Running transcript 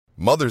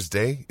Mother's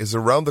Day is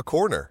around the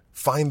corner.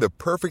 Find the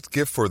perfect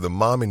gift for the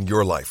mom in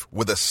your life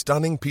with a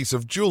stunning piece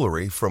of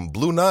jewelry from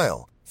Blue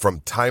Nile.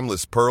 From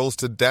timeless pearls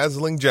to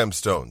dazzling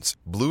gemstones,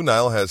 Blue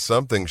Nile has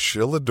something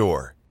she'll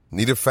adore.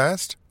 Need it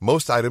fast?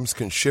 Most items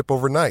can ship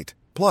overnight.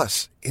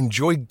 Plus,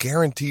 enjoy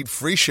guaranteed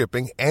free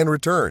shipping and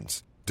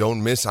returns.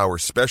 Don't miss our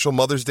special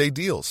Mother's Day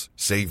deals.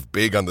 Save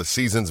big on the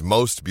season's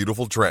most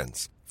beautiful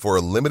trends. For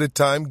a limited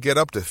time, get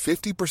up to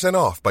 50%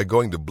 off by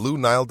going to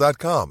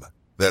BlueNile.com.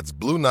 That's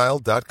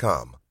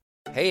BlueNile.com.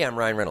 Hey, I'm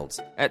Ryan Reynolds.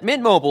 At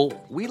Mint Mobile,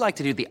 we like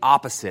to do the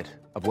opposite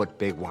of what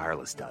Big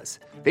Wireless does.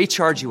 They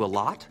charge you a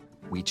lot,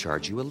 we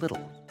charge you a little.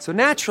 So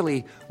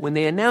naturally, when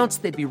they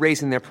announced they'd be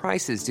raising their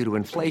prices due to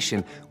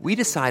inflation, we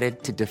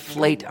decided to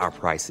deflate our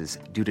prices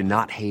due to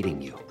not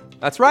hating you.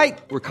 That's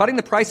right. We're cutting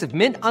the price of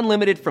Mint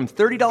Unlimited from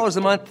 $30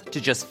 a month to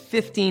just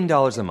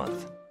 $15 a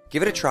month.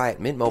 Give it a try at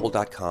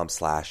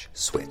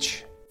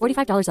mintmobile.com/switch.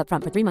 $45 up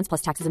front for 3 months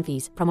plus taxes and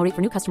fees. Promo rate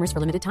for new customers for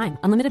limited time.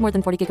 Unlimited more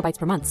than 40 gigabytes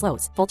per month.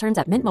 Slows full terms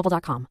at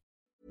mintmobile.com.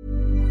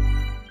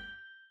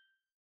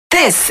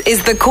 This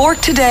is the Cork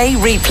Today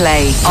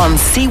replay on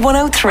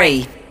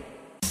C103.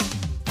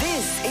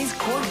 This is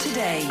Cork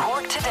Today.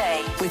 Cork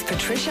Today with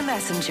Patricia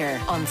Messenger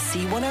on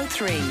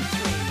C103.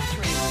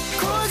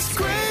 Cork's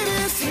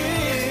greatest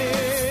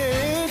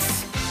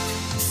hits,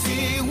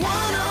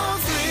 C103.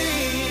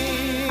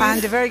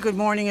 And a very good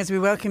morning as we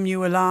welcome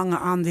you along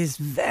on this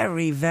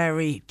very,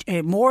 very,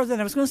 more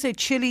than, I was going to say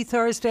chilly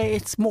Thursday.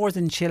 It's more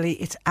than chilly.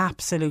 It's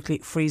absolutely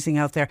freezing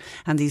out there.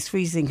 And these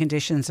freezing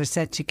conditions are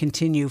set to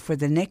continue for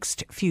the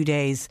next few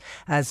days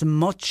as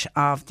much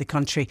of the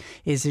country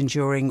is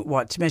enduring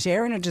what Met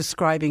Éireann are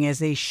describing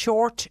as a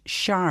short,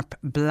 sharp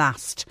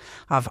blast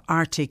of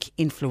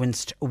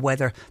Arctic-influenced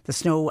weather. The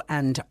snow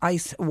and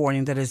ice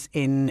warning that has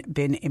been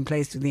in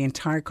place for the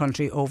entire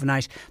country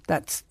overnight,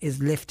 that is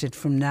lifted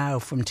from now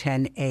from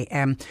 10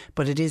 a.m,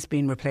 but it is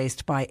being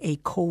replaced by a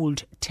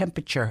cold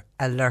temperature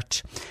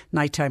alert.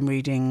 Nighttime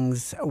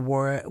readings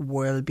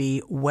will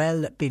be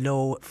well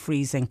below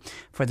freezing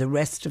for the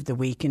rest of the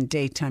week, and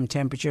daytime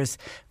temperatures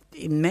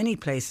in many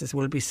places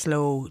will be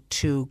slow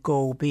to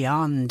go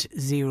beyond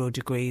 0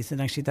 degrees. And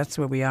actually that's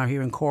where we are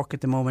here in Cork at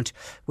the moment.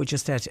 We're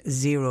just at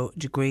 0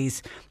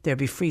 degrees. There'll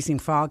be freezing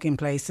fog in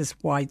places,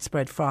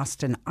 widespread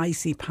frost and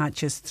icy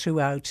patches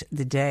throughout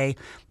the day.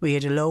 We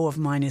had a low of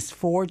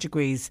 -4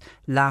 degrees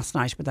last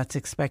night, but that's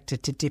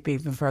expected to dip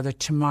even further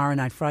tomorrow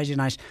night. Friday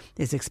night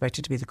is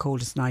expected to be the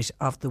coldest night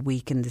of the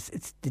week, and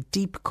it's the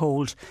deep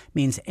cold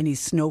means any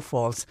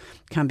snowfalls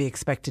can be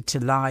expected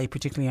to lie,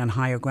 particularly on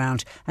higher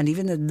ground, and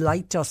even the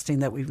light dusting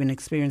that we've been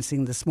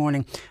experiencing this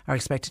morning are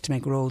expected to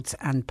make roads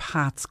and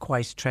paths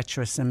quite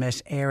treacherous. And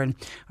Met Éireann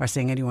are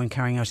saying anyone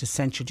carrying out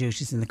essential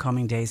duties in the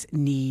coming days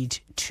need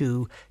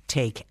to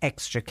take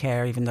extra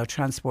care, even though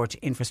Transport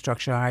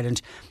Infrastructure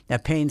Ireland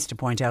pains to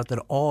point out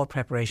that all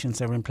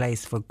preparations are in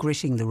place for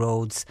gritting the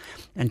roads,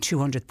 and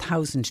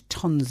 200,000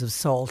 tonnes of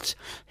salt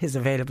is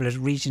available at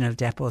regional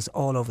depots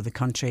all over the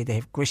country. They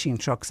have gritting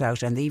trucks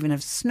out, and they even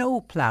have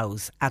snow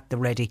ploughs at the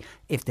ready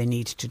if they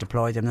need to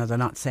deploy them. Now, they're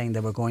not saying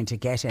that we're going to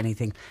get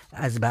anything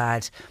as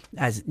bad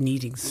as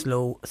needing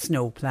snow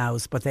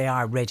ploughs, but they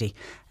are ready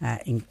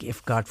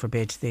if, God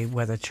forbid, the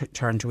weather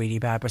turned really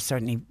bad. But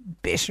certainly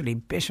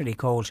bitterly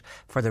cold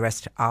for the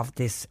rest of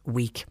this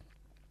week,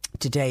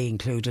 today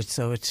included.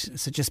 So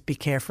just be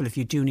careful if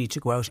you do need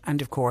to go out.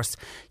 And of course,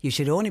 you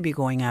should only be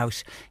going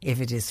out if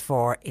it is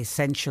for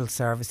essential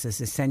services,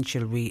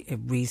 essential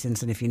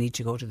reasons. And if you need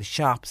to go to the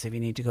shops, if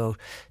you need to go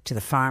to the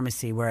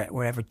pharmacy,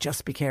 wherever,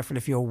 just be careful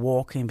if you're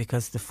walking,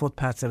 because the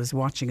footpaths, I was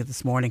watching it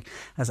this morning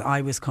as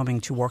I was coming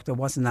to work. There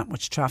wasn't that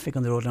much traffic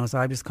on the road as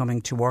I was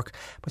coming to work,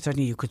 but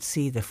certainly you could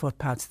see the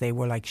footpaths. They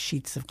were like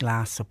sheets of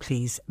glass. So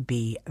please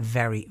be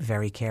very,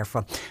 very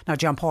careful. Now,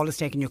 John Paul is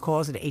taking your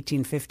calls at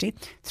 1850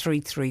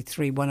 333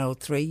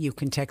 103. You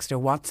can text or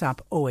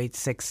WhatsApp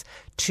 086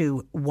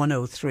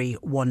 103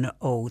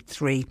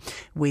 103.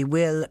 We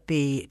will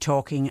be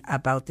talking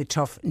about the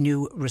tough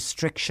new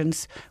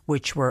restrictions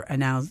which were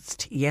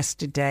announced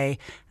yesterday,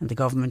 and the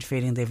government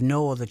feeling they've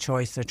no other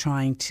choice. They're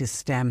trying to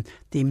stem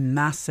the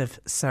massive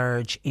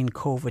surge in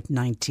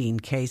COVID-19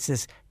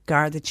 cases.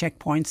 Garda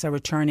checkpoints are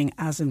returning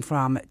as and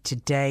from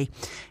today.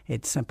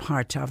 It's a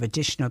part of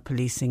additional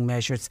policing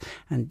measures,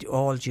 and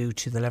all due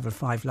to the level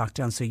 5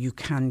 lockdown. So you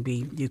can,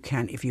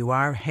 if you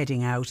are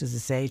heading out, as I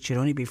say, it should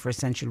only be for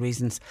essential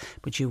reasons,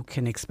 but you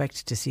can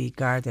expect to see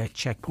Garda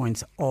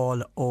checkpoints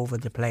all over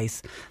the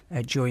place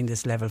during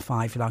this level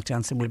 5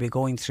 lockdown. So we'll be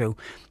going through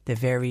the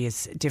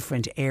various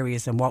different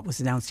areas and what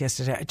was announced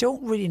yesterday. I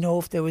don't really know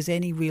if there was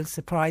any real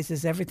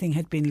surprises. Everything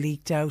had been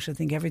leaked out. I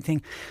think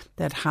everything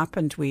that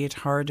happened we had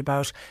heard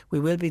about. we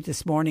will be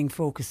this morning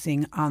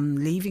focusing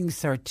on Leaving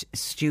Cert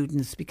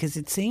students, because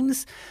it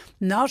seems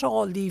not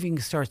all Leaving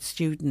Cert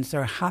students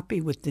are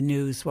happy with the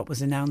news, what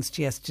was announced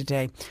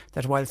yesterday,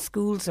 that while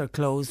schools are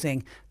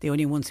closing, the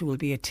only ones who will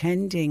be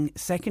attending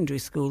secondary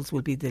schools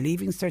will be the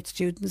Leaving Cert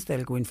students.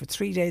 They'll go in for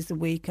 3 days a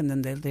week, and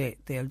then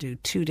they'll do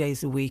 2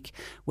 days a week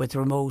with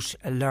remote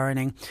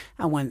learning.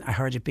 And when I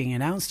heard it being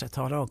announced, I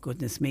thought, oh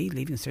goodness me,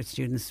 Leaving Cert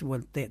students,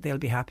 well, they'll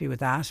be happy with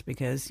that,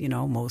 because, you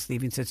know, most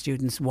Leaving Cert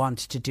students want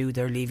to do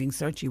their Leaving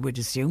Cert, you would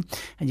assume,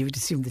 and you would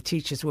assume the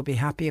teachers would be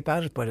happy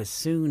about it. But as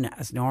soon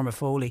as Norma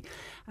Foley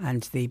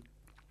and the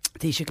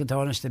Taoiseach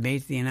Contánaiste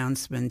made the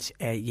announcement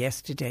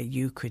yesterday,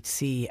 you could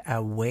see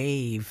a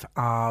wave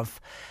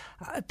of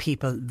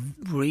people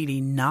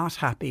really not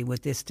happy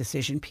with this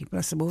decision. People,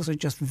 I suppose, are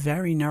just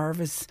very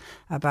nervous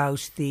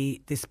about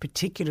this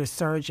particular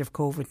surge of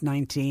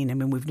COVID-19. I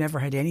mean, we've never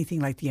had anything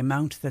like the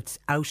amount that's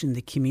out in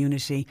the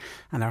community,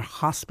 and our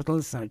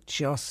hospitals are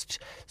just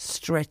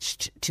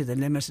stretched to the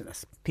limit.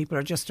 People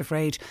are just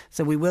afraid.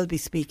 So we will be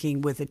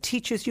speaking with a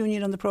teachers'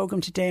 union on the programme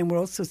today, and we're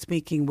also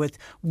speaking with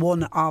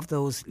one of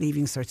those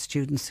Leaving Cert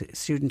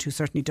student who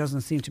certainly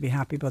doesn't seem to be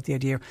happy about the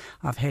idea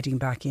of heading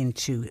back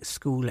into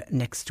school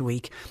next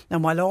week.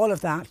 And while all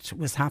of that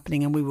was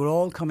happening and we were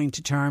all coming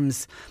to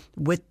terms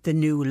with the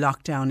new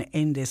lockdown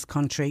in this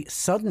country,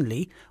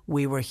 suddenly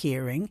we were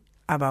hearing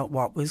about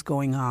what was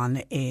going on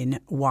in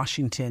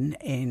Washington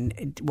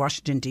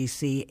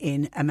DC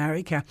in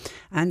America,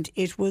 and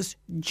it was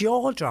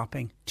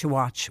jaw-dropping to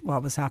watch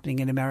what was happening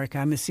in America.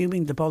 I'm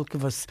assuming the bulk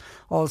of us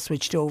all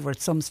switched over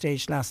at some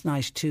stage last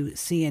night to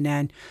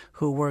CNN,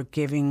 who were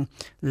giving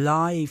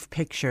live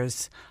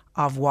pictures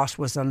of what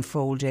was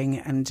unfolding.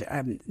 And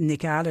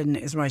Nick Allen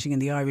is writing in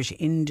the Irish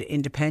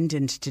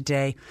Independent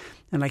today,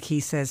 and like he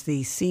says,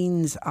 the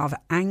scenes of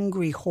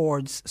angry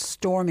hordes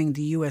storming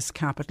the US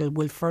Capitol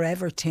will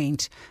forever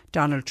taint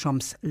Donald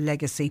Trump's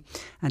legacy,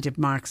 and it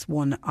marks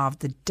one of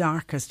the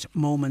darkest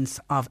moments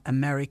of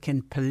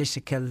American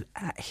political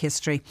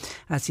history,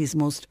 as his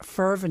most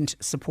fervent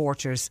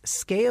supporters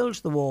scaled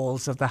the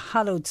walls of the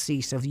hallowed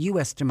seat of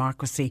US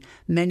democracy.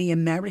 Many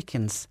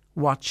Americans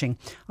watching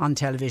on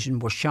television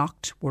were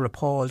shocked, were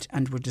appalled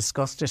and were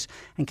disgusted.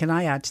 And can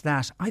I add to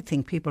that, I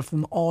think people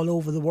from all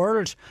over the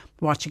world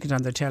watching it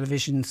on their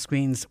television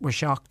screens were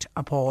shocked,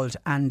 appalled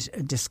and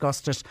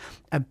disgusted.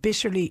 A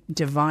bitterly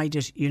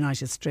divided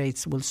United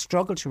States will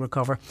struggle to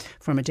recover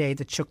from a day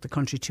that shook the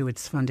country to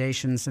its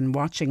foundations. And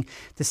watching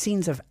the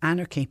scenes of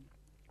anarchy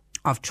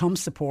of Trump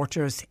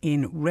supporters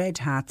in red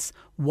hats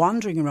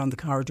wandering around the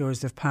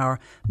corridors of power,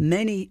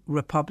 many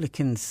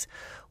Republicans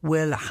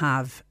will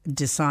have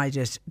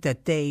decided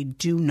that they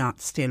do not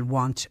still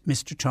want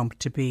Mr. Trump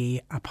to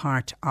be a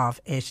part of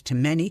it. To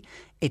many,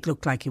 it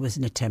looked like it was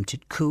an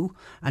attempted coup,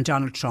 and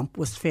Donald Trump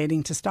was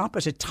failing to stop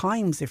it. At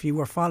times, if you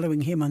were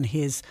following him on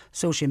his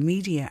social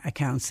media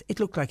accounts, it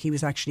looked like he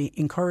was actually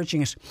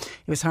encouraging it.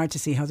 It was hard to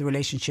see how the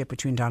relationship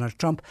between Donald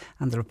Trump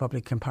and the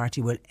Republican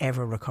Party will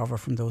ever recover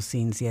from those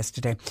scenes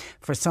yesterday.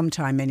 For some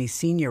time, many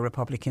senior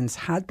Republicans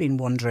had been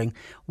wondering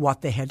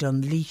what they had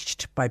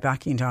unleashed by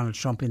backing Donald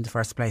Trump in the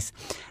first place.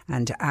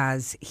 And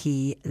as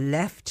he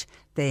left,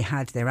 they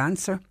had their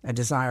answer, a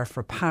desire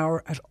for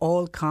power at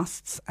all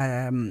costs,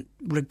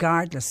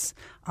 regardless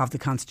of the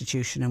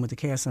Constitution. And with the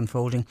chaos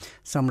unfolding,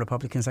 some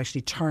Republicans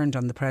actually turned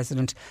on the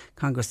President.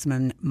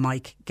 Congressman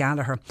Mike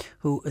Gallagher,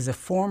 who is a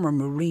former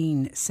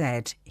Marine,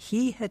 said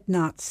he had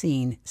not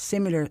seen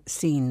similar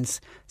scenes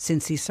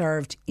since he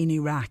served in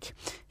Iraq.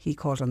 He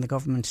called on the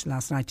government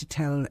last night to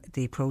tell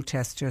the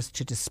protesters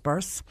to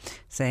disperse,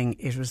 saying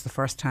it was the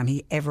first time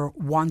he ever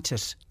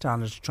wanted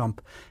Donald Trump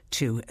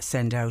to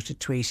send out a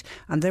tweet.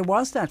 And there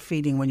was that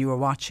feeling when you were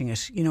watching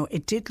it. You know,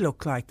 it did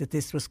look like that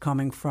this was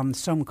coming from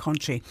some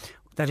country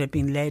that had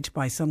been led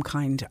by some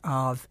kind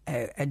of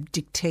a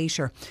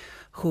dictator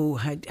who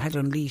had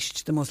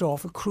unleashed the most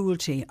awful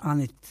cruelty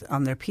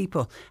on their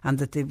people, and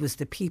that it was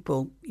the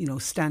people, you know,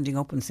 standing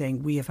up and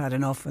saying we have had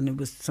enough, and it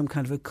was some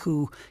kind of a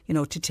coup, you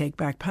know, to take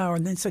back power.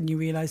 And then suddenly you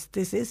realise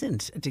this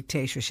isn't a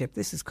dictatorship.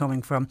 This is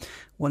coming from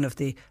one of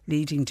the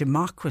leading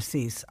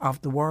democracies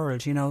of the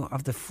world, you know,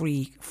 of the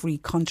free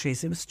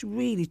countries. It was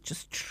really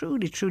just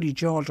truly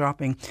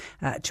jaw-dropping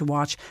to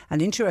watch.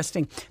 And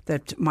interesting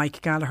that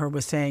Mike Gallagher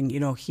was saying, you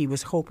know, he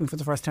was hoping for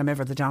the first time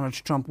ever that Donald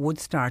Trump would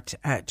start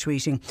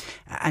tweeting,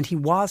 and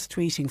he was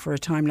tweeting for a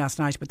time last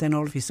night, but then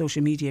all of his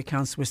social media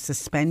accounts were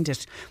suspended.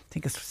 I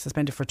think it's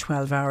suspended for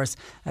 12 hours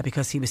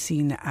because he was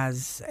seen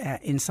as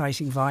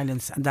inciting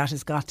violence, and that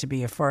has got to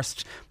be a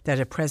first, that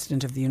a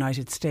President of the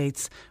United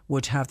States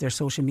would have their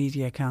social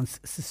media accounts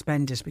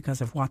suspended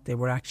because of what they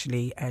were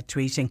actually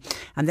tweeting.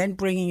 And then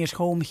bringing it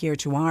home here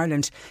to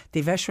Ireland,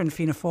 the veteran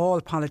Fianna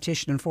Fáil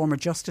politician and former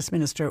Justice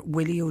Minister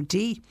Willie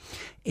O'Dea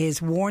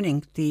is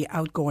warning the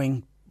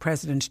outgoing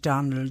President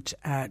Donald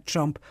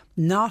Trump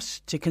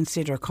not to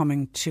consider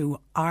coming to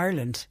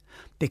Ireland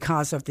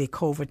because of the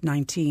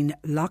COVID-19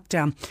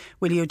 lockdown.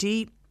 Willie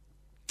O'Dea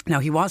Now,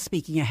 he was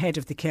speaking ahead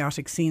of the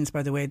chaotic scenes,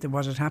 by the way, that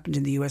what had happened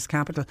in the US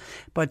Capitol.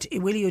 But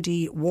Willie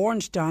O'D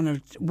warned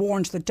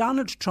that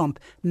Donald Trump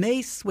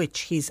may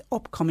switch his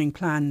upcoming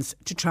plans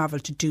to travel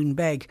to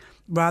Doonbeg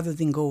rather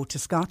than go to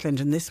Scotland.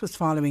 And this was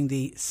following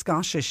the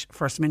Scottish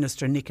First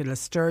Minister Nicola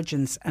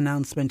Sturgeon's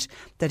announcement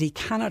that he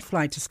cannot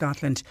fly to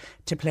Scotland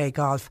to play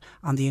golf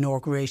on the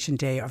inauguration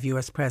day of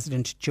US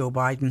President Joe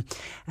Biden.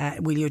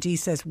 Willie O'D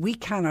says we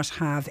cannot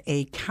have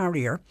a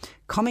carrier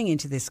coming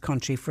into this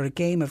country for a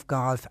game of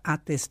golf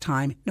at this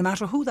time, no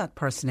matter who that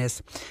person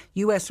is.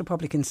 US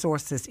Republican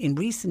sources in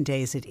recent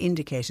days had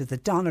indicated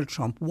that Donald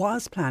Trump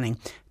was planning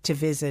to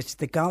visit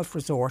the golf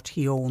resort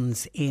he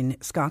owns in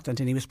Scotland,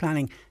 and he was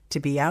planning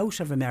to be out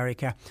of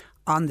America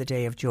on the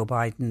day of Joe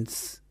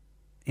Biden's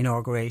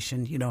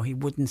inauguration. You know, he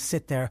wouldn't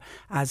sit there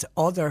as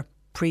other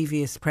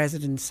previous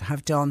presidents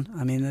have done.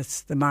 I mean,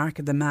 it's the mark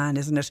of the man,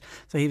 isn't it?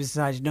 So he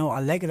decided, no,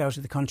 I'll leg it out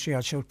of the country.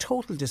 I'll show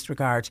total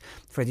disregard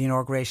for the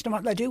inauguration. And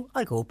what will I do?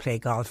 I'll go play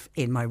golf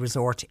in my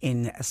resort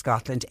in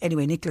Scotland.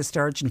 Anyway, Nicola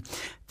Sturgeon,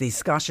 the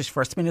Scottish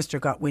First Minister,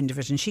 got wind of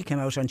it, and she came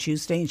out on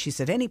Tuesday and she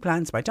said any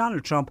plans by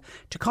Donald Trump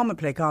to come and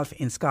play golf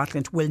in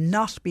Scotland will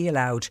not be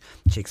allowed.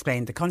 She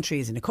explained the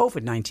country is in a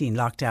COVID-19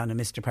 lockdown, and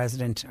Mr.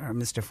 President, or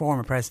Mr.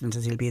 Former President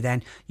as he'll be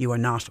then, you are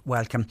not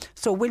welcome.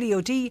 So Willie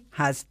O'D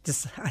has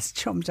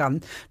jumped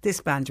on this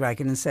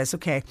bandwagon and says,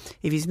 OK,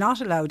 if he's not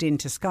allowed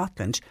into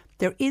Scotland,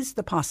 there is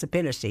the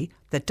possibility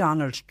that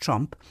Donald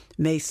Trump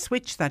may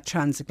switch that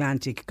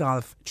transatlantic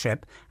golf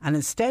trip, and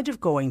instead of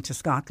going to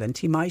Scotland,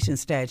 he might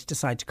instead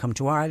decide to come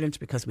to Ireland,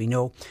 because we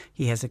know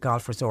he has a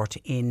golf resort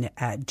in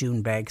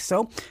Doonbeg.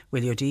 So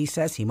Willie O'D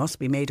says he must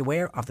be made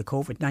aware of the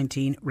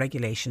COVID-19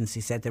 regulations.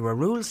 He said there are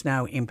rules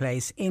now in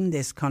place in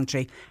this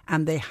country,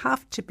 and they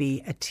have to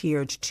be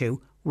adhered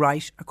to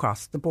right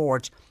across the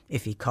board.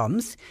 If he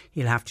comes,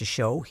 he'll have to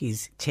show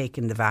he's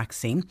taken the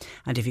vaccine,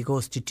 and if he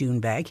goes to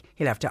Doonbeg,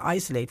 he'll have to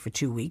isolate for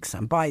 2 weeks.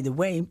 And by the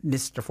way,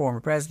 Mr. Former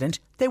President,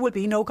 there will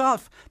be no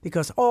golf,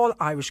 because all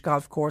Irish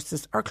golf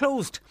courses are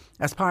closed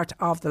as part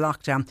of the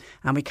lockdown,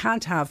 and we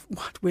can't have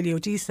what Willie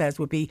O'D says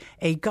would be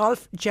a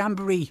golf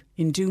jamboree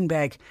in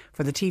Doonbeg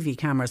for the TV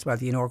cameras while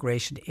the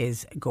inauguration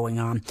is going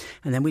on.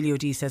 And then Willie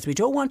O'D says we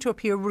don't want to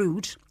appear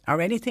rude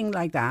or anything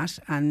like that,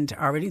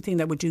 or anything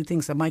that would do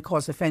things that might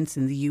cause offence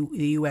in the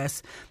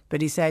US.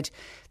 But he said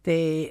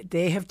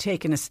they have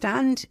taken a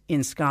stand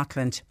in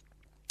Scotland.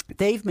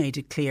 They've made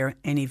it clear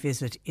any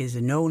visit is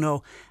a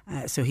no-no.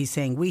 So he's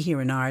saying we here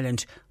in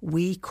Ireland,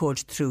 we could,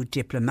 through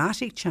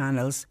diplomatic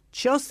channels,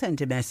 just send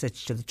a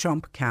message to the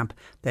Trump camp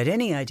that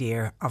any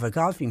idea of a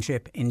golfing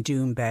trip in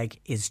Doonbeg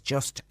is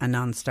just a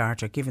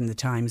non-starter given the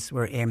times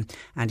we're in.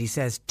 And he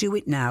says do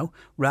it now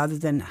rather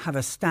than have a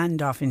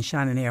standoff in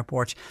Shannon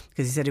Airport,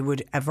 because he said it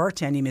would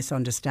avert any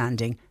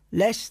misunderstanding.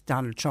 Let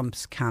Donald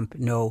Trump's camp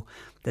know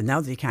that now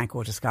that he can't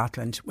go to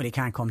Scotland, well, he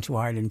can't come to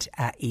Ireland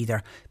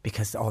either,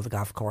 because all the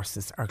golf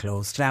courses are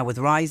closed. Now, with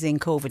rising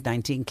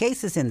COVID-19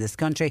 cases in this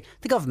country,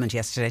 the government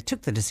yesterday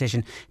took the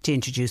decision to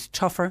introduce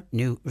tougher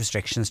new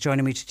restrictions.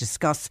 Joining me to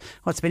discuss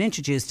what's been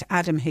introduced,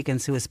 Adam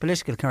Higgins, who is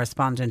political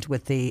correspondent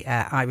with the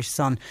Irish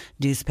Sun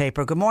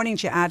newspaper. Good morning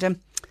to you,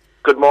 Adam.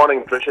 Good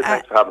morning, Patricia.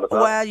 Thanks for having us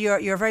on. Well,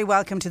 you're very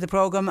welcome to the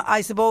programme.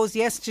 I suppose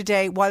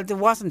yesterday, while there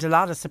wasn't a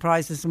lot of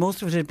surprises,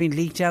 most of it had been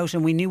leaked out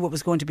and we knew what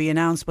was going to be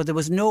announced, but there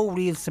was no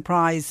real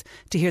surprise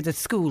to hear that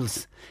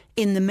schools,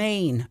 in the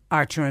main,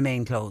 are to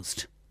remain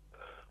closed.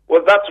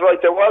 Well, that's right.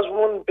 There was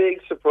one big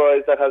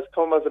surprise that has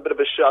come as a bit of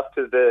a shock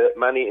to the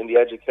many in the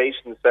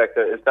education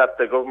sector, is that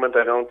the government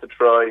are going to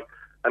try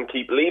and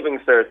keep leaving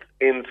certs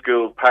in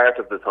school part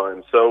of the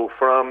time. So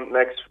from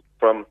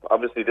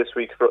obviously this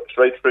week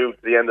straight through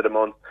to the end of the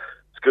month,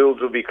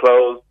 schools will be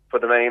closed for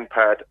the main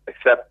part,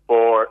 except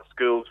for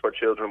schools for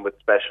children with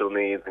special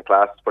needs and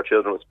classes for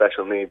children with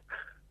special needs.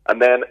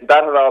 And then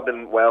that had all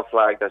been well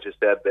flagged, as you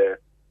said there.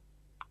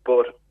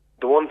 But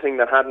the one thing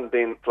that hadn't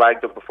been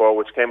flagged up before,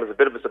 which came as a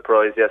bit of a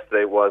surprise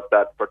yesterday, was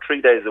that for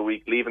 3 days a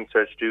week, Leaving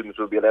Cert students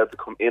will be allowed to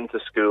come into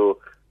school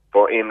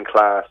for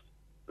in-class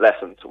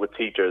lessons with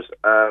teachers.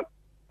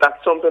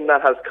 That's something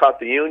that has caught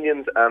the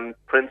unions and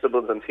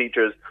principals and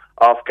teachers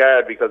off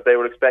guard, because they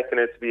were expecting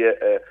it to be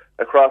a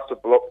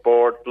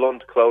across-the-board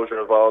blunt closure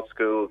of all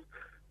schools.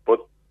 But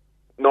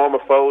Norma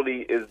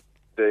Foley is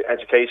the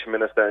education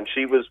minister, and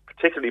she was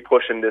particularly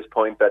pushing this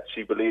point that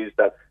she believes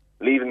that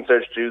Leaving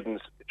Cert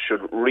students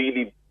should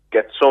really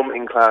get some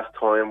in-class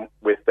time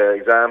with their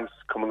exams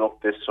coming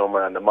up this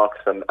summer and the mocks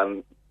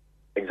and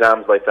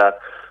exams like that.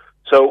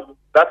 So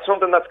that's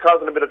something that's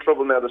causing a bit of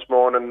trouble now this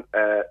morning.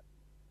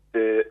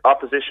 The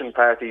opposition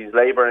parties,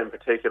 Labour in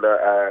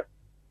particular,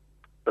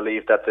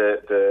 believe that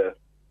the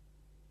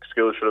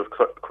schools should have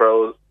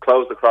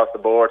closed across the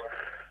board,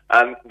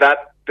 and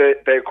that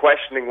they're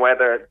questioning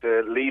whether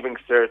the Leaving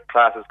Cert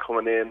classes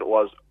coming in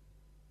was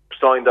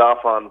signed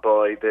off on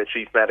by the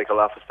Chief Medical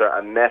Officer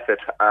and NPHET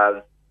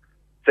as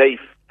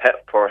safe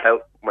for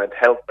health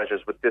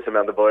measures with this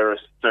amount of virus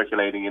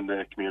circulating in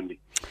the community.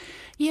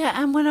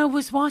 Yeah, and when I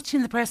was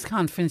watching the press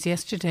conference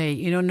yesterday,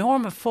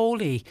 Norma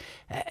Foley,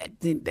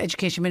 the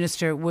Education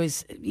Minister,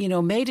 was,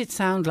 made it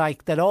sound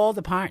like that all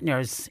the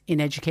partners in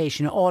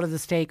education, all of the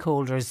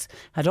stakeholders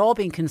had all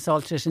been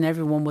consulted and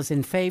everyone was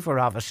in favour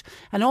of it.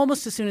 And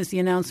almost as soon as the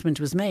announcement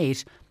was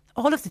made,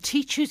 all of the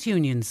teachers'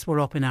 unions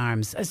were up in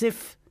arms, as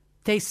if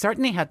they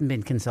certainly hadn't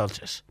been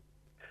consulted.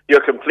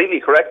 You're completely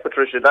correct,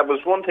 Patricia. That was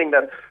one thing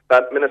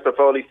that Minister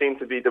Foley seemed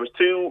to be. There was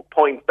 2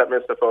 points that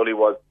Minister Foley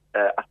was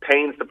at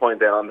pains to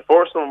point out. And the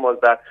first one was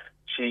that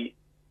she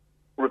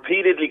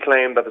repeatedly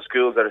claimed that the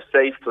schools are a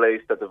safe place,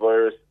 that the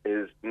virus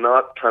is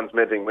not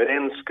transmitting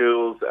within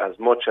schools as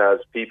much as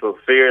people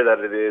fear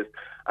that it is,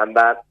 and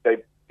that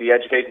the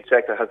education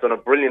sector has done a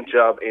brilliant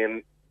job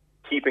in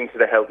keeping to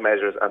the health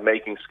measures and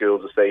making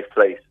schools a safe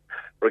place.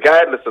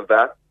 Regardless of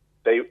that,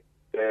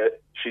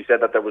 she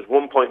said that there was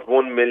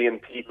 1.1 million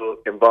people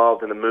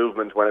involved in the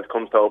movement when it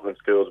comes to opening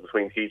schools,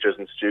 between teachers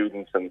and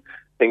students and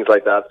things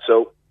like that.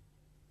 So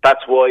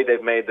that's why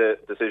they've made the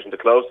decision to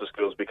close the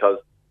schools, because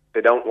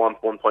they don't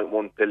want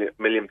 1.1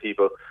 million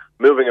people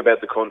moving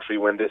about the country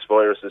when this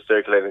virus is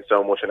circulating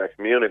so much in our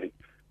community.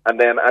 And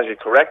then, as you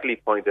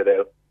correctly pointed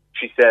out,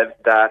 she said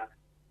that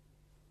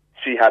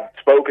she had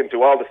spoken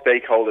to all the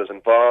stakeholders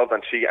involved,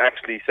 and she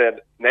actually said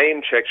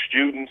name-checked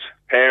students,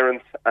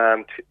 parents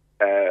and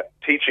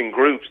teaching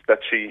groups that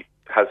she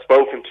has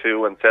spoken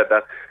to, and said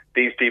that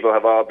these people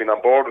have all been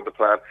on board with the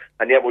plan.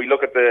 And yet we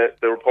look at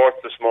the reports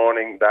this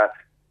morning that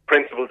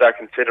principals are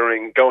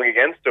considering going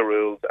against the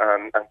rules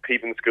and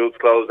keeping schools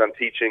closed and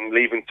teaching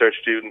Leaving Cert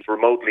students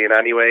remotely in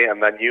any way,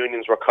 and that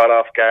unions were caught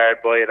off guard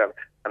by it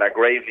and are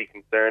gravely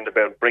concerned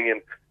about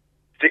bringing,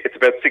 it's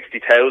about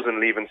 60,000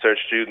 Leaving Cert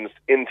students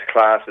into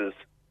classes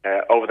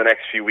over the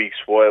next few weeks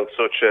while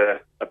such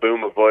a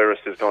boom of virus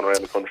is going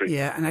around the country.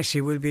 Yeah, and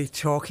actually we'll be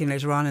talking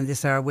later on in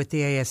this hour with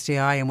the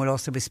ASDI, and we'll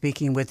also be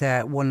speaking with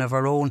one of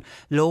our own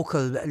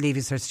local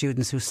Leaving Cert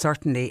students who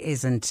certainly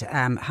isn't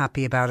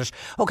happy about it.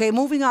 OK,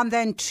 moving on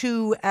then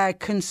to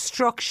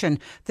construction.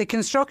 The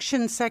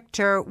construction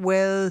sector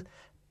will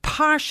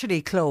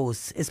partially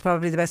close, is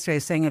probably the best way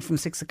of saying it, from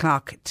 6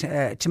 o'clock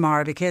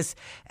tomorrow, because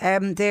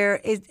there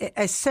is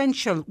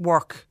essential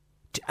work.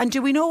 And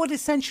do we know what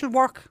essential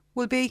work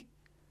will be?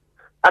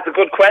 That's a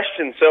good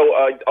question. So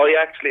I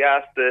actually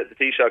asked the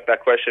Taoiseach that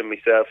question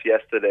myself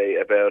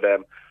yesterday about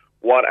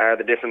what are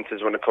the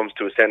differences when it comes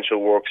to essential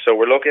work. So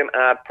we're looking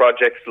at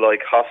projects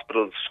like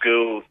hospitals,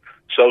 schools,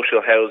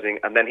 social housing,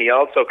 and then he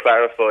also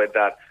clarified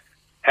that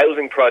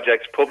housing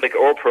projects, public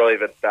or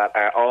private, that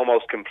are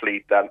almost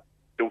complete, that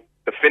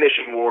the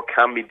finishing work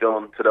can be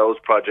done to those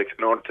projects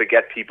in order to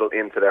get people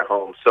into their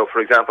homes. So, for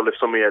example, if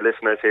some of your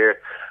listeners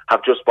here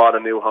have just bought a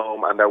new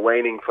home and they're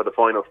waiting for the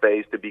final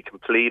phase to be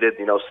completed,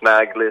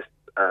 snag lists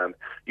and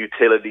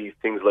utilities,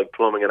 things like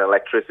plumbing and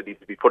electricity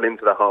to be put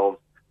into the home,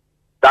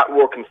 that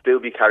work can still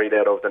be carried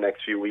out over the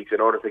next few weeks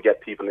in order to get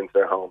people into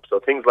their homes.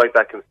 So things like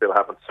that can still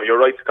happen. So you're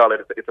right to call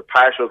it, it's a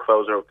partial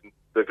closure of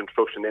the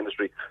construction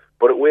industry,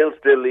 but it will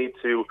still lead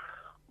to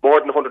more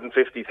than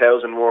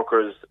 150,000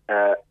 workers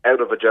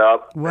out of a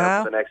job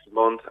for the next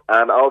month.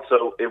 And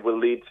also it will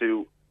lead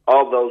to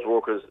all those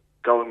workers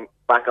going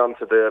back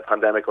onto the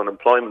pandemic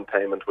unemployment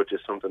payment, which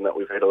is something that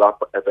we've heard a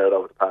lot about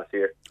over the past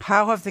year.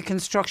 How have the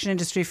Construction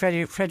Industry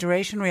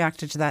Federation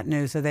reacted to that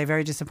news? Are they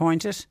very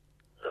disappointed?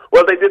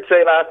 Well, they did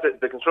say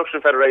that the Construction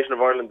Federation of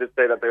Ireland did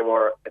say that they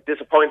were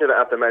disappointed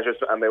at the measures,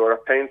 and they were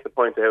at pains to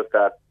point out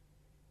that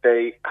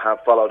they have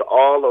followed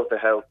all of the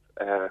health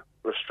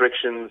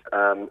restrictions,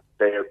 and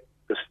the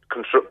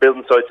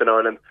building sites in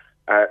Ireland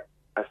are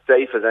as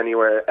safe as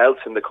anywhere else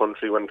in the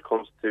country when it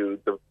comes to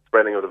the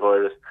spreading of the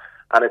virus.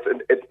 And it's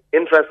an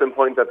interesting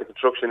point that the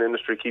construction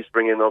industry keeps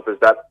bringing up, is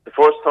that the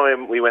first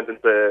time we went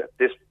into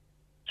this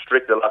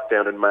strict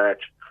lockdown in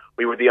March,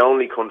 we were the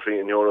only country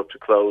in Europe to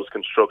close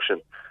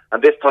construction.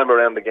 And this time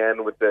around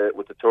again with the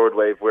third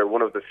wave, we're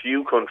one of the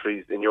few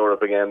countries in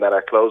Europe again that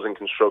are closing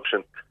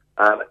construction.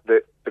 And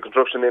the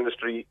construction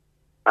industry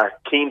are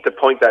keen to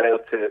point that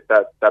out,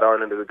 that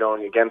Ireland is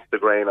going against the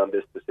grain on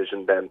this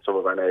decision than some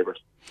of our neighbours.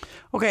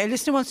 OK, a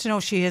listener wants to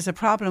know, she has a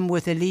problem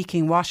with a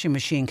leaking washing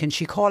machine. Can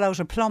she call out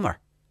a plumber?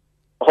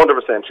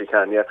 100% she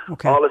can, yeah.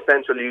 Okay. All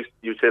essential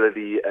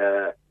utility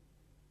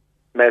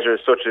measures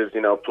such as,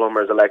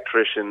 plumbers,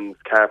 electricians,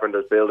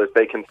 carpenters, builders,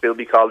 they can still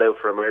be called out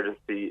for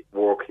emergency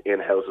work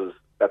in houses.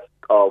 That's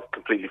all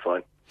completely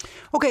fine.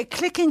 OK,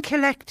 click and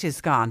collect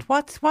is gone.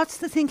 What's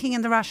the thinking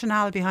and the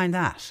rationale behind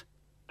that?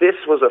 This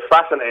was a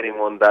fascinating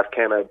one that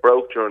kind of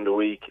broke during the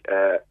week,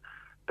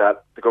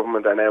 that the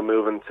government are now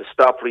moving to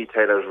stop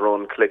retailers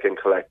run click and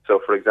collect. So,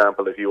 for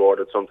example, if you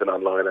ordered something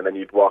online and then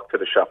you'd walk to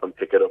the shop and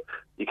pick it up,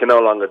 you can no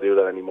longer do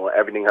that anymore.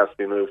 Everything has to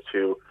be moved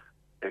to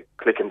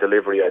click and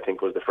delivery, I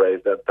think was the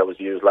phrase that was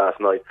used last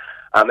night.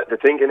 And the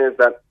thinking is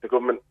that the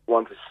government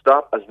want to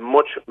stop as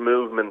much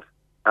movement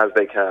as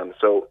they can.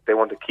 So they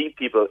want to keep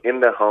people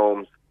in their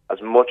homes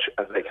as much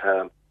as they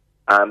can.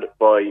 And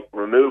by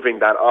removing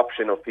that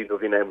option of people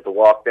being able to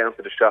walk down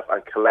to the shop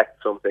and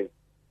collect something,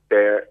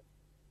 they're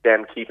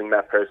then keeping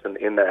that person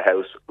in their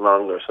house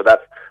longer. So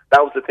that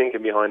was the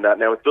thinking behind that.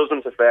 Now, it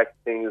doesn't affect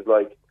things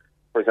like,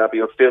 for example,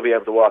 you'll still be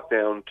able to walk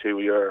down to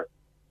your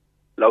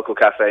local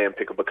cafe and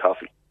pick up a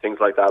coffee, things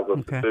like that.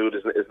 But the food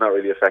is not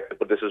really affected.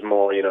 But this is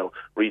more,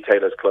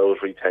 retailers, clothes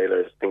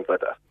retailers, things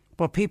like that.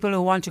 But people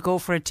who want to go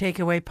for a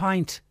takeaway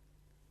pint?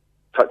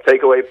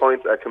 Takeaway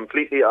points are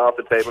completely off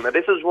the table. Now,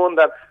 this is one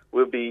that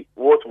will be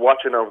worth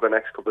watching over the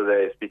next couple of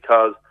days,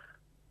 because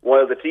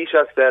while the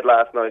Taoiseach said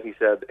last night,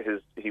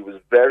 he was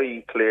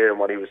very clear in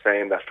what he was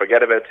saying, that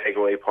forget about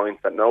takeaway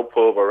points, that no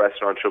pub or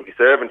restaurant should be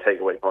serving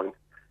takeaway points.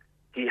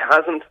 He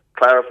hasn't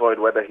clarified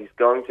whether he's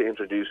going to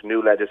introduce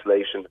new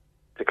legislation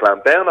to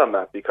clamp down on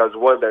that, because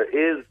while there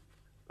is,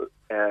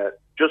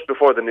 just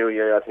before the new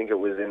year, I think it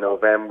was in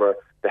November,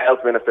 the Health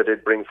Minister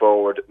did bring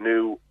forward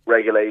new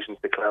regulations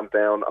to clamp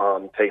down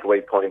on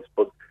takeaway points,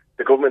 but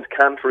the government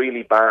can't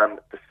really ban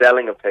the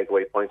selling of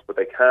takeaway points, but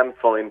they can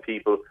fine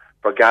people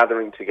for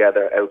gathering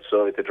together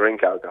outside to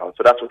drink alcohol.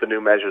 So that's what the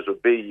new measures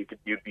would be.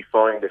 You'd be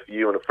fined if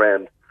you and a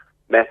friend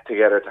met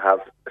together to have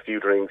a few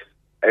drinks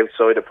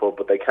outside a pub,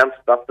 but they can't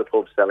stop the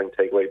pub selling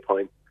takeaway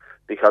points,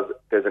 because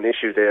there's an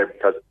issue there,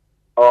 because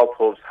all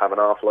pubs have an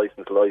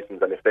off-licence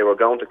licence, and if they were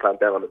going to clamp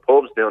down on the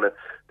pubs doing it,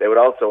 they would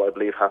also, I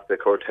believe, have to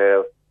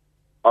curtail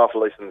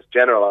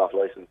general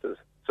off-licences.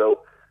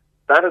 So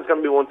that is going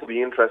to be one to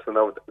be interesting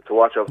to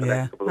watch over the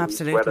next couple of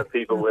weeks, whether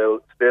people will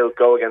still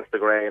go against the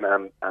grain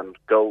and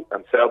go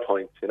and sell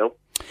points,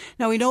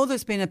 Now, we know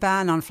there's been a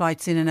ban on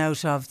flights in and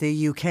out of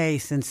the UK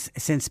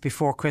since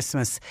before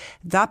Christmas.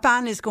 That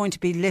ban is going to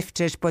be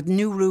lifted, but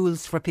new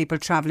rules for people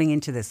travelling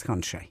into this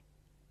country.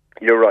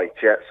 You're right,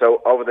 yeah.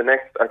 So over the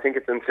next, I think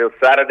it's until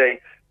Saturday,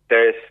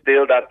 there is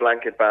still that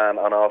blanket ban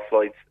on all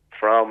flights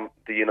from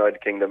the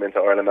United Kingdom into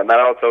Ireland, and that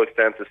also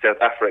extends to South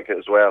Africa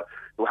as well,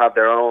 who have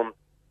their own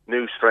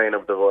new strain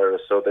of the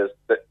virus. So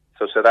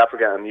South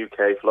Africa and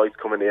UK flights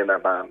coming in are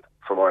banned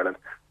from Ireland,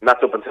 and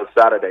that's up until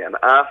Saturday. And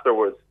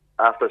afterwards,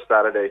 after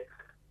Saturday,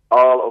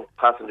 all of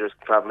passengers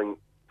travelling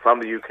from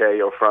the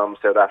UK or from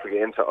South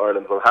Africa into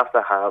Ireland will have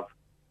to have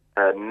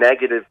a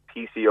negative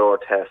PCR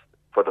test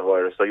for the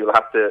virus. So you'll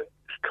have to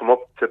come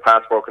up to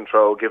passport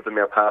control, give them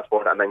your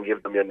passport, and then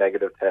give them your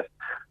negative test.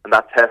 And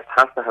that test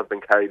has to have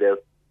been carried out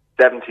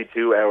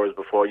 72 hours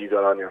before you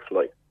got on your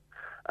flight.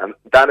 And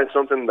that is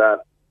something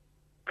that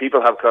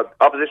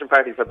opposition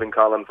parties have been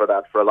calling for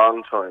that for a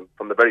long time,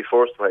 from the very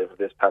first wave of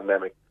this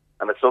pandemic.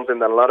 And it's something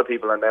that a lot of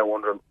people are now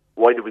wondering,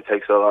 why did we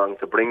take so long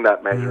to bring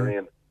that measure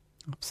in?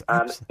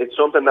 And it's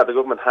something that the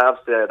government have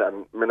said,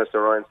 and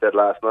Minister Ryan said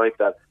last night,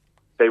 that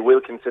they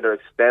will consider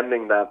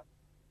extending that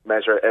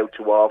measure out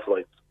to all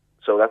flights.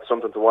 So that's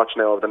something to watch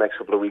now over the next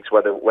couple of weeks,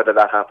 whether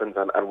that happens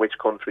and which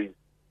countries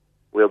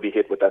will be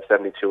hit with that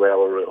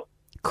 72-hour rule.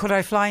 Could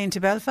I fly into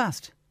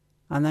Belfast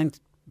and then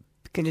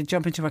can you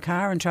jump into a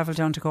car and travel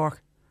down to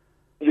Cork?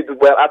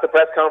 Well, at the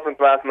press conference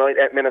last night,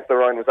 Minister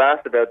Ryan was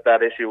asked about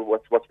that issue,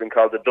 what's been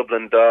called the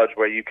Dublin Dodge,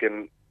 where you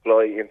can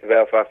fly into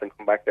Belfast and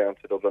come back down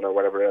to Dublin or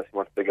wherever else you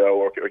want to go,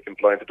 or you can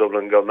fly into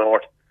Dublin and go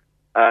north.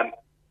 And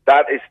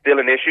that is still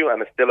an issue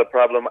and it's still a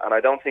problem, and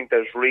I don't think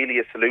there's really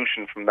a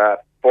solution from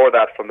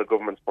the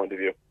government's point of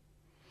view.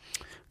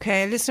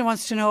 Okay, a listener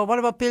wants to know, what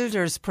about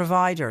builders,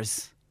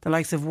 providers, the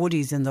likes of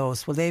Woodies and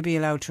those? Will they be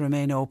allowed to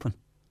remain open?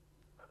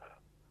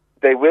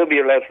 They will be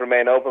allowed to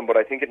remain open, but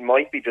I think it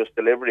might be just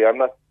delivery. I'm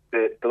not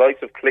the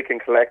likes of click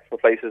and collect for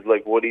places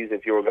like Woodies.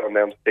 If you were going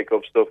down to pick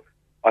up stuff,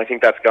 I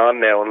think that's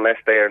gone now, unless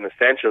they are an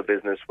essential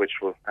business, which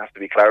will have to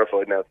be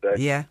clarified now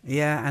today.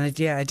 Yeah, and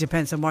it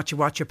depends on what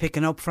you're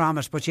picking up from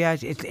it. But yeah,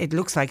 it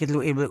looks like it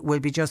will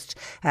be just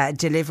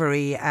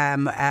delivery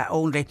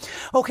only.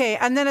 Okay,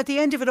 and then at the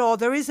end of it all,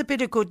 there is a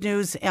bit of good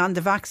news on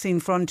the vaccine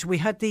front. We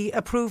had the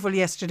approval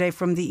yesterday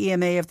from the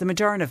EMA of the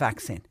Moderna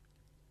vaccine.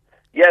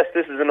 Yes,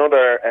 this is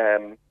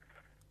another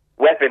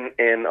weapon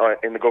in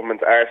the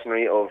government's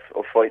arsenal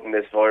of fighting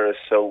this virus.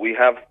 So we've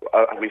had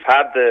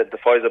the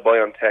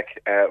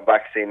Pfizer-BioNTech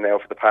vaccine now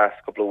for the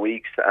past couple of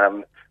weeks,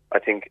 and I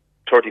think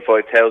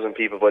 35,000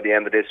 people by the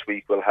end of this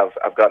week will have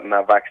gotten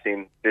that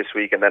vaccine this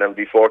week, and then it'll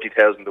be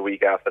 40,000 the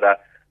week after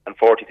that, and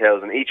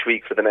 40,000 each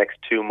week for the next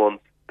 2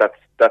 months.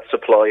 That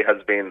supply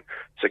has been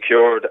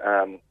secured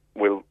and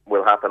will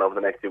happen over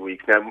the next 2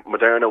 weeks. Now,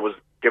 Moderna was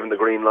given the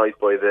green light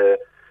by the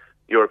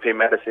European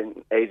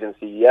Medicine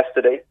Agency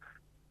yesterday.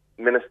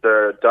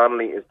 Minister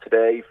Donnelly is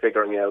today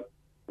figuring out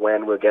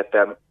when we'll get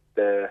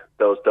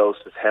those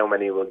doses, how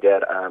many we'll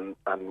get, and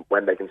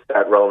when they can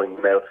start rolling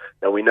them out.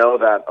 Now, we know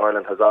that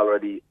Ireland has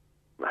already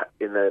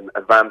in an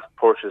advanced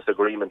purchase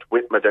agreement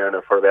with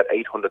Moderna for about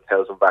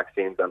 800,000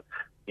 vaccines, and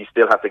you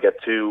still have to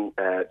get 2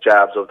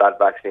 jabs of that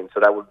vaccine, so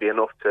that would be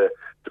enough to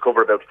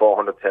cover about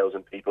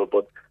 400,000 people.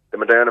 But the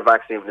Moderna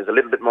vaccine is a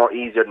little bit more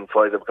easier than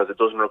Pfizer because it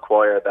doesn't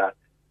require that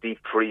deep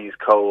freeze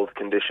cold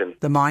condition.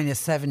 The minus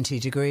 70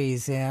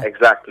 degrees, yeah.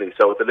 Exactly.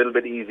 So it's a little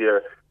bit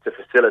easier to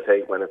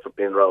facilitate when it's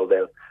being rolled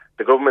out.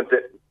 The government,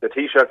 the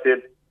Taoiseach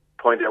did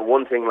point out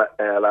one thing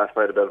last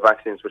night about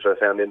vaccines, which I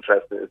found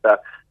interesting, is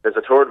that there's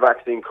a third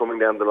vaccine coming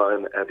down the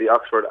line, the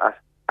Oxford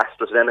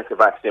AstraZeneca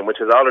vaccine, which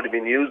has already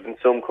been used in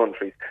some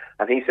countries.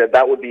 And he said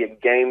that would be a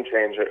game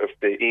changer if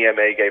the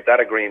EMA gave that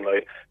a green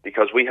light,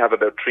 because we have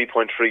about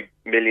 3.3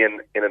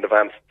 million in an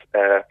advanced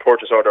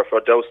purchase order for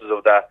doses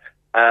of that,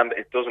 and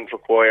it doesn't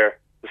require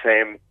the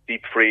same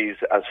deep freeze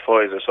as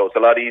Pfizer. So it's a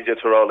lot easier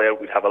to roll out.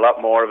 We'd have a lot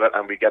more of it,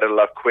 and we get it a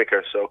lot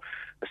quicker. So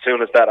as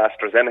soon as that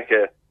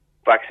AstraZeneca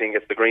vaccine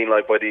gets the green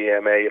light by the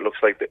EMA, it looks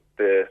like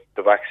the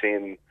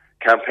vaccine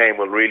campaign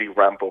will really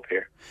ramp up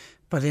here.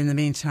 But in the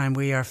meantime,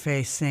 we are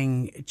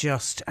facing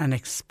just an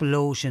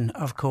explosion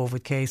of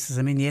COVID cases.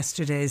 I mean,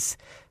 yesterday's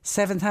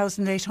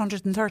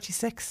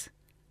 7,836.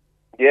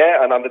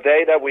 Yeah, and on the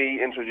day that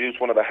we introduced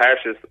one of the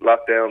harshest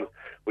lockdowns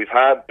we've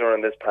had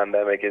during this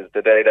pandemic is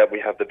the day that we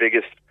have the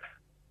biggest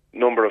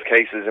number of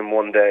cases in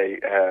one day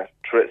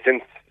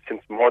since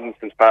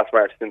past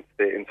March, since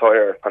the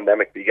entire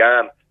pandemic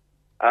began.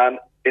 And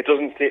it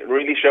doesn't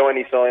really show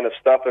any sign of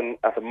stopping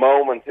at the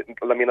moment.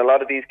 I mean, a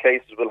lot of these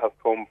cases will have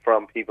come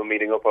from people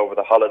meeting up over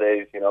the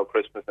holidays,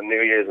 Christmas and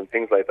New Year's and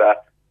things like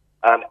that.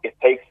 And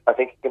I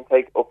think it can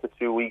take up to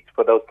 2 weeks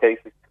for those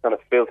cases to kind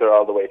of filter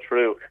all the way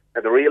through.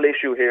 Now, the real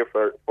issue here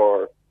for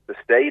the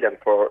state and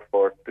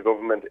for the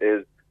government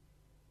is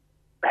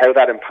how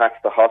that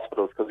impacts the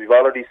hospitals, because we've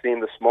already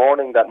seen this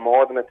morning that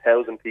more than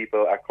 1,000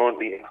 people are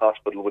currently in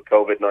hospital with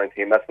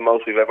COVID-19. That's the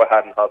most we've ever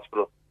had in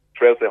hospital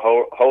throughout the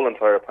whole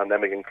entire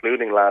pandemic,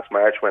 including last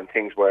March when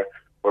things were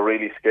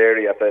really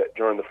scary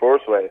during the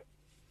first wave.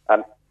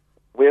 And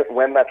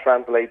when that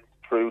translates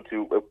through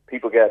to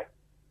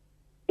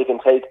it can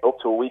take up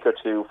to a week or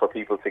two for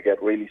people to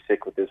get really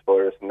sick with this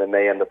virus, and then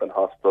they end up in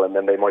hospital, and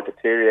then they might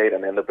deteriorate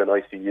and end up in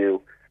ICU.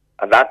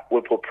 And that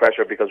will put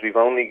pressure, because we've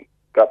only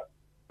got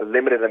a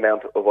limited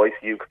amount of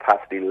ICU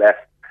capacity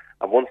left.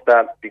 And once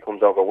that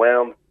becomes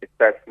overwhelmed, it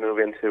starts to move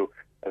into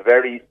a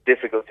very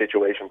difficult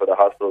situation for the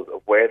hospitals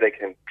of where they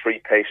can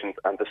treat patients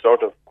and the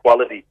sort of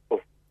quality of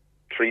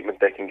treatment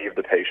they can give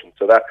the patient.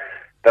 So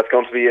that's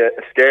going to be a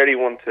scary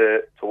one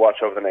to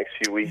watch over the next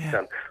few weeks. Yeah.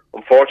 And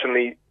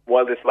unfortunately,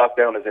 while this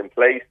lockdown is in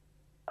place,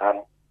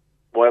 and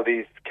while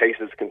these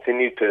cases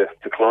continue to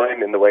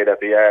climb in the way that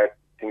they are,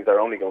 things are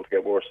only going to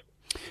get worse.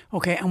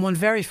 OK, and one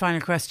very final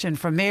question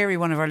from Mary,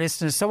 one of our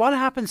listeners. So what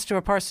happens to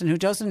a person who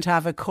doesn't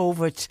have a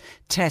COVID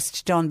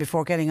test done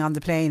before getting on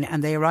the plane,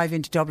 and they arrive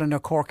into Dublin or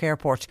Cork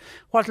Airport?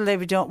 What will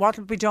be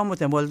done with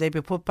them? Will they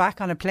be put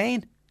back on a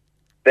plane?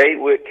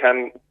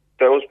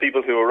 Those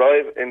people who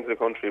arrive into the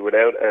country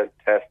without a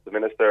test, the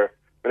Minister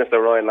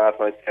Ryan last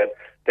night said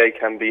they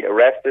can be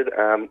arrested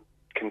and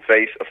can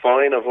face a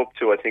fine of up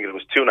to, I think it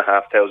was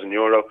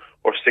 €2,500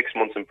 or 6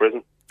 months in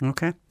prison.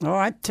 OK. All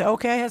right.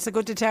 OK, that's a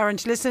good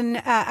deterrent. Listen,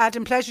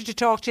 Adam, pleasure to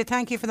talk to you.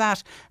 Thank you for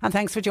that. And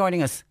thanks for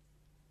joining us.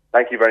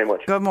 Thank you very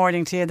much. Good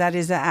morning to you. That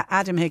is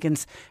Adam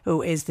Higgins,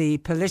 who is the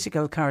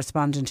political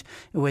correspondent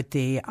with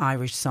the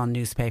Irish Sun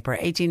newspaper.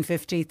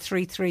 1850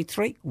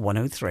 333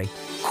 103.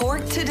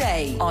 Cork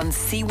Today on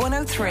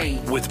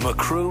C103. With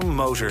Macroom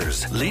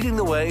Motors, leading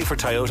the way for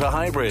Toyota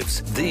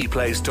hybrids. The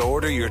place to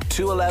order your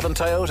 211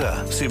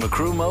 Toyota. See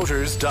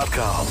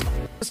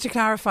macroommotors.com. Just to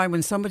clarify,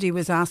 when somebody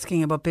was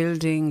asking about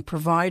building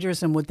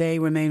providers and would they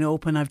remain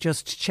open, I've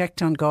just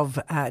checked on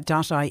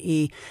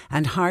gov.ie,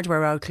 and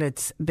hardware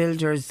outlets,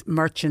 builders,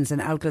 merchants and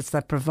outlets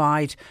that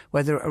provide,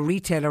 whether a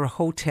retail or a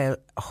wholesale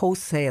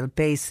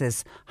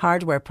basis,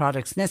 hardware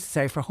products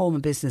necessary for home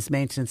and business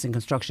maintenance and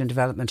construction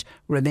development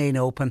remain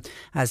open,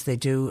 as they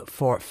do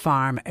for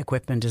farm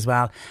equipment as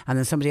well. And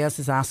then somebody else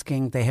is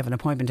asking, they have an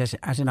appointment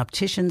at an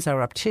optician's.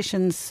 Are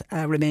opticians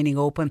remaining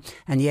open?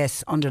 And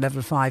yes, under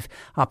level 5,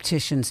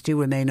 opticians do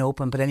remain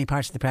open, but any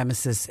part of the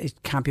premises,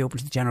 it can't be open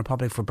to the general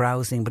public for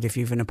browsing. But if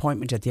you have an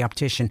appointment at the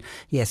optician,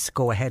 yes,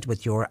 go ahead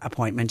with your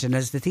appointment. And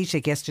as the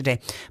Taoiseach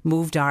yesterday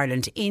moved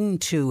Ireland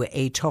into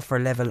a tougher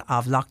level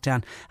of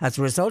lockdown as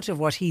a result of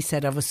what he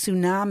said of a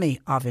tsunami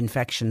of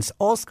infections,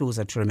 all schools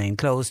are to remain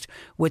closed,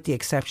 with the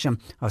exception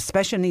of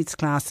special needs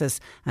classes,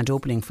 and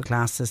opening for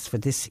classes for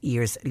this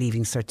year's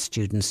Leaving Cert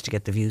students. To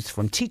get the views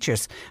from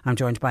teachers, I'm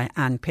joined by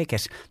Anne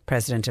Pickett,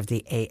 President of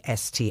the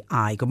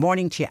ASTI. Good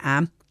morning to you,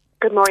 Anne.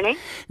 Good morning.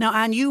 Now,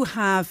 Anne, you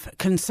have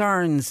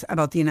concerns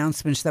about the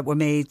announcements that were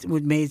made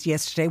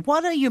yesterday.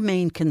 What are your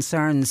main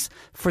concerns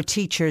for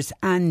teachers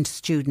and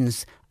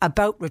students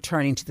about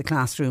returning to the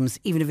classrooms,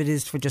 even if it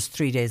is for just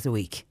 3 days a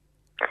week?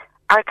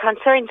 Our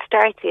concern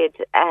started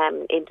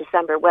in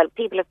December. Well,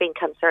 people have been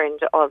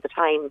concerned all the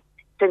time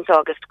since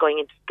August going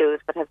into schools,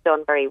 but have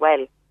done very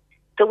well.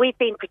 So we've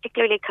been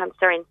particularly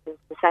concerned since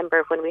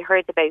December when we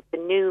heard about the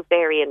new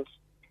variant,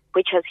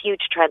 which has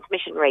huge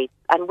transmission rates.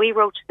 And we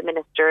wrote to the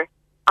Minister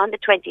on the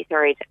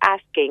 23rd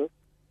asking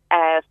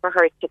for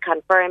her to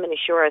confirm and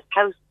assure us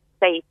how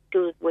safe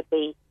schools would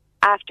be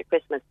after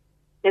Christmas.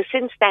 Now,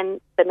 since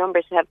then, the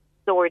numbers have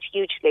soared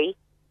hugely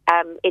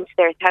into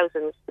their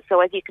thousands.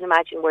 So as you can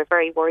imagine, we're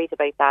very worried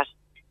about that.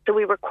 So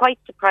we were quite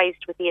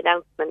surprised with the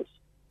announcement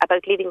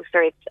about Leaving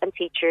Certs and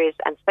teachers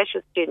and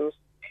special students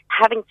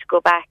having to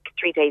go back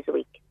 3 days a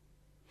week.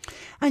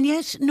 And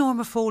yet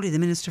Norma Foley, the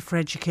Minister for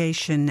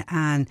Education,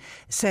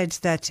 said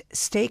that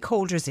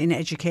stakeholders in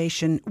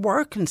education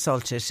were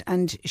consulted,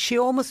 and she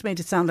almost made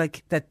it sound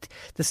like that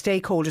the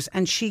stakeholders,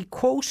 and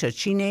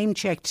she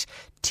name-checked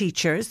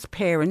teachers,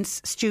 parents,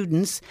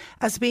 students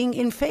as being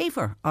in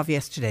favour of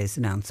yesterday's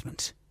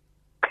announcement.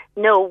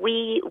 No,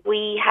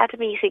 we had a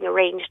meeting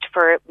arranged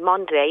for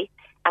Monday,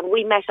 and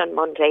we met on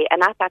Monday,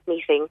 and at that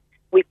meeting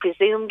we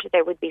presumed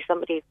there would be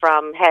somebody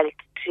from health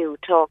to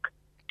talk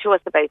to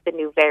us about the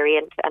new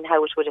variant and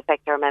how it would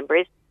affect our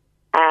members.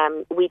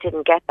 We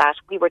didn't get that.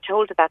 We were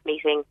told at that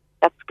meeting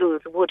that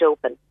schools would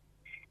open.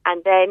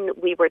 And then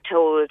we were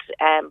told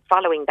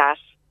following that,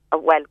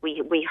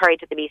 we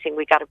heard at the meeting,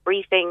 we got a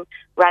briefing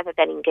rather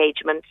than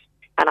engagement.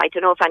 And I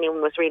don't know if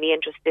anyone was really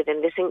interested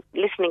in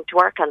listening to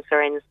our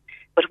concerns,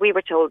 but we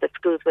were told that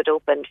schools would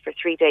open for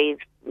 3 days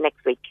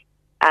next week,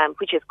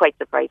 which is quite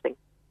surprising.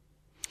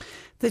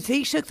 The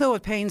Taoiseach, though,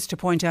 at pains to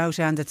point out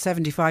that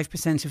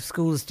 75% of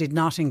schools did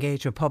not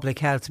engage with public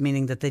health,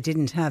 meaning that they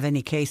didn't have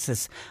any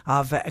cases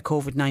of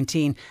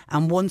COVID-19,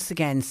 and once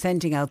again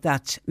sending out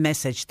that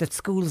message that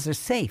schools are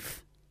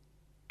safe.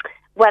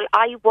 Well,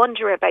 I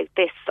wonder about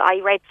this. I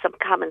read some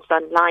comments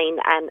online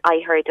and I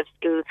heard of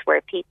schools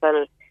where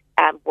people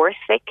were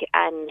sick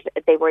and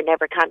they were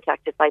never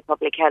contacted by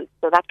public health,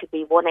 so that could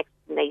be one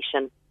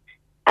explanation.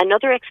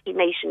 Another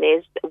explanation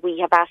is we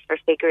have asked for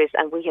figures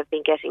and we have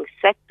been getting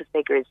sets of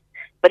figures.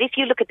 But if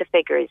you look at the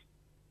figures,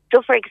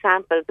 so for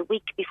example, the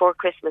week before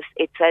Christmas,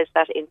 it says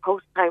that in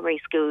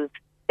post-primary schools,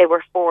 there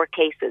were 4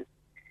 cases.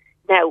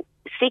 Now,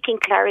 seeking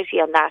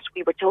clarity on that,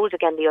 we were told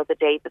again the other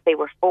day that they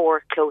were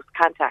 4 close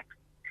contacts.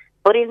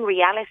 But in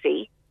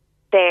reality,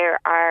 there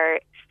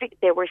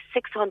were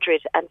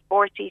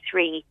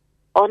 643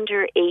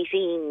 under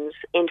 18s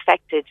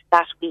infected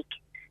that week.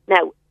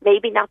 Now,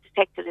 maybe not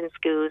detected in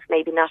schools,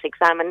 maybe not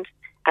examined,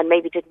 and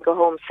maybe didn't go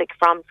home sick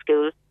from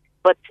school,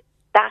 but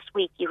that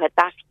week you had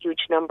that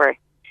huge number,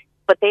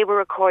 but they were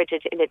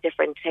recorded in a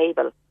different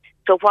table.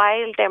 So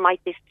while there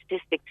might be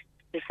statistics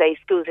to say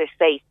schools are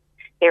safe,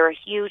 there are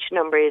huge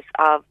numbers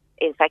of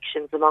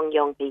infections among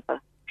young people.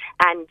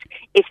 And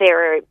if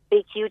there are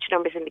big, huge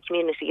numbers in the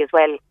community as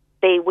well,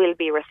 they will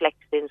be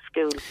reflected in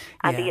school.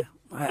 And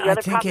I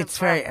think it's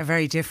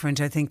very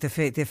different. I think the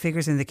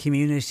figures in the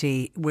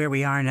community where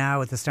we are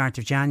now at the start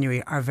of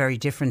January are very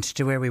different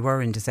to where we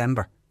were in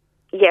December.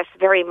 Yes,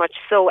 very much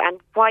so. And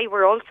why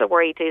we're also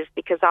worried is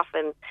because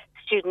often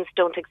students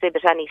don't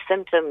exhibit any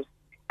symptoms,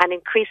 and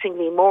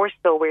increasingly more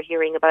so we're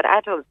hearing about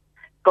adults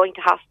going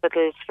to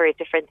hospitals for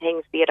different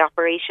things, be it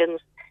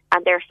operations,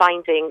 and they're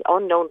finding,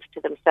 unknowns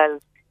to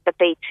themselves, that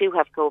they too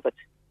have COVID.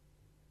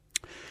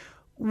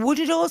 Would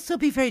it also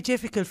be very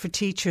difficult for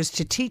teachers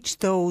to teach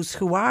those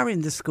who are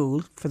in the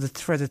school for the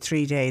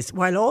 3 days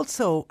while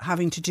also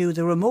having to do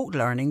the remote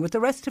learning with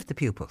the rest of the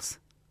pupils?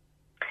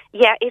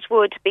 Yeah, it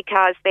would,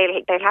 because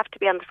they'll have to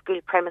be on the school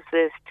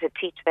premises to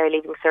teach their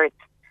Leaving Certs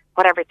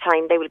whatever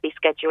time they will be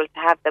scheduled to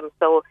have them.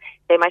 So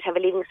they might have a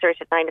Leaving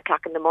Cert at 9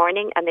 o'clock in the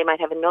morning, and they might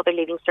have another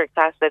Leaving Cert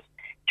class at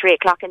 3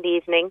 o'clock in the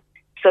evening.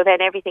 So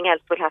then everything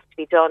else will have to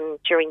be done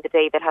during the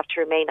day. They'll have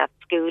to remain at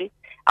school.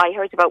 I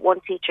heard about one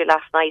teacher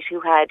last night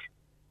who had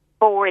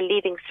 4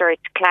 Leaving Cert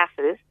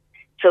classes.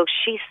 So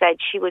she said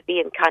she would be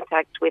in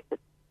contact with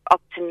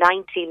up to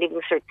 90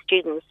 Leaving Cert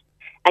students.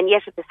 And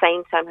yet at the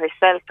same time,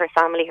 herself, her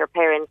family, her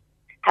parents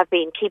have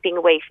been keeping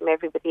away from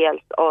everybody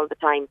else all the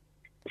time.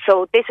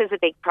 So this is a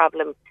big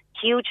problem.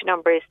 Huge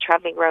numbers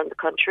travelling around the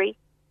country,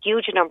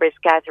 huge numbers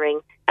gathering,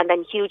 and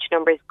then huge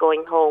numbers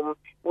going home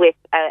with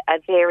a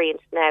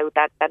variant now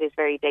that is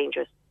very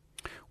dangerous.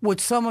 Would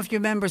some of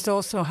your members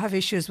also have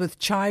issues with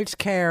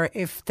childcare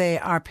if they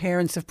are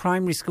parents of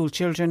primary school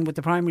children with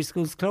the primary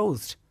schools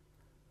closed?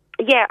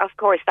 Yeah, of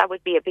course, that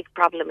would be a big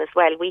problem as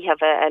well. We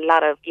have a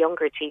lot of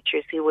younger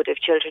teachers who would have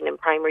children in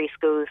primary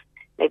schools,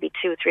 maybe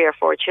 2, 3 or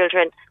 4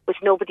 children, with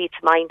nobody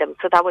to mind them.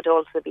 So that would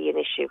also be an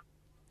issue.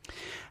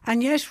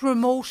 And yet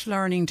remote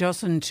learning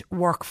doesn't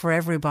work for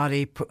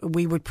everybody.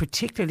 We would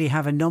particularly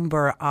have a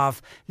number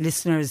of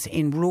listeners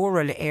in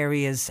rural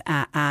areas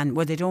and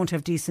where they don't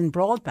have decent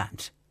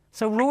broadband.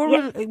 So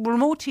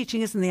remote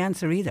teaching isn't the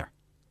answer either.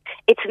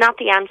 It's not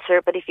the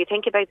answer, but if you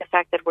think about the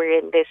fact that we're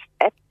in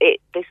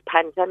this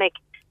pandemic,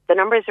 the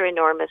numbers are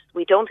enormous.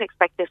 We don't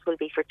expect this will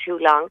be for too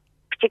long,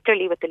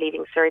 particularly with the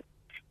Leaving Cert.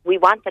 We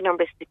want the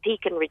numbers to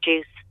peak and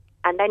reduce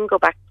and then go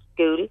back to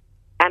school.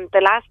 And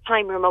the last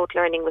time remote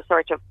learning was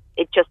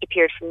it just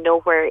appeared from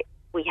nowhere.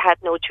 We had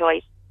no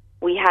choice.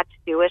 We had to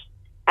do it.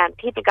 And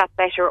people got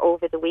better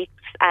over the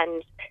weeks.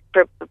 And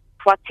for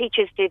what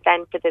teachers did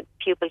then for the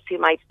pupils who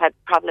might have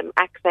had problem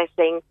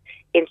accessing,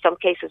 in some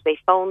cases they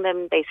phoned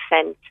them, they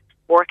sent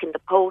work in the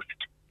post,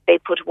 they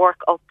put work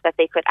up that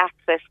they could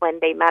access when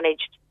they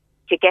managed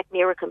to get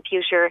near a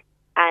computer.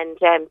 And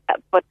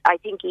but I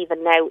think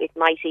even now it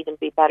might even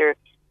be better.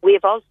 We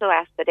have also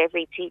asked that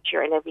every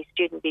teacher and every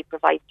student be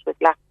provided with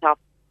laptops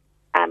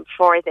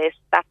for this.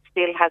 That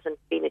still hasn't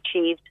been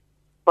achieved,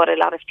 but a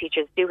lot of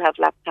teachers do have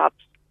laptops.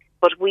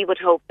 But we would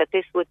hope that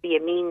this would be a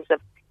means of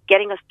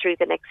getting us through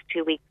the next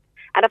 2 weeks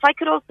And if I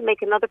could also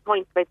make another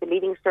point about the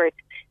Leaving Cert,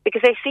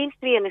 because there seems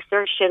to be an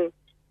assertion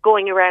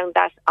going around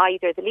that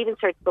either the Leaving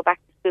Certs go back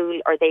to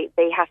school or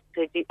they have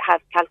to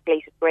have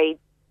calculated grades.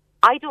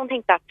 I don't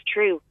think that's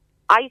true.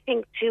 I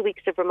think 2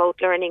 weeks of remote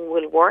learning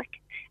will work,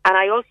 and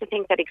I also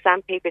think that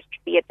exam papers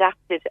can be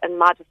adapted and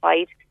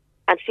modified,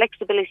 and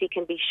flexibility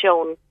can be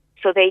shown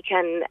so they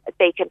can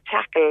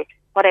tackle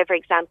whatever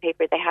exam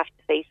paper they have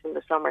to face in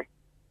the summer.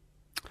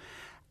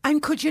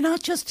 And could you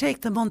not just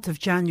take the month of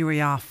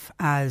January off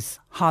as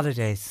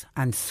holidays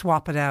and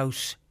swap it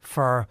out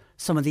for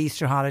some of the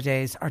Easter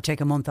holidays, or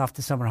take a month off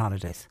the summer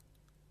holidays?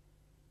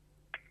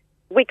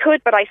 We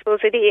could, but I suppose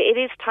it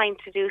is time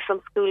to do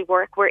some school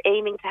work. We're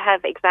aiming to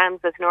have exams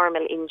as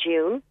normal in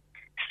June,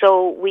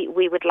 so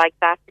we would like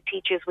that. The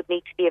teachers would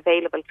need to be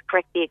available to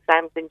correct the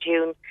exams in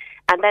June,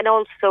 and then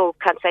also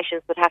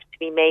concessions would have to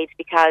be made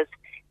because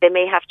they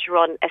may have to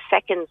run a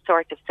second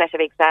sort of set of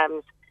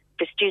exams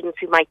for students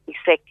who might be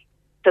sick.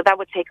 So that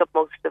would take up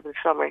most of the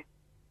summer.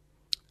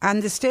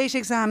 And the state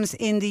exams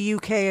in the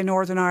UK and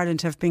Northern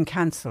Ireland have been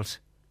cancelled.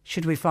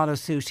 Should we follow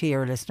suit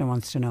here? A listener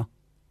wants to know.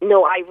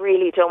 No, I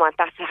really don't want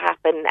that to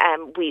happen.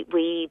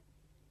 We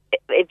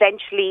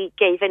eventually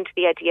gave in to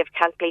the idea of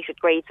calculated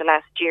grades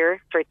last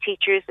year. For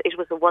teachers, it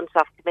was a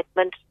once-off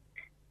commitment.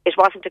 It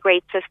wasn't a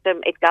grade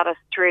system. It got us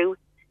through.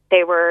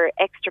 There were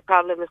extra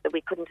problems that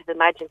we couldn't have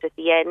imagined at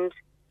the end.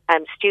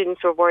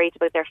 Students were worried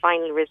about their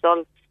final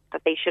results,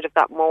 that they should have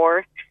got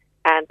more,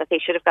 and that they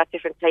should have got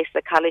different places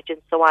at college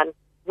and so on.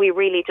 We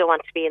really don't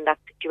want to be in that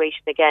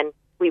situation again.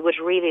 We would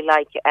really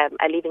like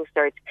a Leaving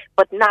Cert,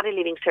 but not a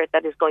Leaving Cert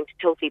that is going to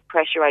totally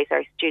pressurise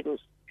our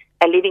students.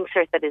 A Leaving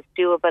Cert that is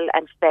doable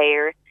and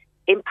fair,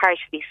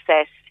 impartially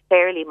set,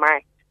 fairly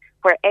marked,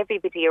 where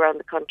everybody around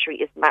the country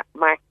is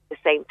marked the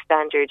same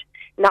standard,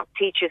 not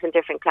teachers in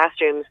different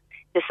classrooms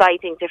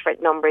deciding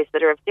different numbers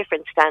that are of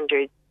different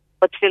standards,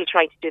 but still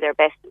trying to do their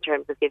best in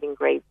terms of giving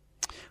grades.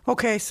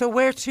 OK, so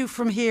where to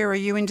from here? Are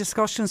you in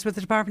discussions with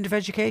the Department of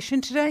Education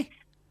today?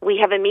 We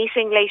have a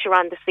meeting later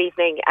on this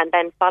evening, and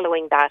then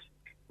following that,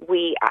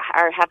 we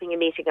are having a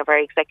meeting of our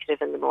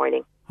executive in the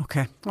morning.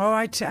 OK. All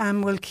right.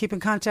 We'll keep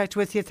in contact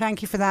with you.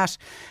 Thank you for that.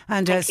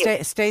 And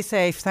stay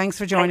safe. Thanks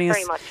for joining us.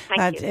 Thanks very much.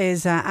 Thank you. That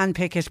is Anne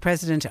Pickett,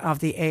 President of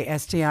the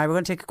ASDI. We're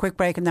going to take a quick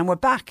break and then we're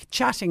back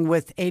chatting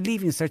with a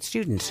Leaving Cert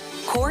student.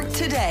 Cork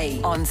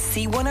Today on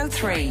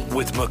C103.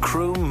 With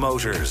Macroom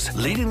Motors,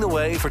 leading the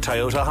way for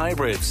Toyota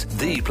hybrids.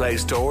 The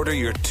place to order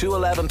your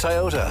 211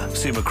 Toyota.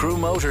 See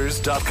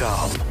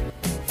macroommotors.com.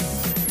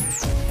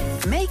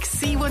 Make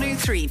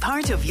C103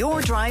 part of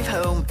your drive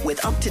home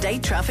with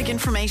up-to-date traffic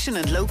information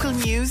and local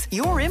news,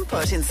 your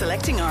input in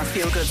selecting our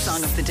feel-good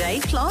song of the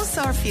day, plus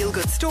our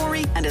feel-good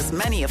story, and as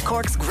many of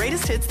Cork's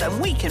greatest hits that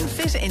we can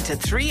fit into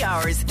 3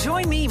 hours.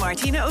 Join me,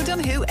 Martina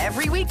O'Donoghue,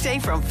 every weekday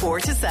from 4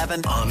 to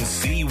 7 on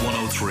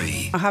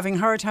C103. Having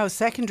heard how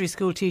secondary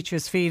school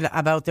teachers feel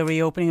about the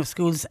reopening of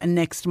schools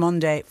next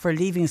Monday for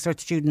Leaving Cert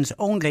students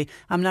only,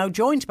 I'm now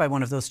joined by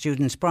one of those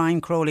students.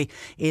 Brian Crowley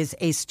is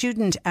a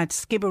student at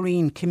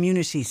Skibbereen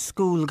Community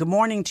School. Good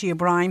morning to you,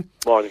 Brian.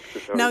 Morning.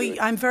 Now,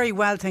 I'm very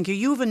well, thank you.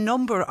 You have a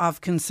number of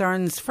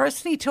concerns.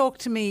 Firstly, talk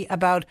to me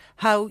about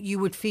how you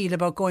would feel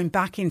about going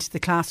back into the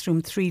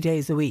classroom 3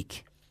 days a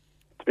week.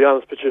 To be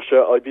honest,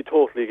 Patricia, I'd be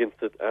totally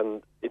against it,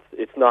 and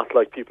it's not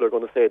like people are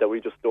going to say that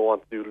we just don't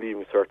want to do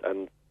Leaving Cert,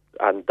 and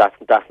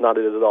that's not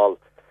it at all.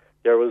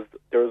 There was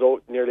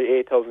nearly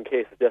 8,000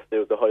 cases yesterday,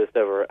 was the highest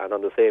ever, and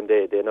on the same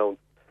day they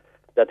announced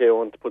that they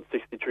want to put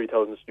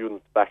 63,000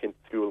 students back into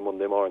school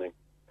Monday morning.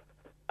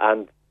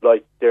 And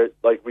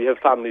we have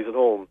families at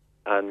home,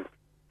 and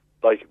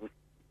like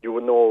you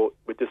would know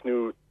with this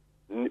new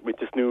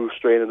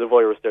strain of the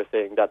virus, they're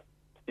saying that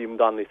Stephen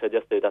Donnelly said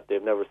yesterday that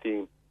they've never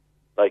seen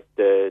like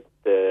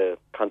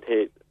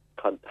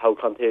how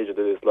contagious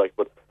it is. Like,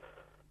 but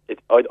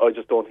I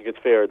just don't think it's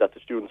fair that the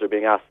students are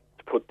being asked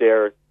to put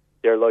their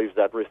lives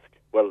at risk,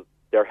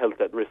 their health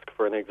at risk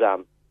for an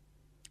exam.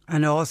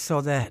 And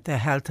also the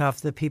health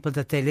of the people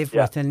that they live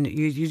with, and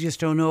you just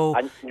don't know.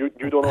 And you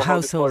don't know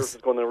how this virus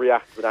is going to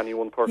react with any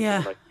one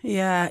person.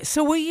 Yeah.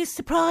 So were you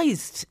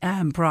surprised,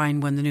 Brian,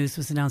 when the news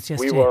was announced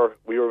yesterday?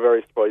 We were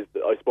very surprised.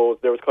 I suppose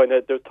there was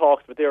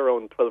talks with there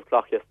around 12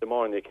 o'clock yesterday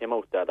morning. It came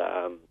out that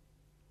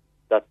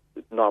that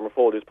Norman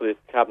Foley's put his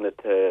cabinet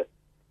to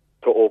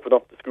open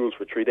up the schools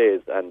for 3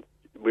 days, and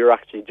we were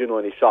actually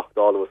genuinely shocked,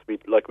 all of us. We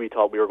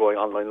thought we were going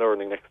online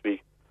learning next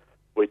week,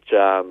 which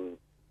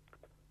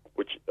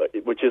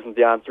isn't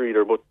the answer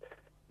either. But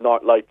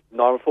not like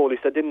Norman Foley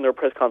said in her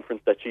press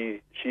conference that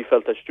she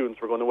felt that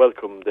students were going to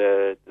welcome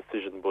the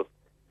decision. But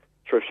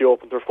sure, if she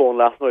opened her phone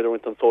last night or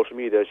went on social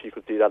media, she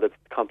could see that it's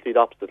the complete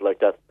opposite. Like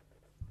that,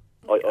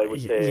 I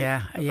would say.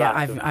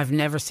 I've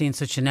never seen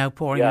such an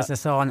outpouring as I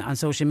saw on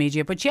social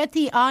media. But yet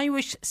the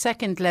Irish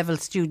Second Level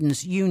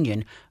Students'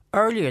 Union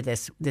earlier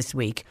this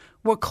week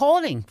were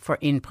calling for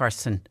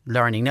in-person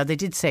learning. Now, they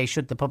did say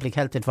should the public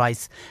health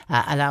advice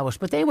allow it,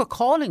 but they were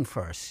calling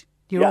for it.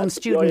 Your own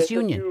students'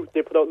 union.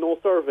 They put out no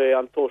survey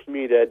on social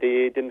media.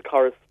 They didn't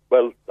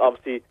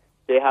obviously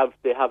they have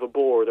a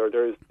board, or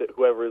there's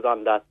whoever is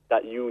on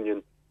that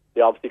union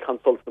they obviously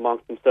consult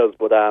amongst themselves.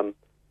 But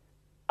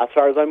as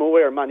far as I'm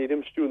aware, many of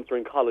them students are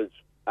in college,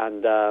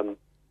 and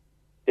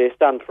they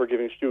stand for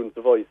giving students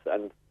a voice,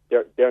 and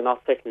they're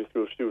not secondary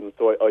school students,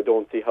 so I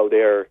don't see how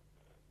they're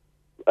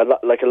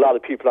like a lot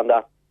of people on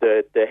that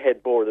the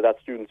head board of that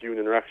students'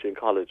 union are actually in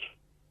college.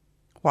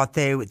 What,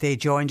 they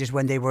joined it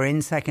when they were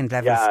in second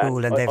level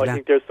school, and I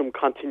think there's some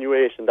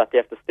continuation that they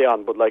have to stay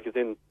on, but like as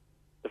in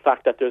the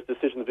fact that there's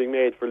decisions being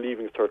made for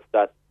leaving certs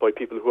that by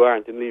people who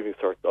aren't in leaving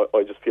certs,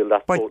 I just feel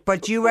that's...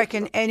 But do you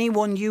reckon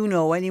anyone you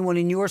know, anyone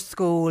in your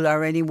school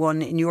or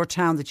anyone in your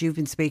town that you've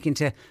been speaking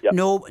to,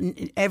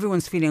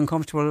 everyone's feeling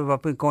uncomfortable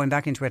about going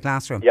back into a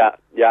classroom? Yeah,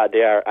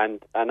 they are. And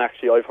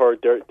actually I've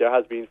heard there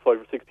has been 5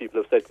 or 6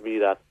 people have said to me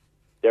that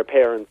their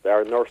parents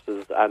are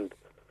nurses and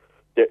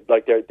they're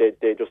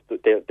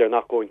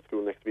not going to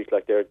school next week.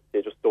 Like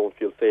they just don't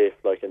feel safe.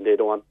 Like, and they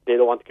don't want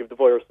to give the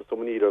virus to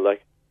someone either.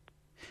 Like,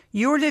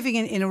 you're living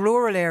in a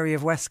rural area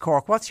of West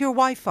Cork. What's your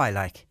Wi-Fi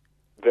like?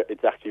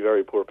 It's actually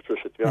very poor,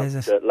 Patricia, to be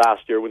honest.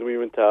 Last year when we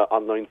went to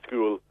online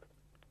school,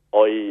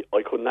 I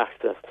couldn't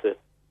access it.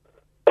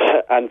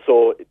 And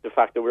so the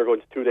fact that we're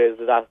going to 2 days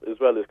of that as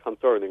well is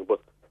concerning.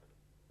 But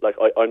like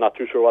I'm not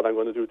too sure what I'm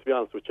going to do, to be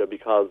honest with you,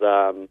 because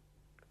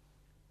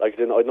like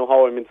then I know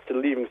how I'm still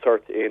leaving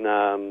cert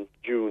in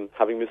June,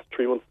 having missed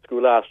 3 months of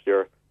school last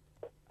year,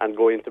 and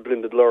going into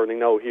blended learning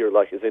now here.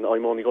 Like, as in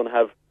I'm only going to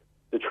have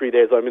the 3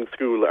 days I'm in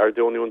school are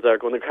the only ones that are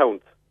going to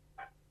count.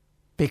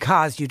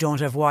 Because you don't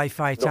have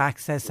Wi-Fi to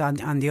access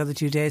on the other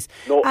 2 days.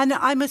 No. And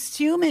I'm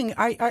assuming,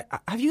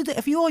 have you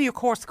all your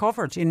course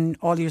covered in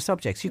all your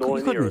subjects? You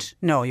couldn't.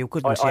 No, you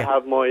couldn't. I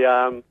have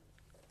my,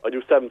 I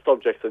do 7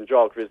 subjects, and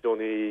geography is the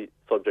only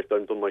subject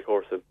I've done my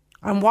course in.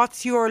 And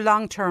what's your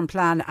long-term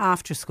plan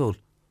after school?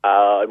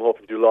 I'm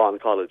hoping to do law in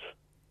college.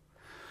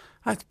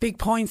 That's big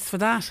points for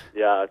that.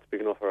 Yeah, it's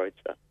big enough, all right,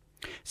 yeah.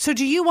 So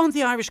do you want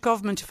the Irish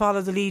government to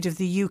follow the lead of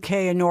the UK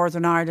and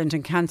Northern Ireland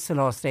and cancel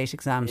all state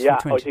exams? Yeah,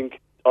 I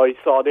think I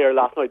saw there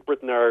last night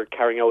Britain are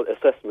carrying out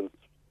assessments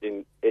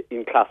in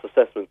class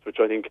assessments, which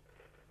I think,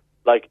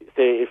 like,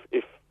 say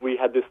if we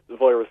had this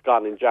virus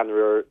gone in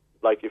January, or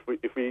like if we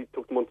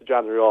took the month of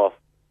January off,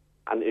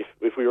 and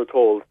if we were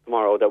told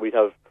tomorrow that we'd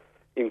have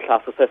in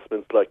class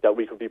assessments, like that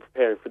we could be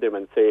preparing for them,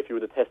 and say if you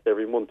were to test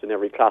every month in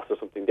every class or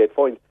something, they'd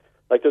find,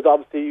 like, there's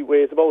obviously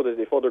ways about it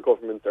if other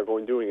governments are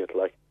going doing it,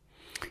 like.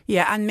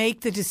 Yeah, and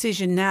make the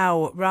decision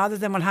now rather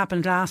than what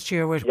happened last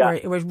year where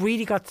it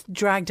really got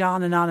dragged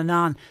on and on and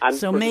on. And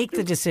so make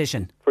the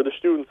decision. For the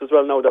students as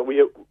well now that we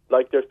have,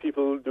 like, there's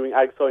people doing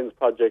ag science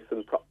projects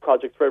and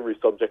projects for every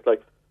subject.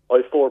 Like, I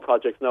have 4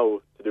 projects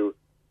now to do,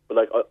 but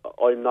like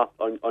I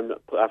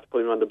have to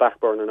put them on the back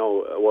burner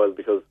now a while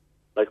because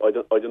like I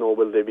don't know,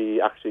 will they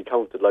be actually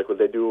counted? Like, will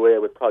they do away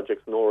with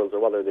projects and orals, or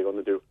what are they going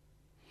to do?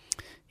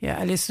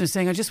 Yeah, a listener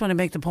saying, I just want to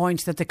make the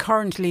point that the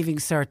current Leaving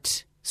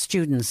Cert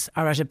students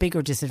are at a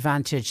bigger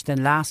disadvantage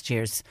than last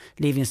year's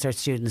Leaving Cert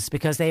students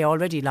because they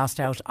already lost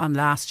out on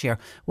last year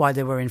while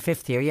they were in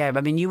 5th year. Yeah,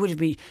 I mean,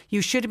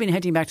 you should have been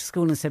heading back to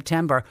school in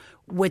September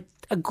with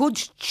a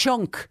good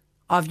chunk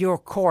of your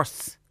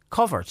course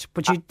covered,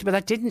 but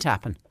that didn't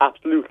happen.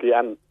 Absolutely,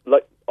 and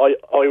like I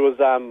was,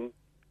 to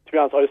be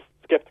honest, I was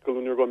sceptical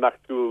when we were going back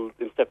to school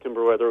in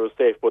September whether it was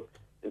safe, but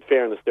in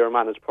fairness, they were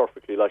managed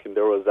perfectly. Like, and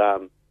there was,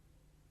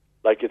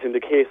 like, it's in the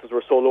cases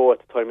were so low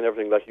at the time and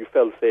everything. Like, you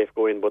felt safe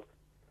going, but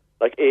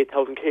like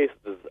 8,000 cases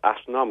is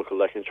astronomical.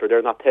 Like, and sure,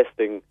 they're not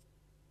testing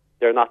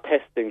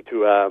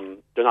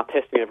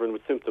everyone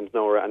with symptoms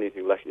now or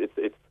anything. Like,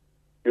 it's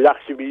you'd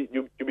actually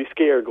be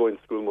scared going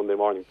to school Monday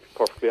morning. To be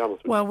perfectly honest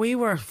with you. Well, we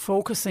were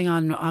focusing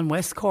on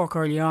West Cork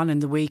early on in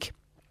the week.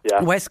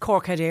 Yeah. West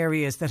Cork had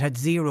areas that had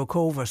 0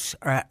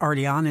 COVID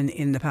early on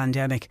in the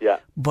pandemic. Yeah.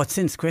 But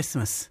since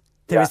Christmas,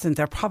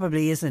 there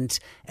probably isn't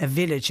a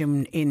village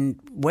in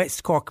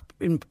West Cork,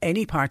 in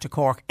any part of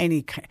Cork,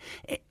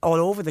 all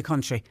over the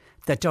country,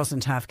 that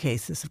doesn't have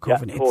cases of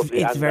COVID. Yeah,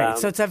 totally.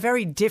 So it's a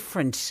very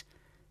different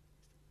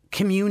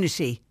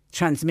community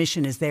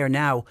transmission is there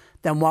now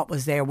than what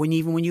was there when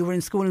you were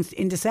in school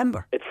in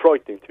December. It's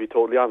frightening, to be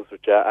totally honest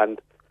with you.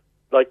 And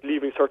like,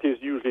 leaving cert is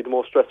usually the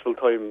most stressful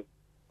time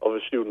of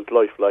a student's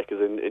life. Like, as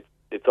in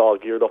it's all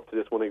geared up to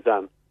this one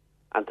exam,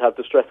 and to have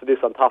the stress of this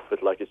on top of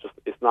it, like,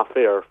 it's not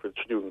fair for the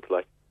student.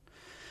 Like.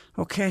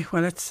 Okay,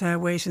 well, let's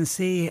wait and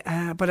see.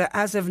 But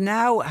as of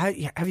now,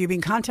 have you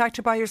been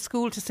contacted by your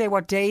school to say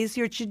what days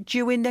you're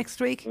due in next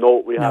week?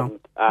 No, we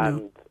haven't.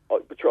 And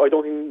I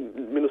don't think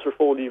Minister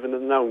Foley even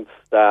announced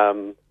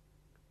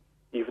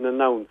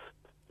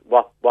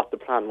what the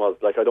plan was.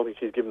 Like, I don't think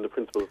she's given the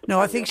principals.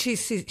 No, I think she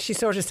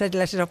sort of said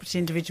let it up to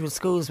individual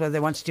schools whether they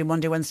want to do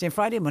Monday, Wednesday and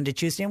Friday, Monday,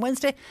 Tuesday and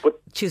Wednesday, but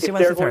Tuesday,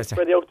 Wednesday, Thursday. If they're going to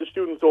spread out the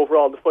students over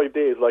all the 5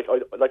 days, I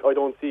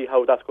don't see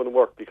how that's going to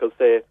work, because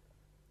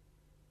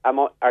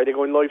are they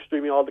going live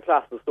streaming all the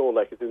classes? So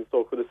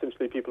could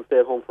essentially people stay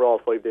at home for all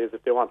 5 days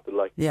if they wanted?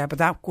 Like, yeah, but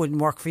that wouldn't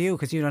work for you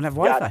because you don't have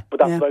Wi-Fi. Yeah, but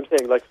that's what I'm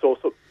saying. Like,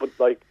 but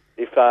like,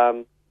 if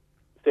I'm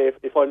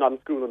not in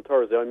school on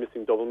Thursday, I'm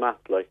missing double maths.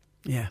 Like,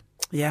 yeah.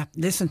 Yeah,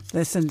 listen,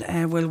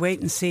 we'll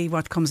wait and see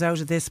what comes out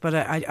of this, but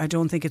I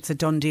don't think it's a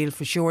done deal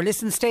for sure.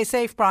 Listen, stay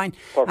safe, Brian,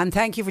 and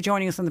thank you for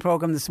joining us on the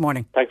programme this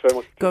morning. Thanks very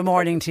much. Good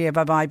morning to you.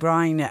 Bye-bye.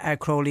 Brian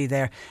Crowley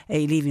there,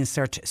 a Leaving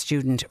Cert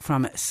student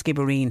from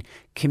Skibbereen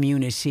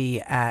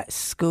Community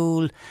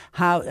School.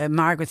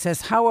 Margaret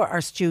says, how are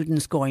our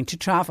students going to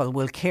travel?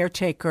 Will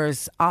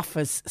caretakers,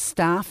 office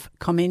staff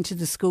come into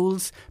the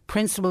schools?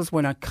 Principals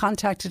were not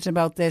contacted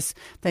about this.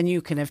 Then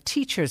you can have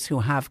teachers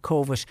who have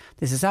COVID.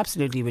 This is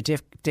absolutely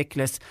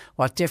ridiculous.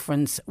 What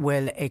difference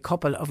will a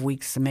couple of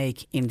weeks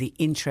make in the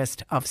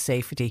interest of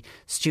safety?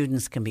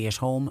 Students can be at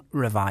home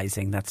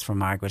revising. That's from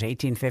Margaret.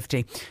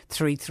 1850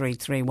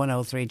 333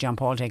 103. John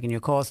Paul taking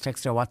your calls.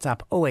 Text or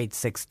WhatsApp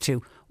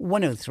 0862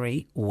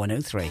 103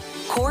 103.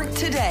 Cork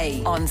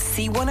Today on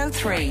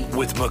C103.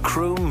 With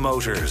Macroom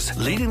Motors,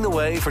 leading the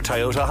way for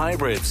Toyota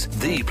hybrids.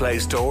 The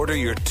place to order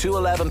your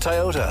 211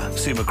 Toyota.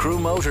 See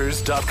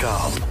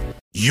macroommotors.com.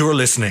 You're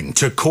listening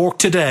to Cork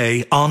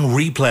Today on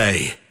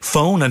replay.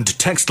 Phone and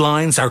text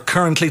lines are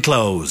currently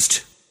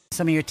closed.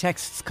 Some of your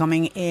texts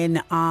coming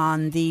in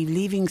on the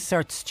Leaving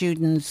Cert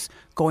students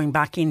going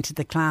back into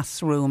the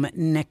classroom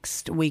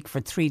next week for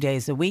 3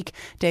 days a week.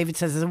 David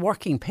says, as a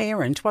working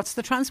parent, what's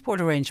the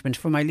transport arrangement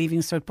for my Leaving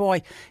Cert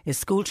boy? Is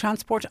school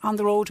transport on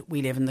the road?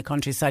 We live in the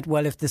countryside.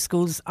 Well, if the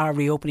schools are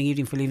reopening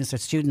even for Leaving Cert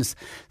students,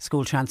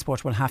 school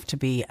transport will have to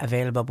be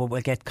available, but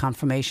we'll get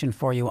confirmation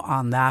for you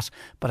on that.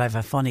 But I have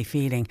a funny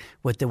feeling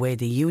with the way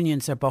the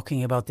unions are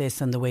bucking about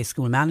this and the way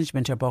school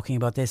management are bucking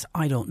about this,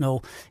 I don't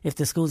know if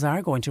the schools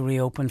are going to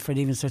reopen for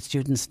Leaving Cert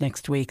students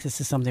next week. This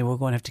is something we're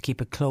going to have to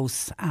keep a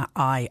close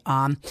eye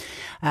on.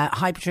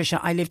 Hi Patricia,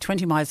 I live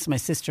 20 miles from my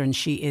sister and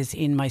she is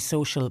in my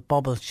social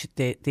bubble.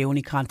 The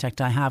only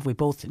contact I have. We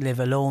both live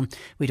alone.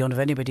 We don't have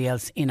anybody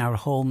else in our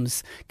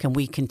homes. Can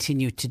we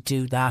continue to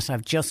do that?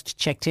 I've just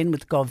checked in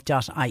with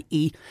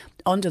gov.ie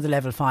under the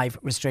level 5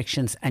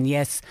 restrictions, and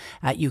yes,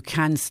 you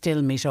can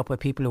still meet up with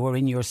people who are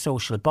in your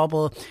social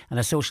bubble, and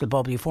a social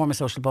bubble, you form a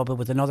social bubble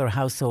with another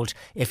household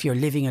if you're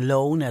living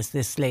alone, as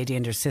this lady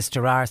and her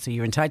sister are, so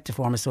you're entitled to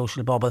form a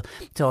social bubble.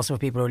 It's also for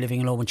people who are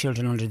living alone with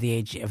children under the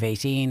age of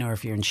 18, or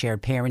if you're in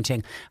shared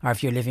parenting, or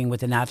if you're living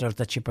with an adult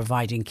that you're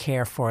providing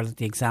care for.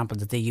 The example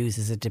that they use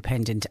is a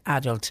dependent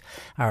adult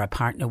or a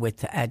partner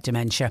with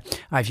dementia,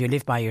 or if you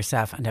live by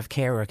yourself and have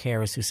carer or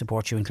carers who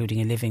support you,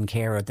 including a live-in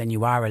carer, then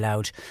you are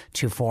allowed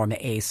to form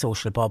a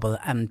social bubble.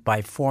 And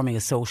by forming a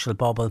social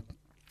bubble,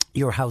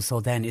 your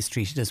household then is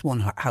treated as one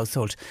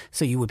household,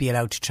 so you would be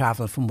allowed to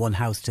travel from one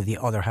house to the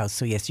other house.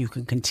 So yes, you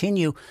can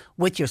continue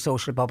with your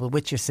social bubble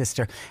with your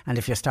sister, and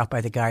if you're stopped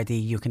by the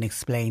Gardaí, you can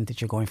explain that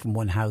you're going from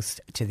one house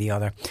to the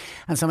other.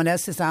 And someone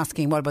else is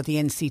asking, what about the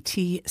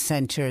NCT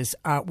centres?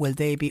 Will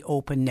they be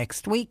open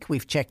next week?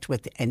 We've checked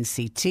with the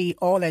NCT.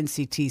 All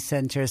NCT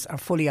centres are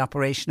fully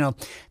operational.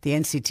 The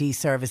NCT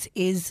service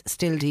is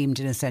still deemed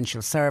an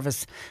essential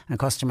service, and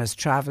customers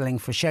travelling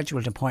for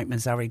scheduled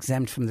appointments are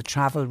exempt from the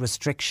travel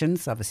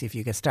restrictions. Obviously, if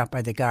you get stopped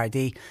by the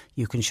Gardaí,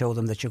 you can show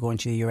them that you're going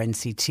to your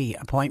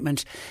NCT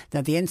appointment.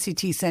 Now, the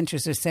NCT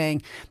centres are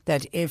saying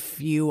that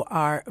if you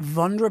are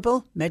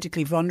vulnerable,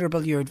 medically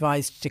vulnerable, you're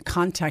advised to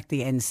contact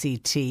the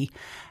NCT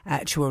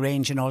to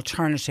arrange an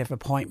alternative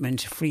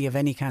appointment free of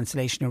any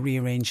cancellation or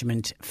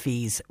rearrangement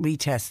fees.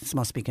 Retests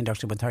must be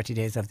conducted within 30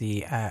 days of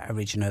the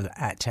original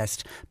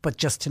test. But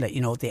just to let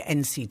you know, the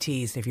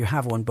NCTs, if you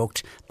have one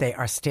booked, they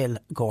are still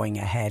going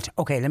ahead.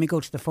 OK, let me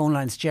go to the phone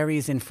lines. Jerry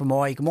is in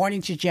Fermoy. Good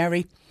morning to you,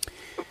 Jerry.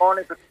 Good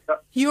morning.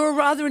 You're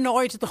rather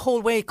annoyed at the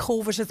whole way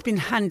COVID has been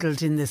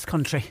handled in this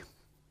country.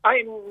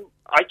 I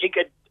think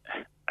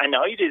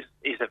annoyed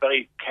is a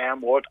very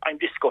calm word. I'm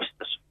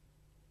disgusted.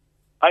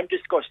 I'm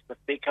disgusted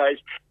because,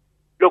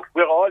 look,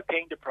 we're all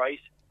paying the price.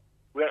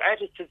 We're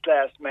at it since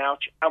last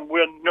March and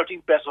we're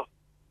nothing better.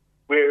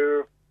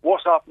 We're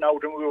worse off now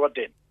than we were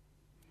then.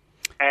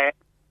 And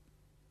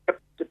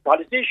the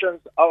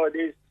politicians are a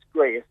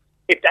disgrace.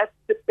 If that's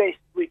the best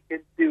we can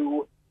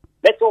do,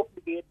 let's open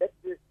the gate.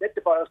 Let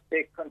the virus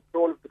take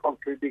control of the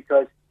country,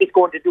 because it's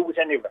going to do it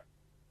anyway.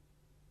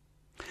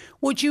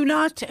 Would you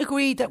not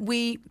agree that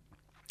we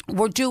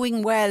were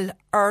doing well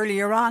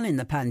earlier on in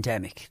the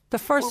pandemic? The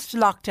first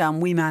lockdown,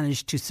 we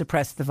managed to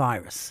suppress the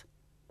virus.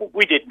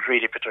 We didn't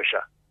really,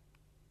 Patricia.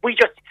 We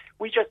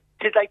just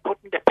did like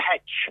putting the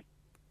patch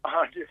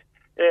on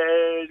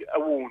a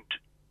wound.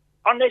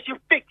 Unless you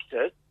fix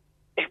it,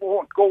 it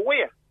won't go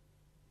away.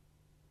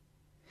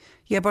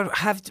 Yeah, but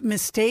have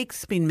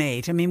mistakes been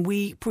made? I mean,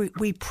 we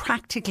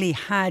practically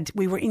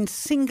we were in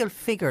single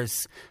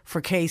figures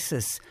for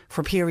cases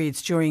for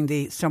periods during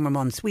the summer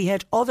months. We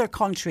had other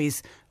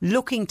countries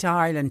looking to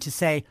Ireland to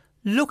say,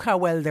 look how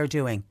well they're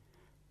doing.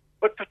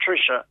 But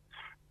Patricia,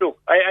 look,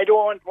 I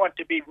don't want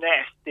to be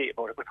nasty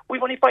about it, but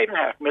we've only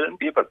 5.5 million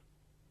people.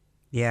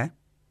 Yeah.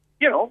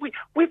 You know,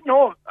 we've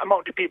no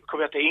amount of people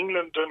compared to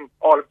England and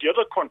all of the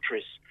other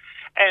countries.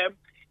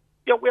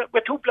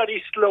 We're too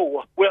bloody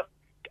slow.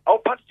 Our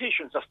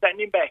politicians are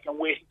standing back and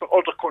waiting for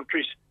other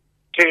countries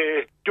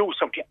to do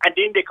something, and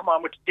then they come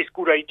on with this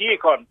good idea,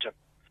 according to them.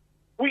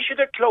 We should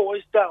have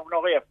closed down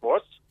our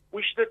airports.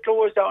 We should have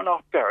closed down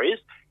our ferries.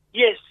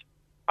 Yes,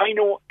 I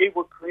know it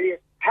would create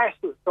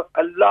hassle for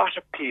a lot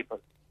of people.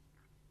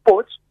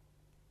 But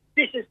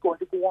this is going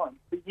to go on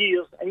for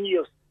years and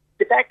years.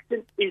 The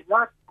vaccine is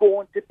not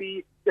going to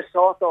be the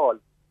sort-all.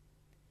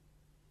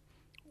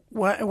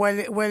 Well,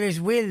 it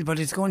will, but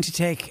it's going to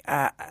take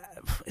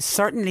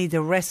certainly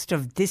the rest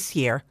of this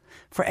year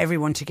for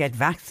everyone to get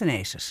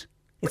vaccinated.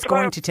 It's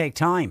going to take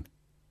time.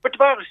 But the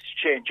virus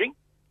is changing.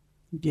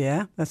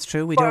 Yeah, that's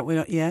true. We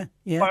don't. Yeah.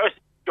 The virus is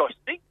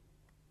adjusting.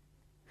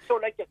 So,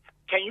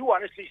 can you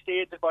honestly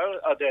say the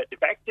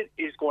vaccine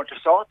is going to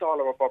sort all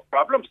of our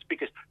problems?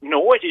 Because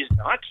no, it is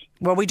not.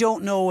 Well, we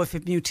don't know if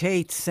it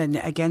mutates and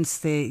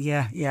against the.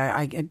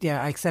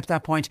 I accept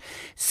that point.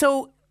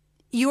 So,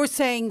 you're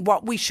saying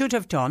what we should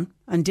have done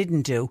and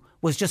didn't do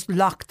was just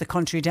lock the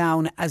country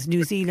down as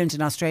New Zealand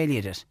and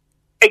Australia did.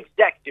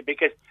 Exactly,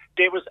 because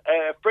there was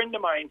a friend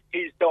of mine,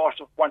 his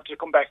daughter wanted to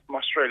come back from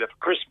Australia for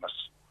Christmas.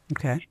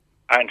 Okay.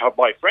 And her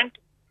boyfriend,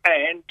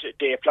 and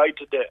they applied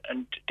to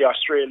the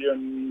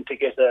Australian to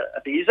get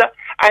a visa,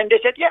 and they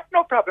said, yeah,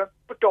 no problem,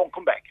 but don't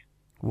come back.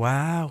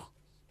 Wow.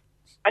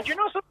 And you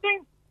know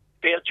something?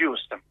 They're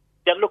Jews them.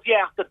 They're looking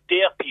after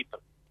their people.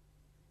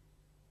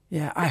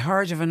 Yeah, I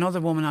heard of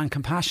another woman on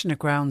compassionate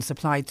grounds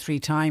applied 3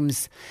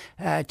 times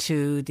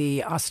to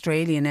the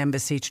Australian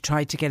embassy to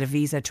try to get a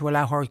visa to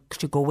allow her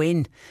to go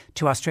in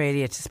to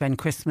Australia to spend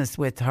Christmas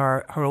with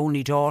her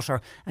only daughter.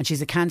 And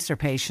she's a cancer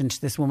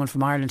patient, this woman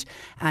from Ireland.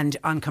 And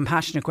on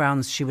compassionate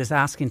grounds, she was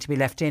asking to be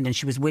left in, and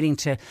she was willing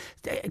to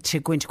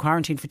go into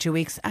quarantine for 2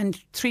 weeks. And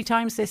 3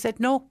 times they said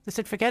no. They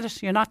said, forget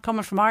it. You're not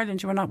coming from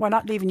Ireland. We're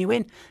not leaving you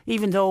in,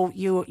 even though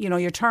you're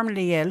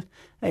terminally ill.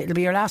 It'll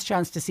be your last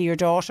chance to see your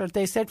daughter.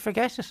 They said,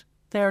 forget it.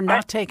 They're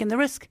not taking the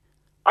risk.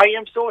 I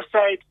am so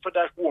sad for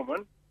that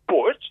woman,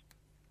 but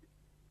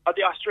are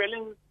the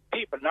Australian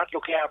people not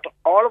looking after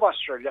all of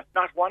Australia,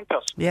 not one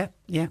person?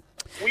 Yeah.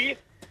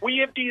 We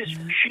have these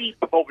sheep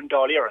above in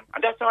Dáil-Éireann,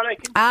 and that's all I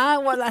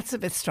can... well, that's a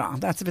bit strong.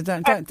 That's a bit...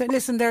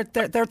 listen,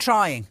 they're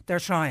trying. They're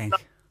trying. No,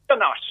 they're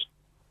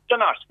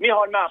not.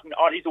 Micheál Martin,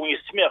 all he's doing is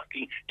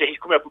smirking that he's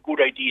coming up with good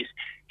ideas.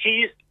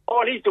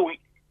 All he's doing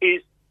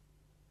is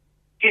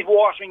he's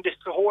watering this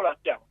whole lot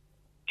down.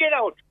 Get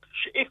out.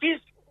 If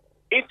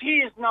he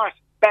is not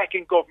back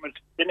in government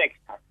the next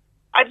time,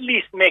 at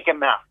least make a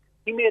mark.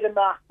 He made a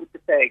mark with the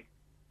fags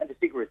and the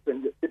cigarettes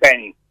and the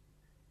banning.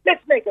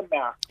 Let's make a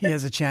mark. He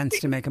has a chance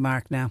to make a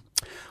mark now.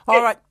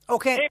 All right,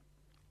 okay.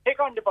 Take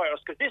on the virus,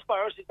 because this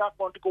virus is not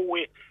going to go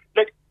away.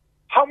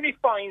 How many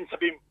fines have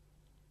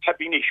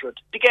been issued?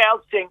 The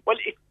girls saying, well,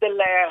 it's the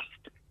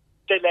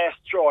last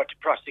straw to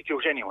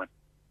prosecute anyone.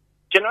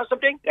 Do you know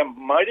something? They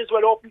might as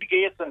well open the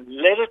gates and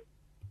let it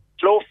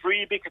flow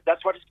free, because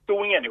that's what it's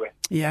doing anyway.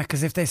 Yeah,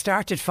 because if they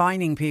started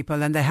fining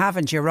people, and they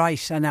haven't, you're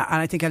right, and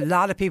I think a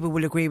lot of people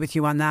will agree with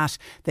you on that.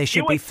 They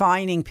should be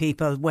fining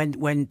people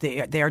when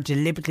they are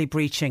deliberately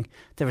breaching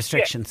the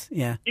restrictions.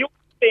 Yeah. You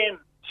explain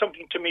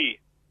something to me.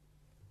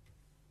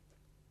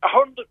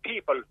 100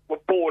 people were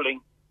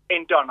bowling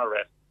in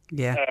Donerath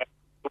the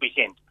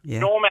weekend. Yeah.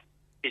 No man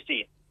is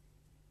seen.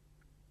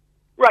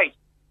 Right.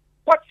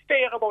 What's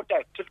fair about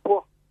that to the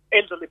poor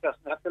elderly person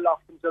have to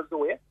lock themselves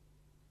away?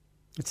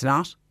 It's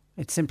not.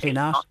 It's simply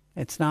not.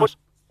 It's not. But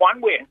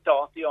one way and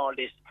start all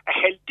this, a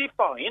healthy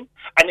fine,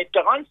 and if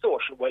they're on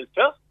social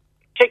welfare,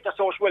 take the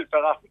social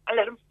welfare off and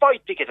let them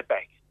fight to get it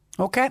back.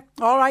 Okay.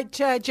 All right,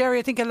 Jerry,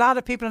 I think a lot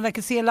of people, and I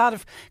can see a lot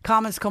of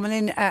comments coming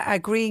in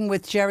agreeing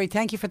with Jerry.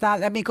 Thank you for that.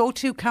 Let me go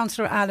to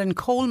Councillor Alan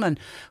Coleman,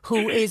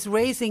 who is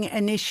raising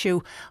an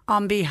issue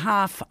on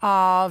behalf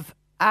of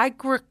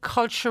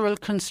agricultural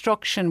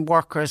construction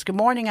workers. Good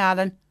morning,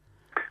 Alan.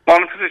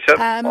 Morning,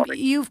 Patricia.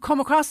 You've come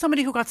across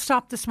somebody who got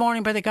stopped this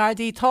morning by the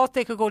Gardaí, thought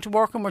they could go to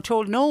work and were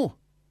told no.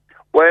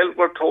 Well,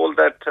 we're told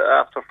that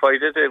after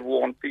Friday they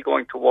won't be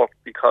going to work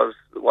because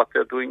what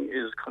they're doing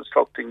is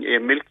constructing a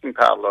milking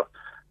parlour.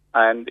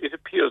 And it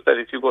appears that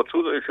if you go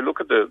through, if you look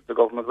at the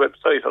government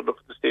website or look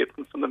at the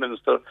statement from the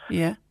Minister,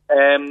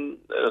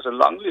 there's a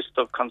long list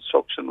of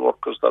construction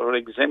workers that are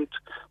exempt,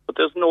 but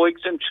there's no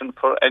exemption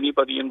for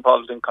anybody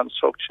involved in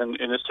construction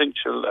in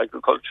essential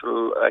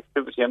agricultural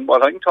activity. And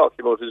what I'm talking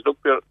about is, look,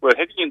 we're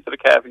heading into the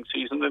calving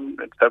season in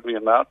February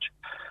and March.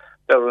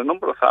 There are a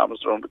number of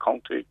farmers around the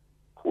country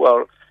who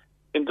are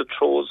in the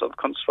throes of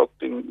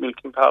constructing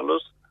milking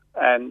parlours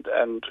and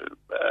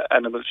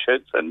animal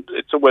sheds, and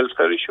it's a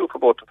welfare issue for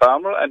both the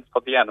farmer and for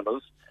the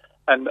animals.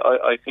 And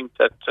I think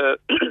that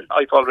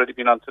I've already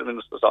been on to the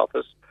Minister's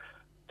office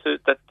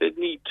that they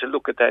need to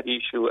look at that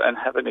issue and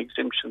have an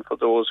exemption for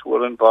those who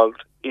are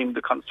involved in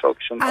the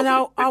construction. And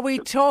are we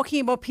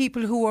talking about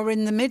people who are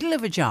in the middle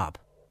of a job?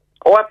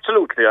 Oh,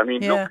 absolutely. I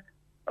mean, look,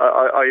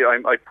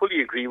 I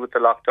fully agree with the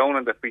lockdown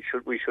and that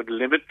we should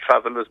limit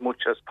travel as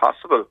much as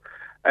possible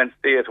and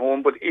stay at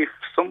home. But if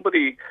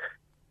somebody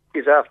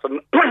is after,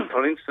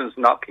 for instance,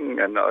 knocking,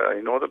 and I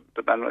know that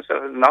the man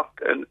myself has knocked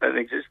an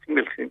existing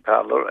milking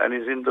parlour and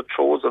is in the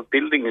throes of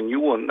building a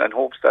new one and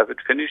hopes to have it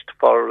finished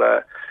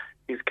for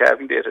his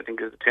calving date, I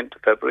think is the 10th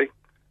of February,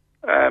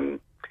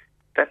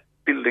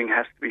 building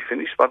has to be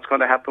finished. What's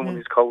going to happen when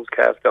these cows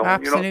calve down?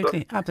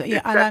 Absolutely, absolutely.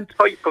 Yeah, that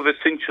type of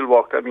essential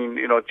work. I mean,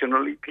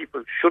 generally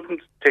people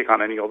shouldn't take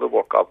on any other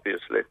work,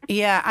 obviously.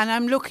 Yeah, and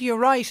I'm looking. You're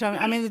right.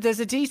 I mean, there's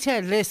a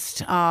detailed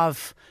list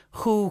of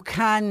who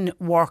can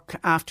work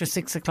after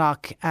 6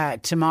 o'clock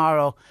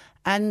tomorrow,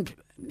 and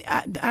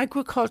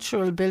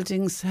agricultural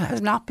buildings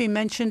has not been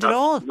mentioned at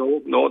all.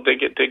 No, they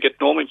get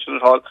no mention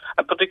at all,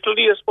 and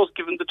particularly, I suppose,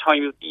 given the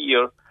time of the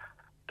year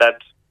that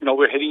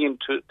we're heading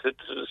into the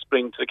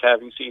spring, to the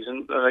calving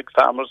season. Like,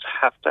 farmers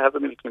have to have a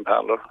milking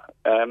parlour.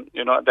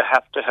 They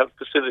have to have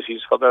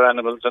facilities for their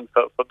animals and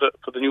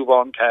for the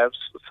newborn calves.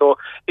 So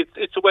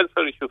it's a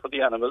welfare issue for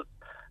the animals,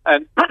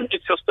 and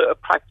it's just a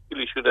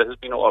practical issue that has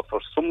been over.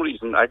 For some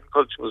reason,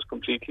 agriculture was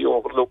completely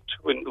overlooked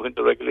when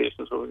the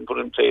regulations were put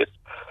in place.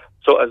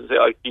 So, as I say,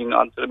 I've been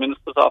on to the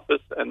Minister's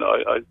office, and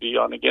I'll be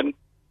on again,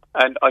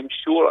 and I'm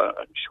sure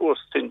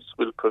sense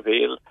will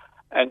prevail,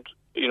 and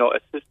a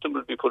system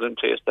will be put in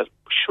place that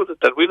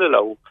will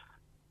allow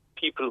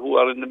people who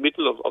are in the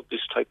middle of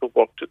this type of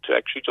work to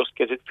actually just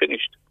get it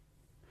finished.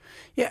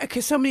 Yeah,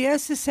 because somebody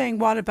else is saying,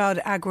 what about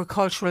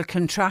agricultural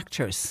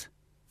contractors?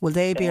 Will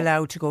they be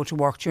allowed to go to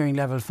work during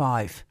level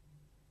 5?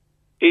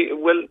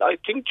 Well, I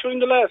think during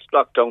the last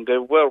lockdown they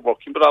were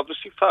working, but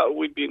obviously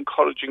we'd be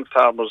encouraging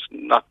farmers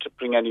not to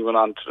bring anyone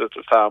onto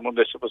the farm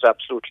unless it was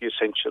absolutely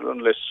essential,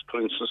 unless, for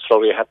instance,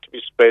 slurry had to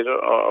be sprayed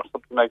or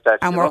something like that.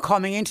 And we're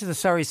coming into the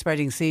slurry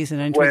spreading season,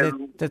 aren't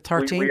we, the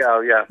 13th? We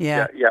are,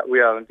 yeah,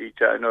 we are indeed.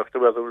 I know if the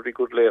weather will be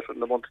good later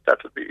in the month,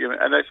 that will be,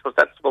 and I suppose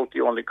that's about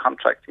the only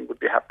contracting would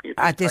be happening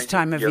at this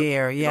time of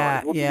year.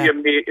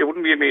 It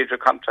wouldn't be a major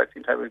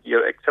contracting time of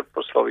year except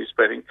for slurry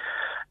spreading,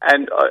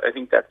 and I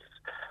think that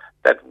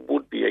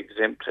would be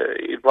exempt.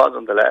 It was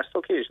on the last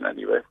occasion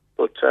anyway.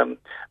 But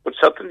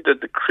certainly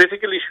the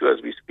critical issue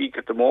as we speak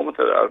at the moment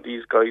are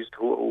these guys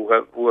who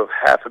have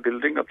half a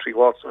building or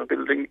 3/4 of a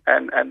building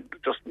and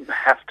just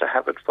have to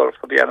have it for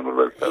the animal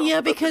welfare.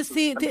 Yeah, because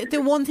the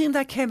one thing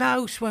that came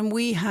out when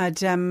we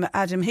had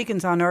Adam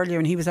Higgins on earlier,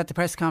 and he was at the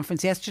press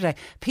conference yesterday,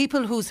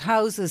 people whose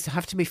houses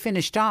have to be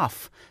finished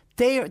off,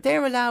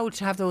 they're allowed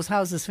to have those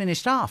houses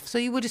finished off. So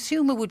you would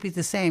assume it would be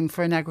the same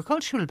for an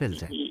agricultural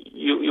building.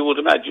 You would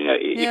imagine,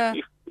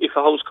 if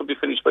a house could be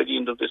finished by the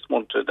end of this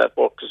month, that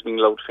work is being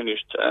allowed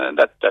finished, and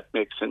that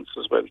makes sense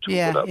as well too.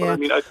 But I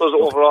mean, I suppose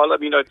overall,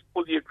 I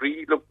fully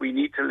agree. Look, we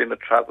need to limit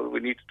travel. We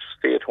need to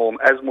stay at home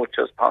as much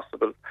as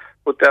possible.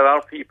 But there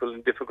are people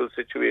in difficult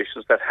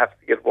situations that have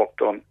to get work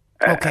done.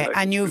 Okay,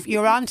 and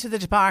you're on to the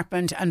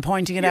department and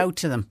pointing it out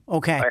to them.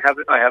 Okay,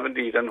 I have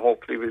indeed, and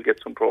hopefully we'll get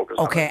some progress.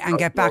 Okay, and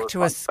get back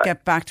to us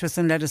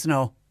and let us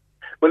know.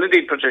 Well,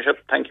 indeed, Patricia.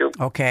 Thank you.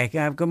 Okay.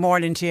 Good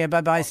morning to you.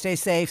 Bye-bye. Stay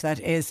safe. That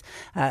is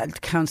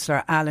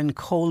Councillor Alan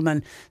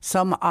Coleman.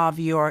 Some of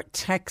your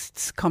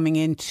texts coming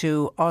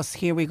into us.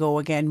 Here we go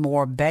again.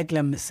 More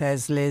bedlam,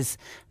 says Liz.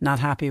 Not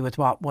happy with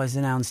what was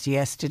announced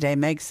yesterday.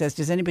 Meg says,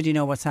 does anybody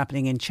know what's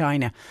happening in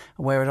China,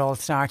 where it all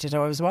started? I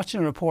was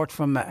watching a report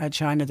from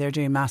China. They're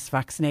doing mass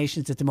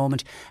vaccinations at the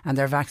moment, and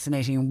they're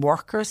vaccinating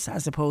workers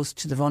as opposed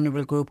to the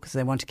vulnerable group because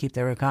they want to keep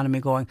their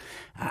economy going.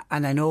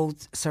 And I know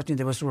certainly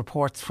there was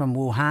reports from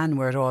Wuhan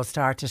where it all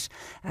started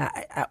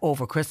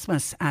over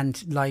Christmas,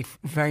 and life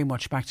very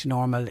much back to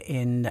normal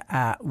in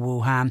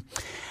Wuhan.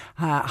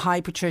 Hi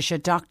Patricia,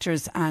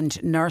 doctors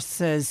and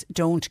nurses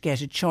don't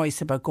get a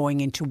choice about going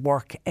into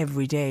work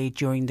every day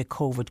during the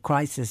COVID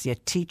crisis,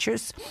 yet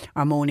teachers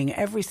are moaning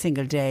every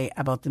single day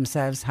about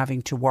themselves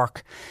having to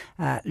work.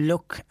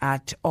 Look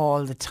at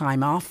all the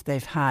time off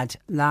they've had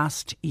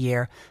last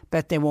year.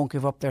 Bet they won't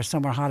give up their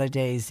summer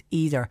holidays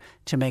either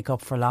to make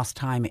up for lost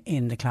time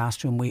in the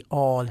classroom. We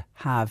all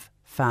have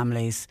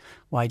families.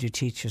 Why do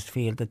teachers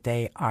feel that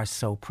they are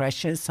so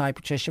precious? Hi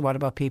Patricia, what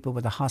about people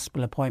with a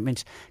hospital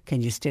appointment?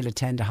 Can you still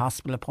attend a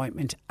hospital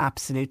appointment?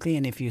 Absolutely.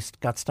 And if you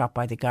got stopped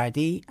by the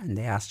Gardaí and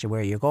they asked you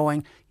where you're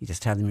going, you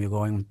just tell them you're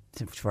going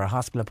for a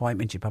hospital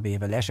appointment. You probably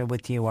have a letter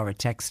with you or a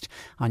text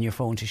on your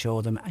phone to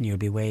show them, and you'll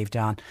be waved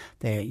on.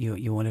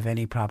 You won't have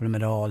any problem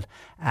at all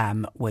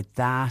with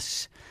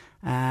that.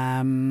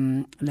 Let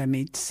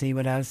me see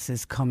what else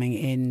is coming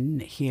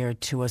in here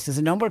to us. There's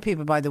a number of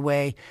people, by the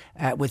way,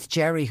 with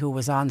Jerry, who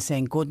was on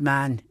saying, good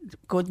man.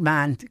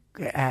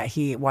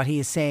 What he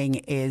is saying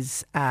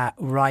is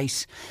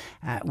right.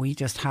 We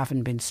just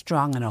haven't been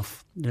strong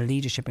enough. The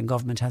leadership in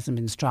government hasn't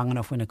been strong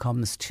enough when it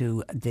comes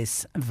to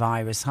this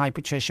virus. Hi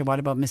Patricia, what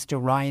about Mr.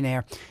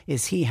 Ryanair?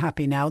 Is he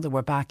happy now that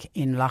we're back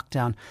in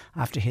lockdown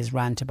after his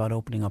rant about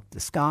opening up the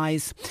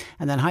skies?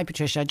 And then hi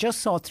Patricia, I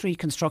just saw 3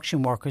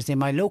 construction workers in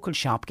my local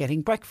shop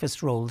getting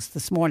breakfast rolls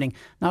this morning.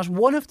 Not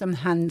one of them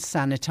hand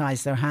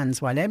sanitised their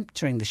hands while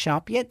entering the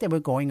shop, yet they were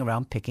going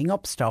around picking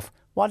up stuff.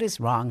 What is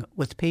wrong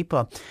with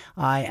people?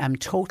 I am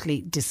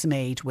totally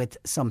dismayed with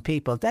some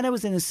people. Then I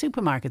was in a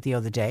supermarket the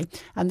other day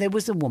and there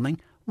was a woman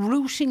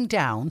rooting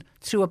down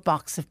through a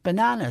box of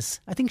bananas.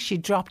 I think she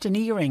dropped an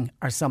earring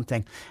or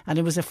something, and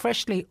it was a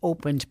freshly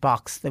opened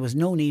box. There was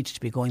no need to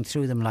be going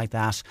through them like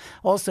that.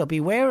 Also,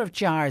 beware of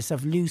jars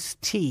of loose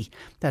tea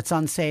that's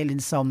on sale in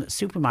some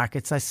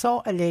supermarkets. I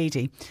saw a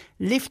lady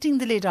lifting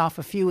the lid off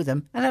a few of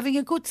them and having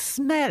a good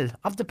smell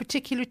of the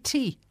particular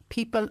tea.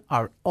 People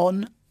are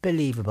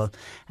unbelievable.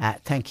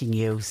 Thanking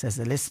you, says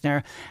the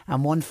listener.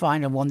 And one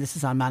final one, this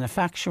is on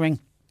manufacturing.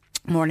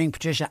 Morning,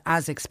 Patricia.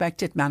 As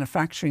expected,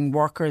 manufacturing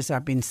workers are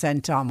being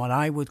sent on what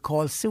I would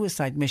call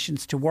suicide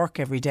missions to work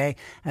every day,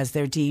 as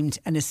they're deemed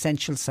an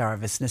essential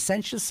service. An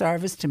essential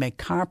service to make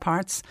car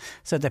parts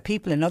so that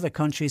people in other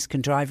countries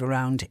can drive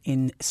around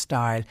in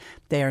style.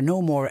 They are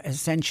no more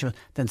essential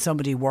than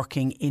somebody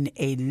working in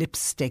a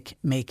lipstick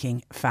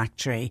making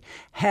factory.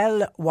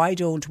 Hell, why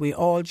don't we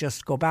all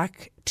just go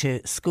back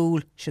to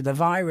school? Sure, the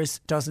virus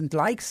doesn't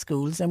like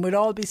schools and we'll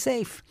all be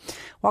safe.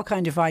 What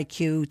kind of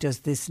IQ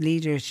is this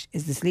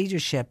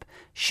leadership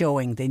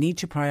showing? They need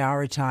to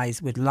prioritise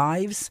with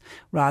lives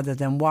rather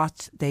than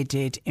what they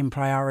did in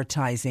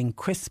prioritising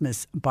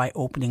Christmas by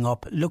opening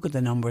up. Look at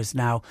the numbers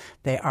now.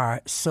 They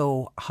are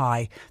so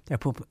high. They're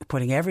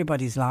putting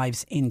everybody's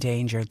lives in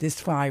danger. This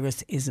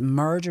virus is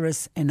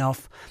murderous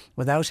enough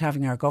without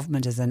having our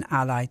government as an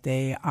ally.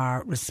 They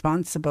are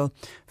responsible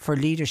for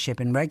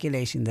leadership in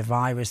regulating the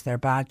virus. Their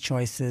bad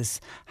choices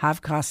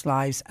have cost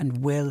lives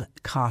and will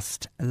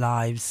cost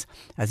lives.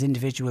 As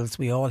individuals,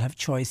 we all have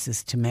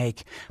choices to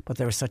make, but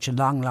there is such a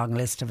long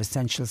list of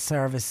essential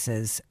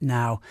services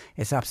now.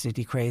 It's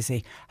absolutely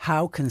crazy.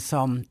 How can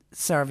some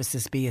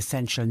services be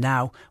essential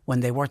now when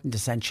they weren't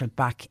essential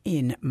back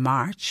in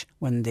March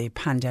when the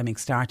pandemic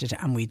started,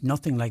 and we'd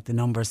nothing like the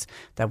numbers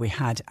that we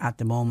had at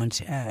the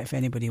moment? If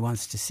anybody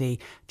wants to see,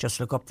 just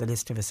look up the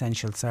list of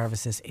essential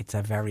services. It's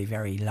a very,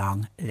 very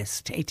long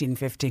list.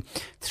 1850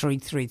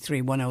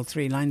 333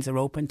 103. Lines are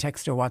open.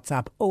 Text or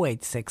WhatsApp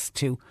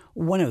 0862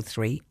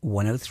 103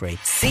 103.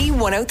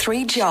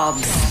 C103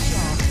 Jobs.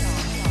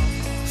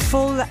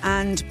 Full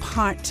and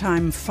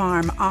part-time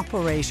farm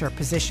operator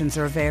positions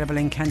are available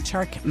in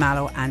Kanturk,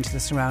 Mallow and the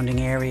surrounding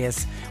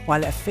areas,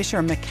 while a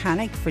fitter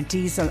mechanic for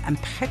diesel and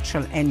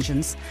petrol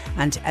engines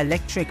and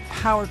electric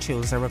power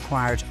tools are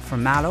required for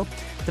Mallow.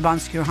 The Bon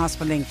Secours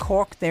Hospital in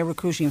Cork, they're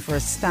recruiting for a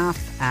staff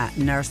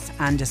nurse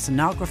and a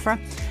sonographer,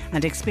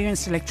 and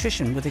experienced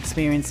electrician with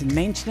experience in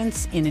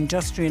maintenance in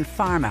industrial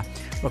pharma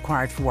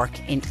required for work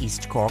in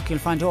East Cork. You'll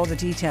find all the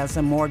details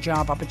and more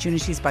job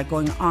opportunities by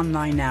going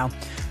online now.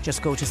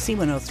 Just go to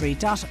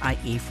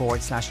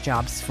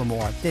c103.ie/jobs for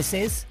more. This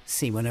is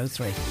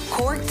C103.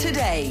 Cork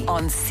Today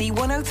on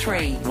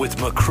C103. With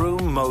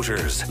Macroom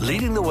Motors,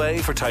 leading the way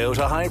for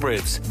Toyota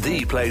hybrids.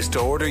 The place to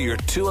order your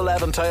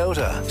 211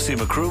 Toyota. See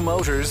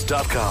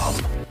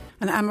macroommotors.com.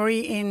 And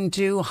Anne-Marie in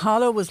Dew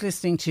Hollow was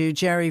listening to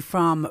Jerry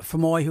from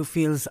Fermoy, who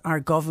feels our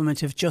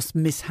government have just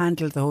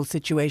mishandled the whole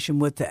situation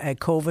with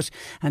COVID.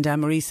 And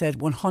Anne-Marie said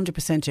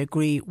 100%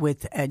 agree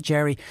with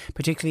Jerry,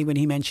 particularly when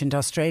he mentioned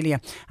Australia.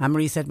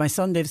 Anne-Marie said, my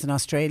son lives in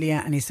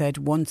Australia, and he said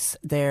once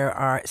there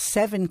are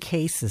 7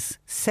 cases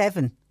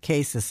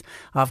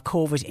of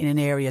COVID in an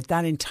area,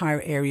 that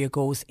entire area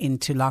goes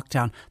into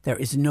lockdown. There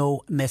is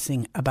no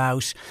messing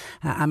about.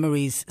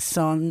 Anne-Marie's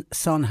son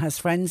has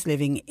friends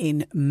living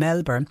in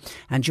Melbourne,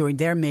 and during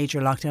their major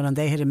lockdown, and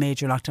they had a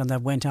major lockdown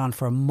that went on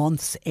for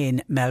months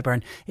in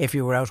Melbourne, if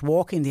you were out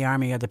walking, the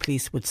army or the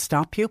police would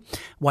stop you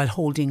while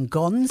holding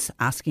guns,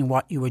 asking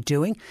what you were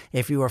doing.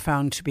 If you were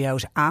found to be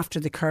out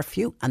after the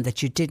curfew and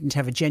that you didn't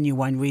have a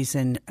genuine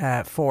reason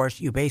for it,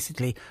 you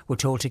basically were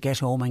told to get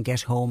home and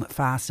get home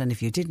fast, and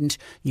if you didn't,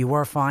 you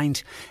were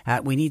fined.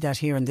 We need that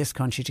here in this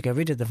country to get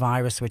rid of the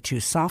virus. We're too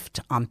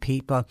soft on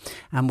people,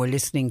 and we're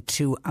listening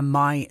to a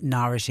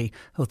minority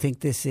who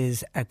think this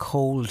is a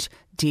cold.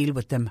 Deal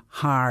with them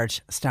hard,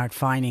 start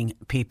fining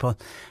people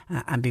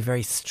and be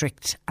very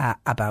strict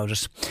about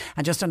it.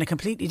 And just on a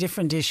completely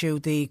different issue,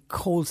 the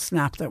cold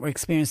snap that we're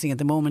experiencing at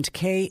the moment.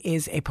 Kay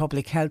is a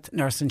public health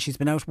nurse and she's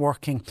been out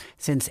working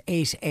since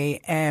 8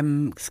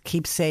 a.m.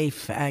 Keep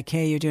safe,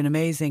 Kay, you're doing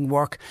amazing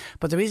work.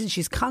 But the reason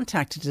she's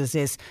contacted us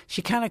is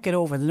she cannot get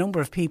over the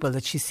number of people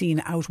that she's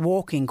seen out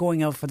walking,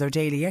 going out for their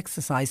daily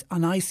exercise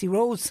on icy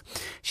roads.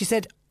 She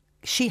said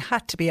she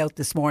had to be out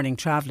this morning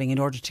travelling in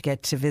order to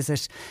get to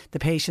visit the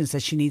patients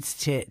that she needs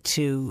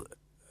to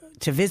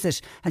visit,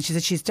 and she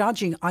said she's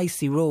dodging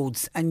icy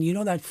roads, and you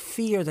know that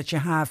fear that you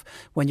have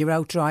when you're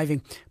out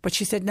driving. But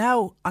she said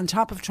now, on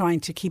top of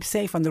trying to keep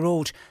safe on the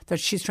road, that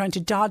she's trying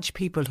to dodge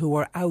people who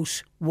are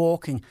out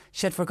walking. She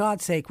said, for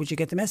God's sake, would you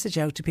get the message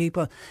out to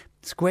people?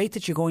 It's great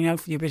that you're going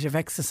out for your bit of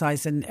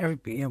exercise, and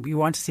you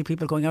want to see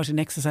people going out and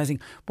exercising,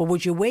 but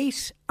would you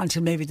wait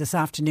until maybe this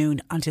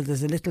afternoon until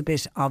there's a little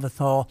bit of a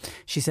thaw?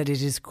 She said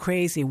it is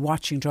crazy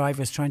watching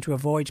drivers trying to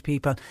avoid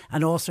people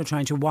and also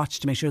trying to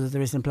watch to make sure that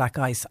there isn't black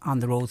ice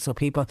on the road. So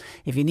people,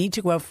 if you need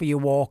to go out for your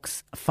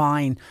walks,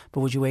 fine, but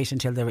would you wait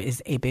until there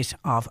is a bit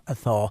of a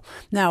thaw?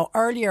 Now,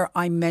 earlier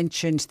I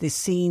mentioned the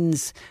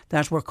scenes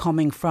that were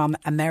coming from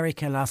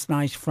America last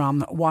night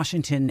from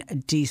Washington,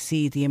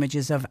 D.C. The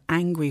images of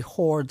angry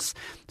hordes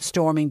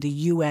storming the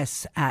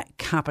US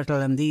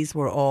Capitol, and these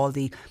were all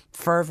the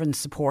fervent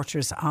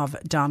supporters of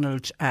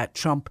Donald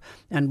Trump.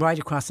 And right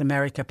across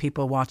America,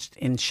 people watched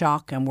in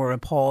shock and were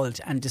appalled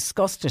and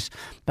disgusted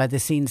by the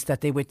scenes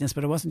that they witnessed.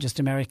 But it wasn't just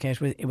America,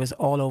 it was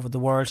all over the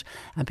world.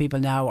 And people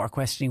now are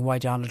questioning why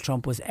Donald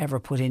Trump was ever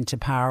put into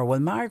power. Well,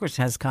 Margaret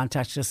has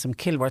contacted us from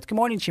Kilworth. Good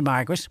morning to you,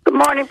 Margaret. Good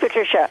morning,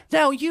 Patricia.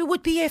 Now, you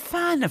would be a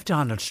fan of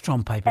Donald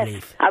Trump, I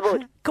believe. Yes, I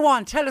would. Go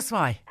on, tell us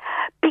why.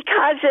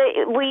 Because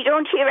we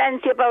don't hear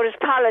anything about his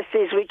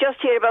policies. We just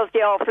hear about the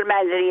awful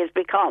man that he has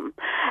become.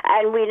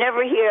 And we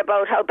never hear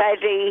about how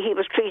badly he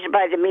was treated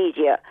by the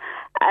media.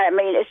 I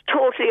mean, it's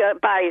totally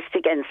biased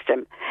against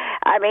him.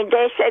 I mean,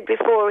 they said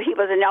before he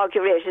was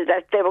inaugurated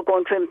that they were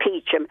going to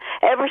impeach him.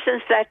 Ever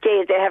since that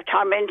day, they have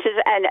tormented,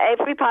 and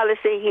every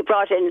policy he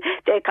brought in,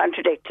 they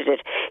contradicted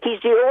it.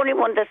 He's the only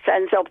one that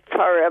stands up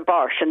for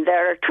abortion.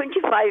 There are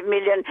 25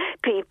 million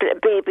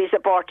babies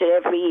aborted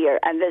every year,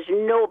 and there's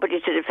nobody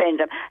to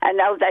defend him. And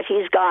now that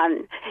he's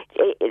gone,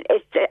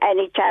 it's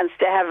any chance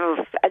to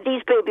have...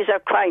 these babies are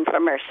crying for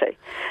mercy.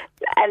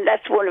 And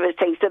that's one of his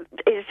things. They're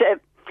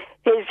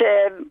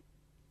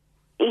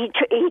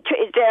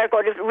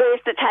going to raise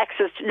the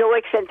taxes to no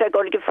extent. They're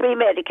going to give free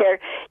Medicare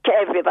to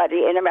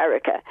everybody in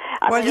America.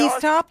 He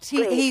stopped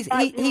the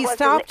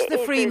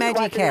free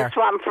Medicare. He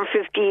swam for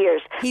 50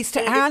 years.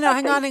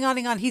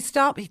 Hang on. He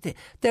stopped.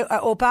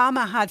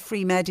 Obama had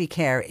free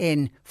Medicare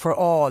in for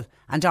all,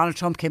 and Donald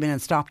Trump came in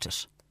and stopped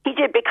it. He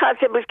did, because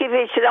it was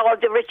given to all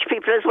the rich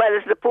people as well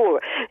as the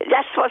poor.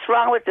 That's what's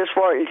wrong with this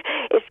world.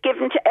 It's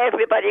given to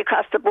everybody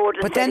across the board.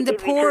 But then the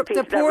poor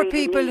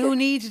people who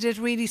needed it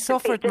really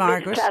suffered,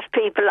 Margaret. The middle class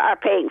people are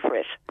paying for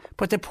it.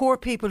 But the poor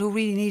people who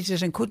really needed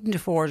it and couldn't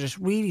afford it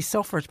really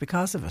suffered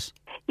because of it.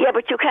 Yeah,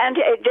 but you can't.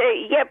 He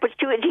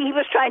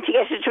was trying to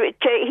get it.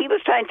 He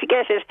was trying to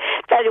get it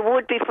that it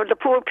would be for the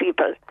poor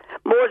people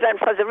more than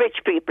for the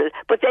rich people.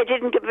 But they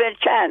didn't give him a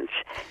chance.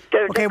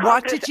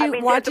 What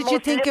did you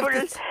think of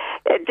this?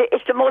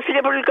 It's the most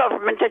liberal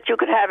government that you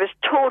could have. It's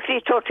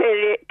totally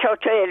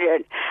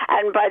totalitarian.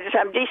 And by the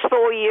time these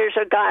 4 years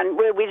are gone,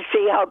 we'll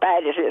see how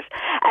bad it is.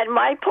 And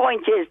my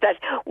point is that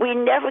we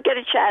never get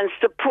a chance.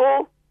 The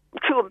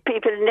pro-Trump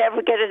people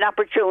never get an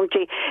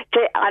opportunity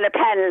on a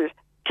panel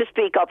to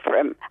speak up for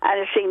him. And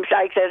it seems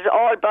like there's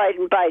all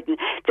Biden.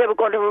 They were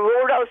going to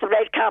roll out the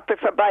red carpet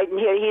for Biden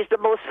here. He's the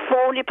most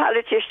phony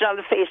politician on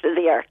the face of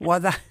the earth.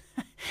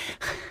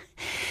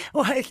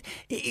 Well,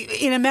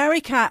 in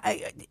America,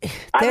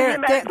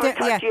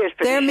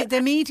 the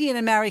media in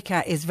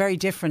America is very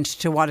different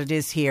to what it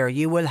is here.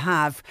 You will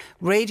have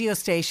radio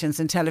stations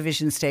and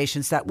television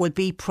stations that would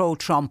be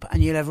pro-Trump,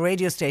 and you'll have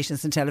radio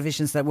stations and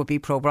televisions that would be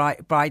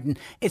pro-Biden.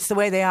 It's the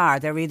way they are.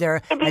 They're either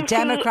NBC, a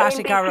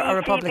Democratic or a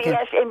Republican.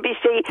 CBS,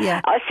 NBC,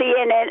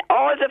 CNN,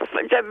 all the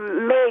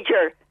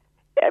major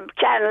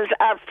channels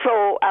are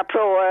pro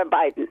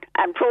Biden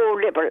and pro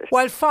liberal.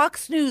 Well,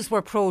 Fox News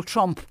were pro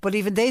Trump, but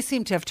even they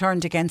seem to have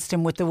turned against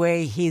him with the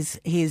way he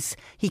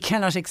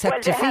cannot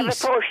accept defeat. Well, a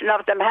portion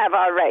of them have,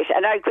 all right,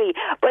 and I agree.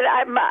 But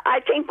I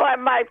think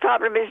my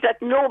problem is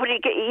that nobody,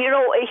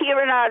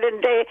 here in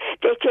Ireland, they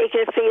take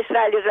it at face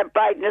value that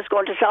Biden is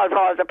going to solve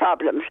all the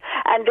problems.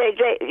 And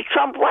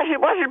Trump, what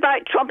did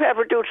Trump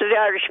ever do to the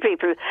Irish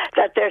people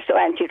that they're so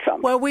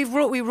anti-Trump? Well, we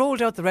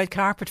rolled out the red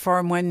carpet for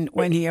him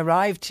when he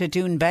arrived to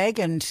Doonbeg,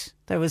 and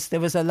there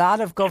was a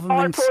lot of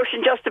government. All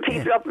portion, just the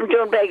people up in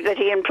Doonbeg that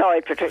he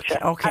employed, Patricia.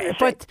 Okay,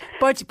 but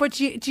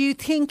do you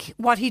think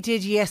what he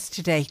did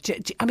yesterday?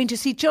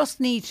 Does he just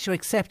need to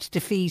accept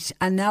defeat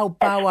and now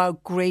bow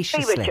out graciously?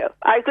 I agree with you.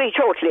 I agree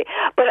totally.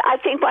 But I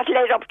think what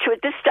led up to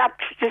it, this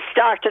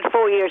started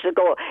 4 years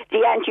ago,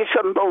 the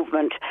anti-Trump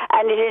movement,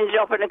 and it ended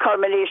up in a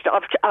culmination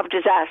of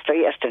disaster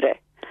yesterday.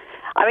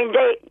 I mean,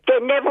 they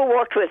never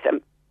worked with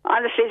him.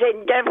 Honestly, they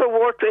never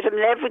worked with him,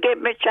 never gave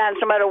him a chance,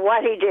 no matter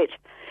what he did.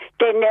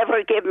 They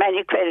never gave him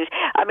any credit.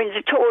 I mean,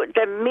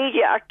 the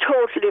media are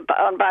totally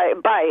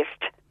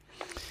biased.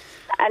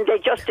 And they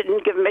just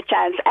didn't give him a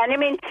chance. And I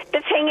mean,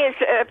 the thing is,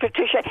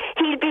 Patricia,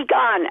 he'll be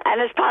gone,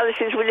 and his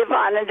policies will live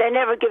on, and they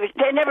never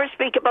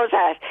speak about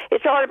that.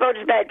 It's all about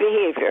his bad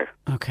behaviour.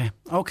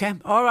 Okay,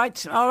 all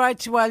right.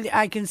 Well,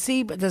 I can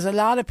see, but there's a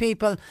lot of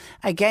people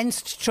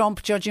against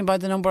Trump, judging by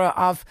the number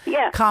of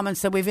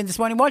comments that we've in this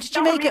morning. What did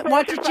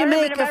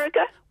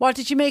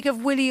you make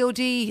of Willie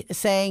O'D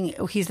saying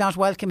he's not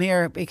welcome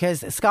here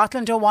because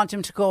Scotland don't want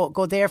him to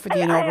go there for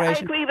the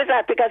inauguration? I agree with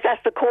that, because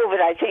that's the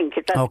COVID, I think.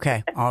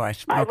 Okay, all right.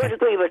 I would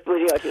agree with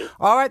Willie O'D.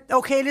 All right,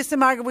 okay, listen,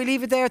 Margaret, we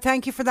leave it there.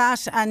 Thank you for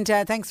that, and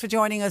thanks for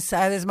joining us.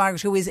 There's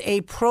Margaret, who is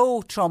a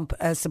pro-Trump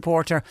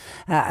supporter.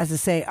 As I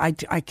say, I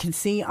can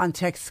see on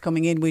texts coming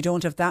coming in. We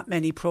don't have that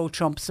many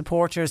pro-Trump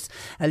supporters.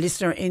 A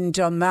listener in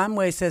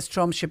Dunmanway says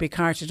Trump should be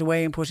carted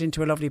away and put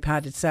into a lovely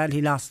padded cell.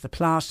 He lost the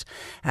plot.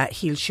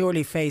 He'll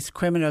surely face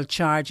criminal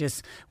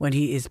charges when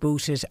he is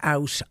booted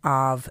out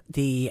of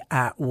the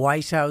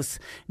White House.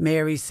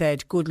 Mary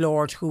said, good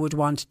Lord, who would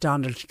want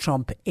Donald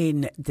Trump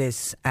in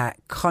this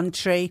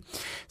country?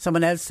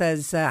 Someone else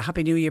says,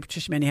 Happy New Year,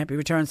 Patricia, many happy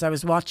returns. I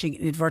was watching,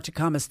 in inverted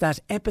commas, that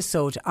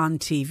episode on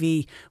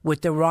TV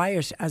with the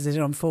riot as it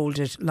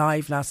unfolded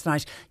live last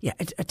night. Yeah,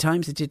 at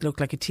times it did look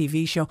like a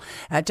TV show.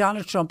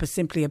 Donald Trump is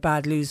simply a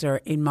bad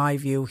loser in my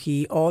view.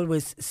 He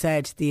always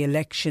said the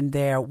election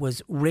there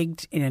was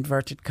rigged, in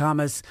inverted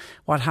commas.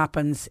 What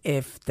happens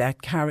if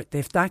that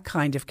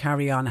kind of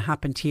carry on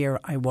happened here,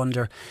 I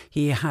wonder.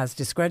 He has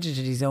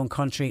discredited his own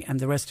country and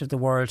the rest of the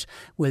world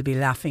will be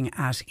laughing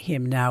at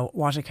him now.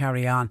 What a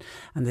carry on.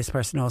 And this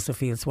person also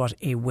feels what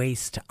a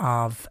waste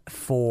of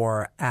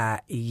 4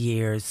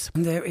 years.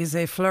 There is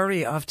a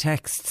flurry of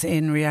texts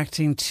in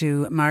reacting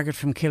to Margaret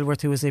from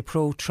Kilworth, who is a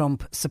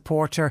pro-Trump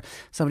supporter.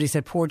 Somebody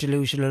said, poor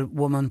delusional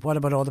woman. What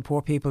about all the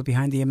poor people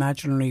behind the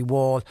imaginary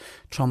wall?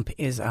 Trump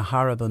is a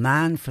horrible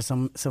man.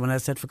 Someone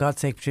else said, for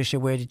God's sake, Patricia,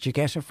 where did you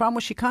get her from?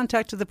 Well, she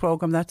contacted the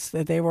programme.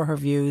 They were her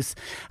views.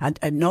 And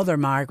another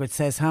Margaret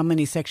says, how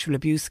many sexual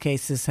abuse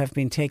cases have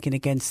been taken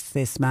against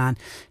this man?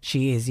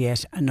 She is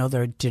yet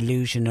another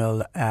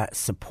delusional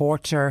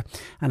supporter.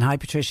 And hi,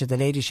 Patricia, the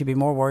lady should be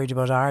more worried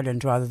about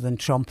Ireland rather than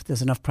Trump.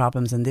 There's enough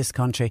problems in this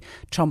country.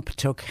 Trump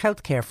took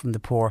healthcare from the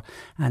poor,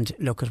 and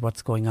look at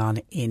what's going on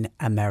in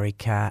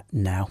America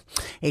now.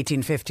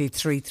 1850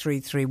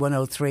 333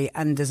 103.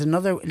 And there's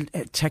another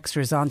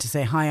texter is on to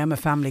say, hi, I'm a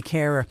family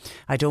carer.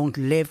 I don't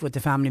live with the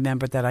family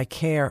member that I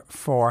care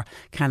for.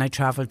 Can I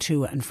travel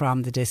to and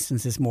from? The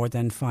distance is more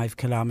than 5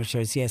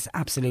 kilometres. Yes,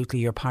 absolutely.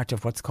 You're part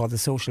of what's called the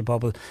social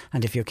bubble.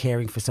 And if you're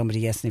caring for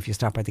somebody, yes, and if you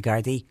stop by the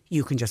Gardaí,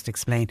 you can just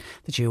explain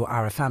that you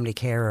are a family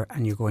carer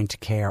and you're going to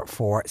care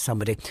for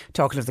somebody.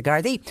 Talking of the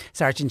Gardaí,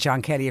 Sergeant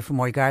John Kelly from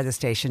Moy Garda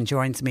Station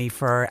joins me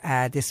for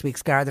this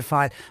week's Garda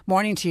File.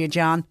 Morning to you,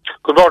 John.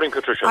 Good morning,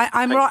 Patricia.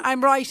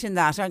 I'm right in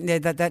that, aren't I?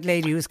 That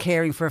lady who's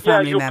caring for a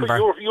family member.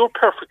 You're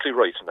perfectly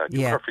right in that.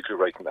 You're perfectly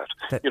right in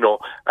that. You know,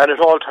 and at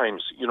all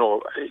times, you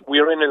know, we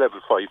are in a level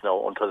 5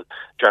 now until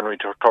January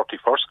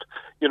 31st.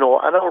 You know,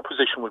 and our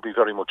position will be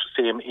very much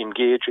the same: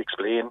 engage,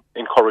 explain,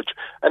 encourage,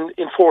 and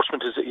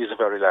enforcement is a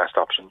very last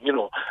option. You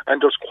know,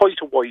 and there's quite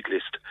a wide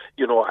list.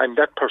 You know, and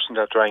that person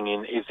that rang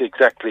in is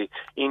exactly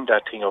in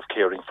that thing of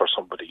caring for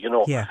somebody. You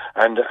know,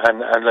 and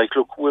like,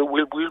 look,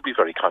 we'll be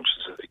very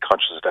conscious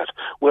of that.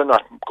 We're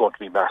not going to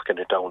be marking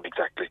it down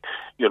exactly.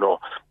 You know,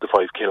 the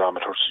 5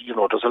 kilometres. You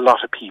know, there's a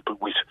lot of people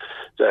with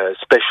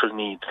special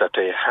needs that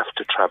they have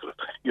to travel.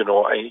 You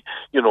know,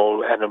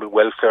 animal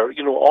welfare.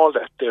 You know, all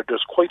that.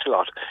 There's quite a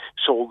lot.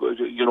 So,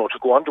 you know, to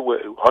go onto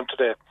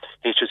the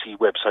HSE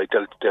website,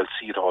 they'll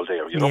see it all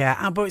there, you know.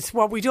 Yeah, but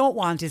what we don't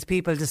want is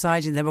people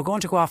deciding that we're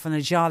going to go off on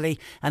a jolly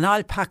and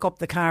I'll pack up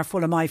the car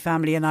full of my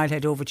family and I'll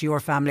head over to your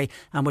family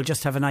and we'll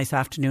just have a nice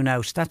afternoon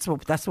out. That's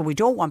what we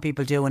don't want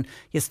people doing.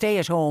 You stay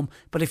at home,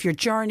 but if your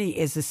journey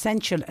is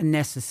essential and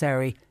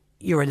necessary,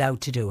 you're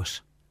allowed to do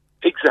it.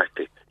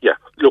 Exactly, yeah.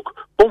 Look,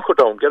 bunker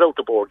down, get out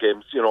the board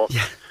games, you know.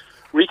 Yeah.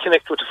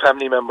 Reconnect with the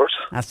family members.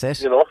 That's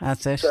it. You know,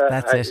 that's it.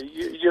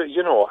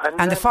 You know,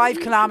 and the 5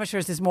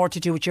 kilometres is more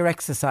to do with your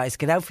exercise.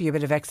 Get out for your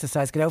bit of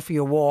exercise. Get out for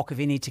your walk if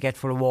you need to get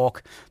for a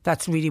walk.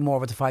 That's really more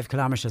what the 5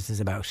 kilometres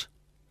is about.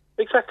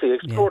 Exactly.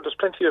 Explore. Yeah. There's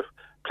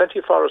plenty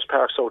of forest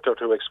parks out there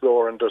to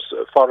explore, and there's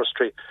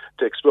forestry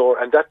to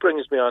explore, and that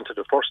brings me on to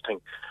the first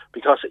thing,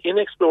 because in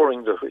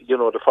exploring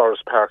the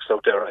forest parks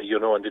out there, you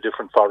know, and the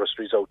different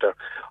forestries out there,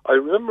 I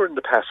remember in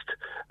the past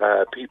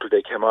people,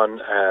 they came on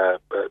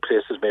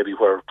places maybe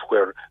where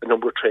a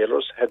number of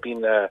trailers had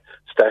been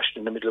stashed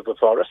in the middle of a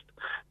forest.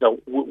 Now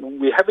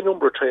we have a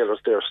number of trailers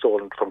there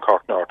stolen from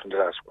Cork North in the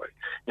last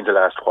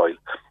while.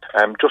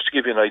 Just to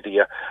give you an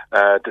idea,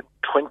 the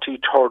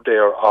 23rd day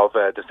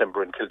of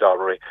December in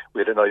Kildare, we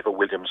had an Ivor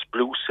Williams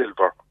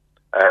blue-silver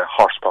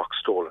horsebox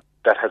stolen.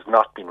 That has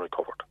not been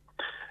recovered.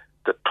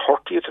 The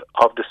 30th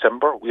of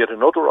December, we had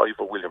another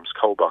Ivor Williams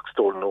cowbox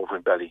stolen over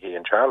in Ballyhay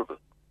in Charleville.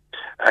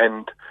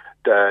 And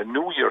the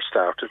new year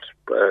started,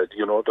 the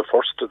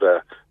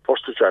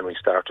 1st of January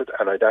started,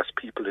 and I'd asked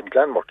people in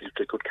Glenmore if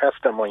they could cast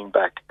their mind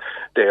back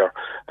there.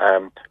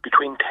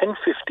 Between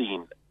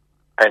 10:15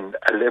 and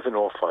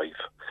 11:05,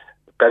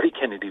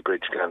 Ballykennedy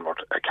Bridge, Glenmore,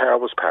 a car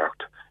was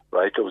parked,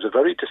 right? There was a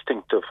very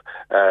distinctive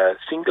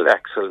single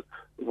axle,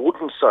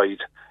 wooden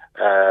side,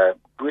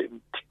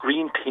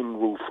 green tin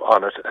roof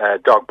on it,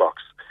 dog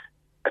box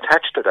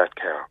attached to that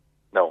car.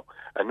 Now,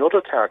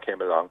 another car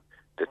came along,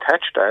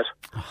 detached that,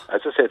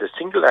 as I said, a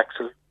single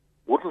axle,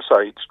 wooden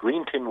sides,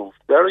 green tin roof,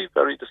 very,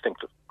 very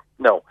distinctive.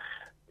 Now,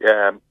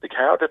 the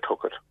car that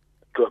took it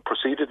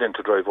proceeded then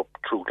to drive up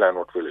through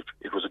Glenworth Village.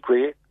 It was a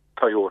grey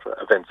Toyota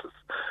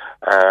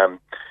Avensis.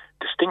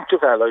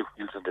 Distinctive alloy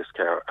wheels in this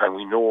car, and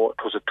we know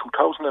it was a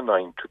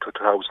 2009 to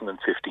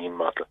 2015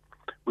 model.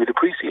 We'd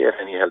appreciate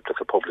any help that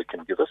the public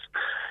can give us,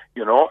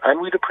 you know, and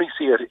we'd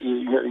appreciate,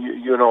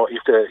 you know,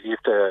 if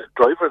the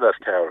driver of that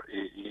car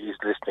is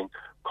listening,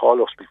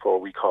 call us before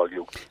we call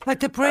you. Like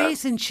the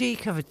brazen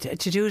cheek of it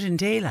to do it in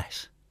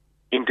daylight.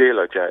 In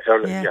daylight,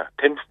 early,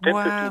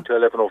 10:15 to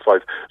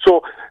 11:05.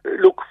 So,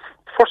 look,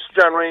 1st of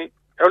January,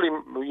 early,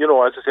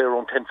 as I say,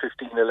 around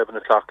 10:15, 11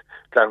 o'clock,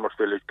 Glenmore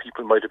Village,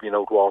 people might have been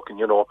out walking,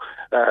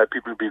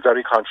 people will be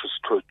very conscious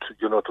to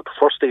the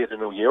first day of the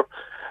new year,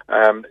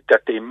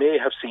 that they may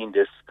have seen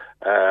this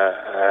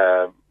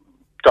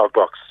dog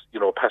box,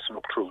 passing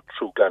up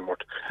through Glenmore.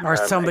 Or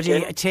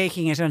somebody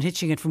taking it,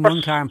 unhitching it from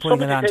one car and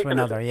putting it onto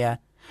another, Yeah,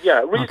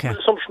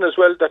 reasonable assumption as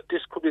well that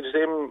this could be the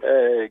same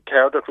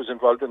car that was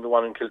involved in the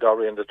one in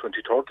Kildare on the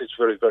 23rd. It's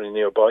very, very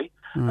nearby.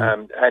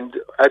 And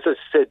as I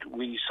said,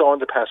 we saw in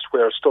the past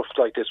where stuff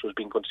like this was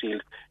being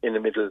concealed in the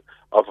middle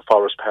of a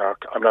forest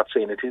park. I'm not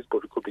saying it is,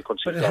 but it could be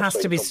concealed. But it has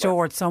to be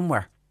stored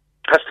somewhere.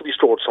 Has to be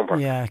stored somewhere.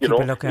 Yeah, keep a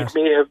lookout.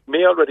 It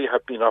may already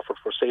have been offered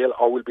for sale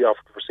or will be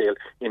offered for sale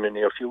in the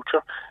near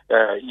future,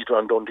 either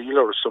on Dundee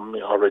or some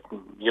already,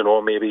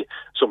 maybe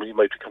somebody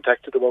might be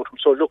contacted about them.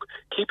 So look,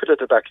 keep it at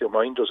the back of your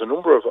mind. There's a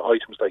number of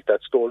items like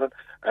that stolen,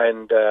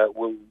 and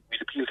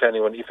we'd appeal to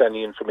anyone, if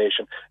any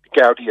information,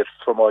 Gardaí it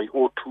for my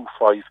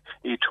 025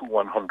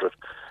 82100.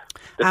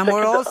 And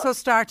we're also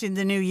starting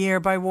the new year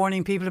by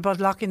warning people about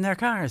locking their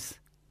cars.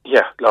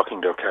 Yeah,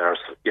 locking their cars.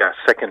 Yeah,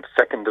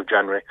 2nd of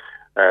January.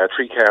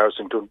 3 cars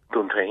in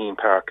Duntaheen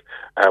Park,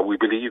 we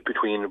believe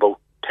between about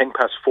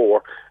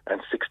 4:10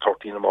 and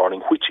 6:30 in the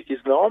morning, which is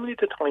normally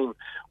the time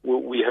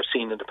we have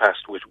seen in the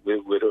past with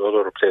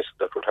other places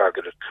that were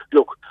targeted.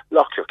 Look,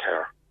 lock your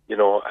car,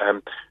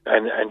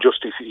 and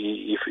just if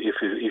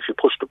you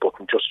push the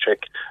button, just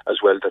check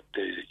as well that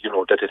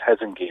that it has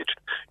engaged.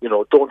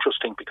 Don't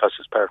just think because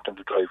it's parked in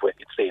the driveway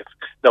it's safe.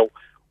 Now,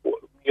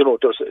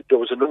 there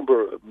was a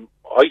number of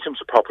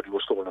items of property were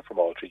stolen from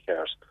all 3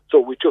 cars. So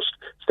we just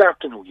start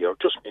the new year,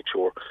 just make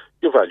sure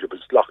your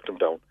valuables, lock them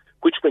down.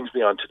 Which brings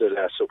me on to the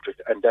last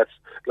subject, and that's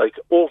like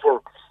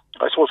over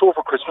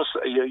Christmas,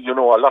 a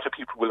lot of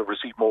people will have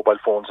received mobile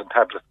phones and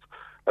tablets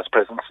as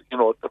presents.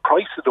 The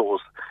price of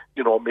those,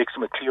 makes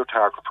them a clear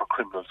target for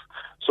criminals.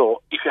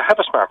 So if you have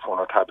a smartphone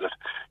or tablet,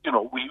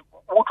 we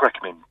would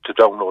recommend to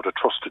download a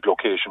trusted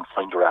location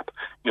finder app,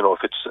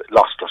 if it's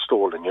lost or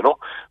stolen,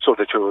 so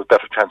that you have a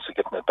better chance of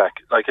getting it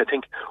back. Like I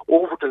think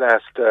over the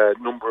last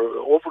number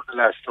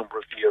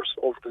of years,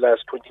 over the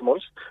last 20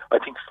 months, I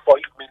think 5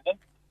 million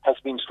has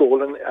been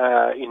stolen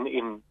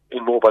in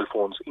mobile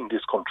phones in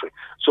this country.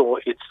 So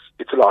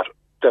it's a lot.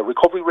 The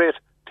recovery rate,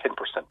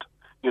 10%.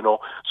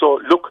 So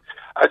look,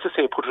 as I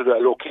say, put a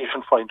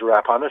location finder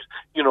app on it.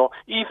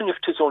 Even if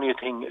it's only a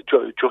thing,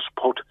 just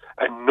put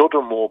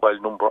another mobile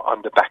number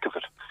on the back of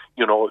it.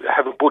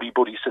 Have a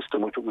buddy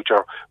system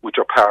with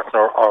your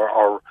partner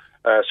or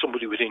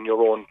somebody within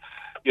your own,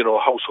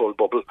 household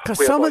bubble.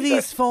 Because some of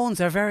these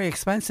phones are very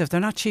expensive. They're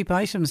not cheap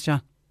items,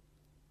 John.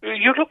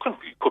 You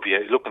could be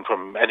looking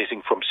from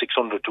anything from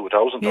 600 to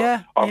 1,000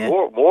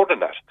 or more than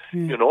that,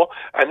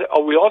 And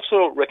we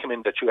also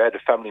recommend that you add a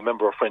family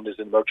member or friend as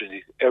an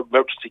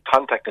emergency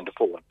contact in the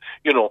phone,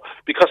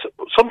 because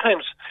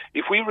sometimes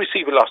if we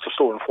receive a lost or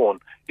stolen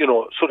phone,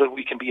 so that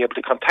we can be able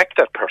to contact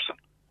that person,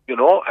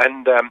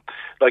 and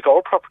like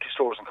our property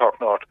stores in Cork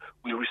North,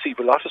 we receive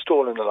a lot of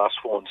stolen and lost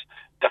phones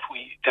that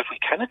we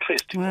cannot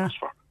trace the owners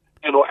for.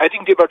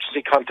 Adding the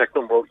emergency contact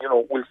number,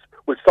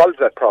 will solve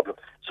that problem.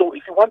 So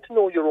if you want to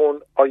know your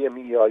own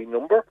IMEI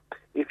number,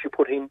 if you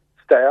put in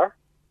 *#06#,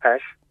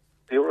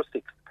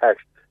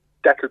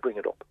 that'll bring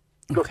it up.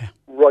 Just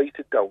write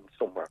it down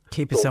somewhere.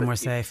 Keep it somewhere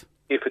safe.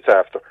 If it's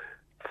after.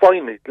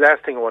 Finally,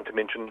 last thing I want to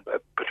mention,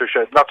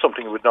 Patricia, not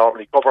something we would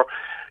normally cover.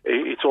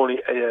 It's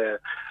only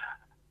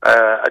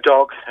a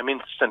dog,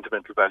 immense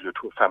sentimental value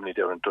to a family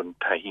there in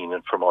Duntaheen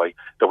and Fermoy.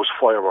 There was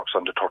fireworks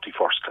on the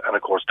 31st, and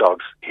of course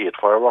dogs hate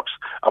fireworks.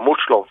 A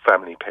much loved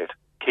family pet,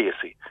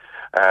 Casey.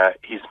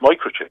 He's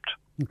microchipped.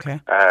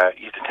 Okay.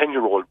 He's a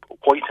 10-year-old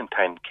white and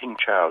tan King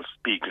Charles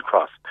Beagle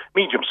Cross,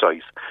 medium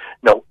size.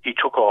 Now, he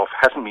took off,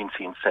 hasn't been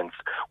seen since.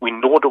 We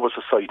know there was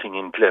a sighting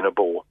in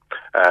Glenabo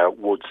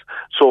Woods.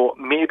 So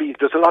maybe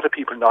there's a lot of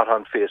people not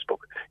on Facebook.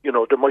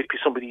 There might be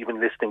somebody even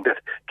listening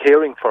that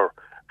caring for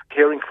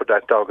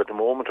that dog at the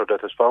moment, or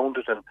that has found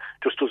it and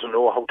just doesn't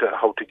know how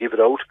to give it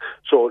out.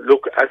 So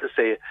look, as I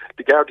say,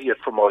 the Gardaí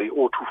for my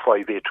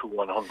 025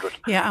 82100.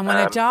 Yeah, and when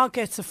a dog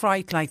gets a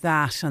fright like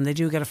that, and they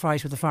do get a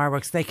fright with the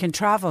fireworks, they can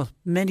travel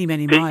many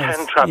miles.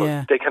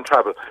 They can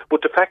travel.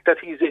 But the fact that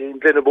he's in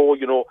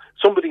Glenabo,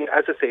 somebody,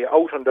 as I say,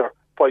 out on their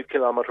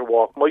 5-kilometre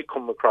walk might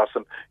come across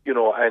him,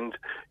 and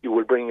you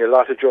will bring a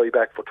lot of joy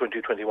back for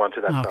 2021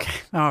 to that.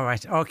 Okay, all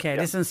right, okay.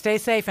 Yeah. Listen, stay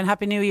safe and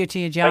Happy New Year to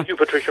you, John. Thank you,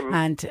 Patricia.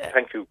 And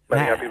thank you.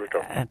 Many happy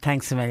return.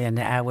 Thanks a million.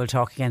 We'll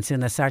talk again soon.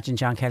 That's Sergeant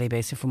John Kelly,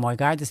 based from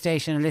Moygarda the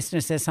station. A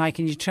listener says, hi,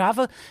 can you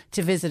travel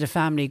to visit a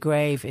family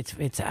grave?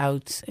 It's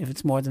out if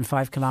it's more than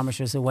 5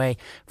 kilometres away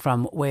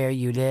from where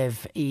you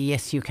live.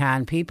 Yes, you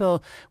can.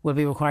 People will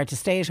be required to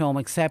stay at home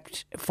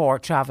except for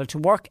travel to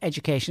work,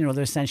 education or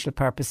other essential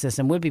purposes,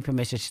 and will be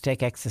permitted to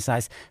take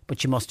exercise,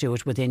 but you must do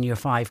it within your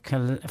 5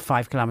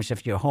 kilometres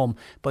of your home.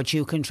 But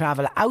you can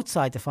travel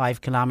outside the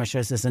 5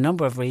 kilometres. There's a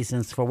number of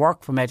reasons: for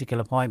work, for medical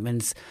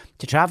appointments,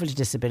 to travel to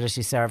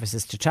disability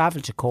services, to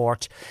travel to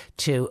court,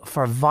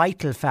 for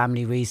vital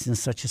family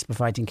reasons such as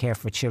providing care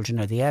for children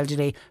or the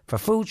elderly, for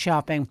food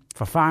shopping,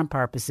 for farm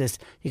purposes.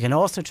 You can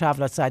also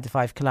travel outside the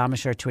 5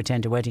 kilometre to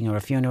attend a wedding or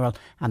a funeral.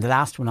 And the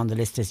last one on the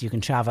list is you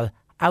can travel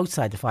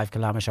outside the 5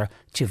 kilometre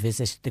to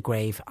visit the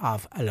grave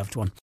of a loved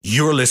one.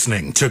 You're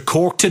listening to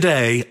Cork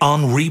Today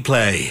on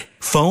replay.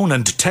 Phone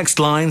and text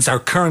lines are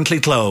currently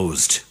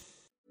closed.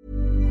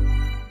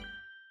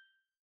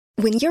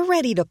 When you're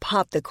ready to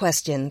pop the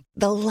question,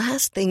 the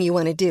last thing you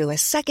want to do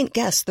is second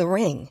guess the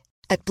ring.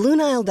 At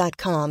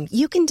BlueNile.com,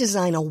 you can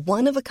design a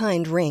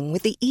one-of-a-kind ring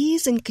with the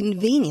ease and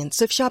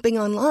convenience of shopping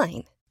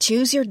online.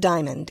 Choose your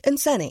diamond and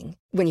setting.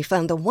 When you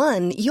find the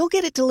one, you'll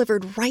get it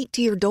delivered right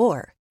to your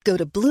door. Go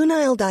to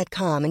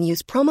BlueNile.com and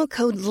use promo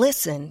code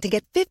LISTEN to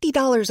get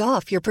 $50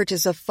 off your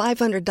purchase of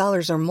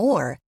 $500 or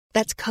more.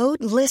 That's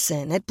code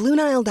LISTEN at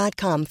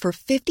BlueNile.com for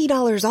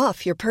 $50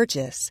 off your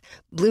purchase.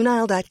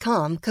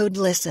 BlueNile.com, code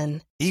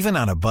LISTEN. Even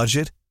on a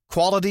budget,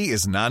 quality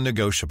is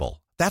non-negotiable.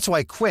 That's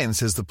why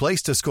Quince is the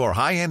place to score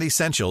high-end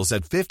essentials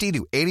at 50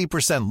 to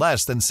 80%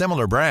 less than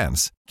similar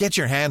brands. Get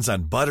your hands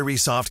on buttery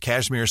soft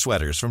cashmere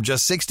sweaters from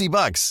just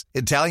 $60,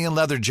 Italian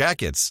leather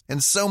jackets,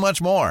 and so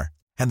much more.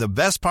 And the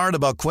best part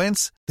about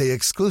Quince, they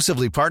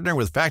exclusively partner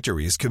with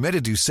factories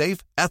committed to safe,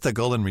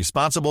 ethical, and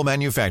responsible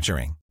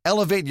manufacturing.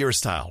 Elevate your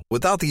style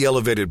without the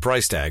elevated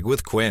price tag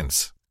with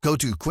Quince. Go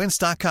to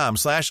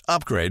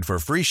quince.com/upgrade for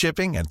free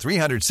shipping and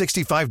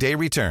 365-day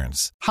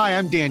returns. Hi,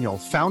 I'm Daniel,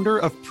 founder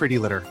of Pretty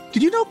Litter.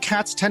 Did you know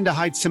cats tend to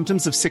hide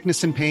symptoms of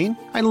sickness and pain?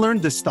 I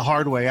learned this the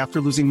hard way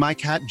after losing my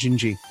cat,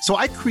 Gingy. So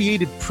I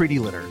created Pretty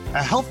Litter,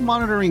 a health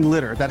monitoring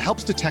litter that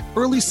helps detect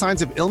early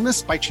signs of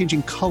illness by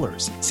changing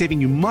colors,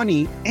 saving you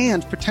money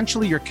and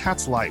potentially your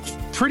cat's life.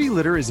 Pretty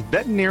Litter is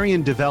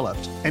veterinarian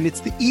developed, and it's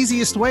the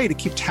easiest way to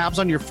keep tabs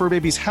on your fur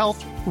baby's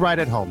health right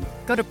at home.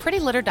 Go to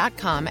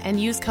prettylitter.com and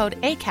use code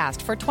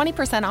ACAST for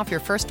 20% off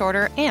your first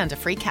order and a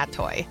free cat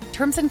toy.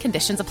 Terms and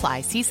conditions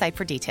apply. See site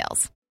for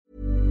details.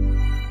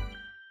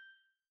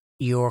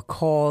 Your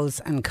calls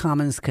and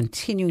comments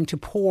continuing to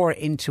pour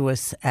into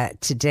us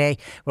today.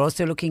 We're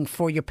also looking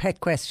for your pet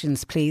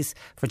questions, please,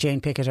 for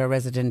Jane Pickett, our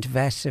resident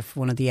vet. If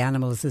one of the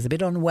animals is a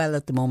bit unwell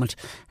at the moment,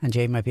 and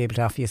Jane might be able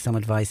to offer you some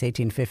advice.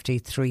 1850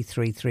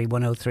 333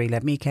 103.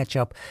 Let me catch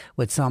up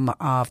with some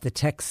of the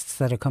texts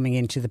that are coming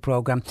into the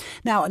programme.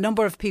 Now, a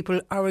number of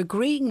people are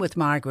agreeing with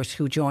Margaret,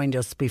 who joined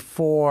us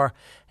before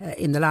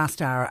in the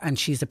last hour, and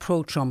she's a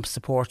pro-Trump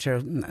supporter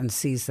and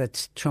sees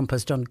that Trump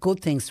has done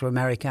good things for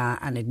America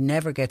and it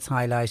never gets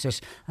highlighted,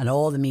 and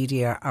all the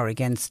media are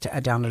against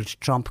Donald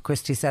Trump.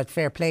 Christy said,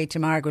 fair play to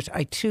Margaret.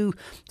 I too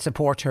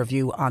support her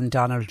view on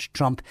Donald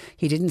Trump.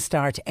 He didn't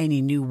start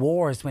any new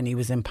wars when he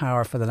was in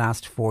power for the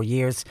last 4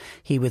 years.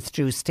 He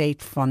withdrew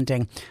state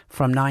funding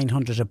from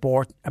 900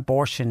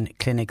 abortion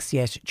clinics,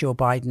 yet Joe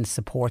Biden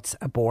supports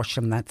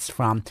abortion. That's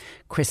from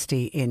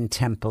Christy in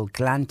Temple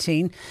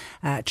Glantine.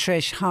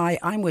 Trish, hi,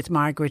 I'm with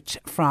Margaret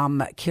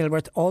from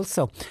Kilworth.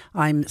 Also,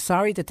 I'm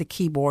sorry that the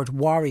keyboard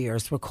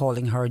warriors were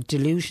calling her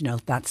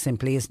delusional. That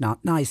simply is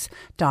not nice.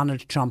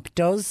 Donald Trump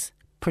does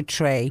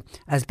portray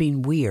as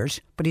being weird,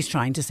 but he's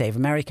trying to save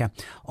America.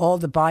 All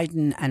the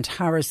Biden and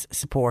Harris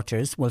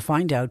supporters will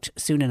find out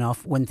soon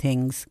enough when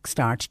things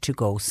start to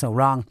go so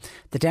wrong.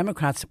 The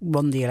Democrats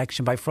won the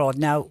election by fraud.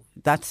 Now,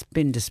 that's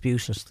been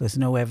disputed. There's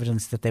no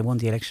evidence that they won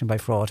the election by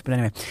fraud. But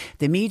anyway,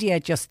 the media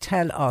just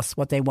tell us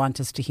what they want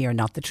us to hear,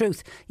 not the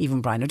truth.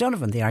 Even Brian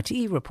O'Donovan, the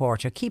RTE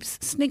reporter, keeps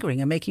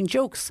sniggering and making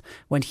jokes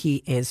when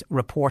he is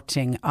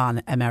reporting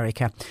on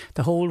America.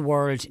 The whole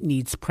world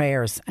needs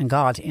prayers and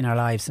God in our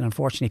lives, and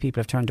unfortunately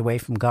people have turned away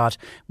from God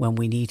when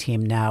we need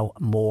him now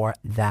more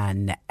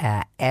than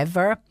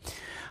ever.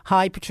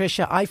 Hi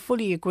Patricia, I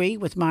fully agree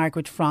with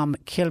Margaret from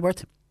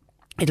Kilworth.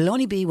 It'll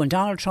only be when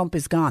Donald Trump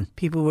is gone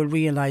people will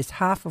realise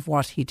half of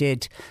what he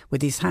did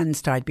with his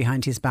hands tied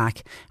behind his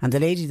back. And the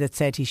lady that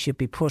said he should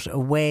be put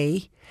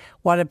away,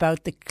 what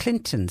about the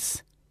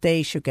Clintons?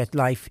 They should get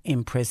life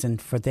in prison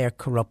for their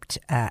corrupt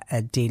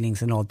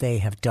dealings and all they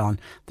have done.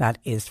 That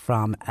is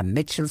from a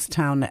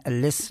Mitchelstown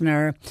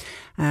listener.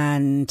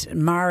 And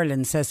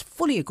Marilyn says,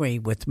 fully agree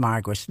with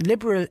Margaret.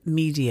 Liberal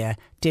media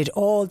did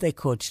all they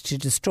could to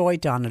destroy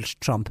Donald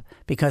Trump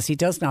because he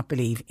does not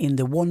believe in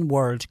the one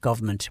world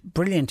government.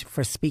 Brilliant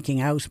for speaking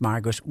out,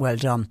 Margaret. Well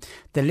done.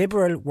 The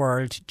liberal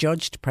world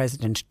judged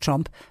President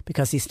Trump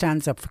because he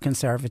stands up for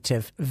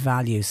conservative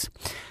values.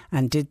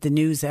 And did the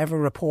news ever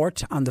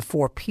report on the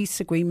 4 peace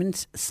agreements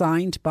agreement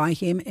signed by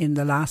him in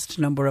the last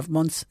number of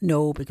months?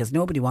 No, because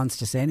nobody wants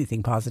to say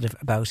anything positive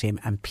about him.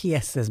 And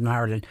P.S. says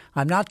Marilyn,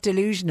 I'm not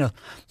delusional,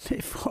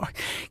 before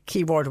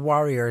keyboard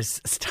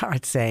warriors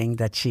start saying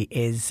that she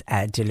is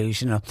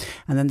delusional.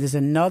 And then there's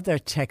another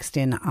text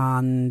in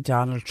on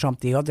Donald Trump,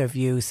 the other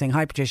view, saying,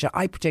 hi Patricia,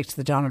 I predict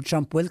that Donald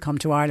Trump will come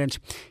to Ireland.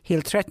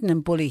 He'll threaten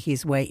and bully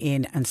his way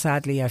in, and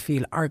sadly I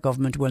feel our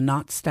government will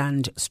not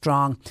stand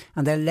strong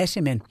and they'll let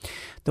him in.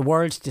 The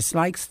world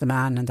dislikes the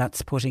man, and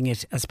that's putting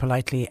it as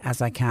politely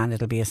as I can.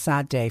 It'll be a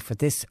sad day for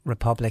this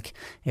republic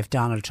if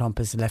Donald Trump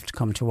is left to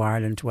come to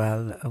Ireland.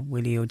 Well,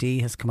 Willie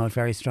O'D has come out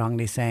very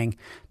strongly saying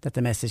that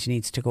the message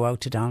needs to go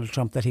out to Donald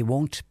Trump that he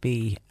won't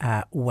be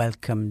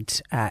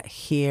welcomed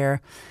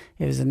here.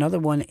 There's another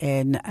one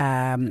in,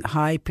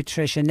 hi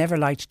Patricia, never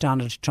liked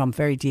Donald Trump,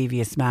 very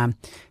devious man.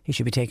 He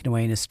should be taken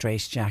away in a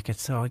straitjacket.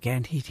 So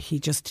again, he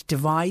just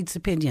divides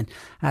opinion,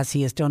 as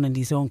he has done in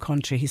his own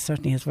country. He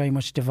certainly has very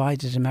much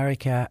divided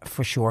America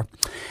for sure.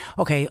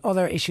 OK,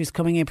 other issues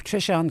coming in.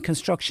 Patricia, on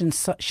construction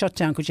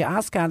shutdown, could you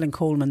ask Alan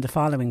Coleman the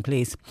following,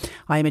 please?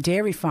 I am a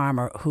dairy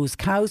farmer whose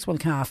cows will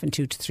calve in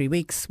 2 to 3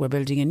 weeks. We're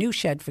building a new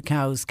shed for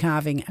cows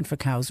calving and for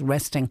cows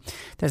resting.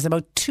 There's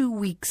about 2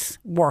 weeks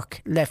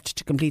work left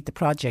to complete the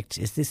project.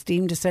 Is this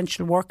deemed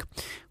essential work?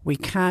 We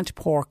can't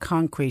pour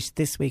concrete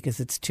this week as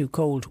it's too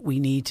cold.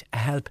 We need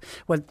help.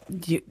 Well,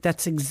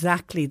 that's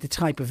exactly the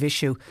type of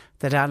issue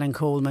that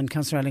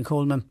Councillor Alan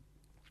Coleman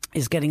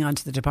is getting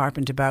onto the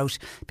department about,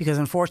 because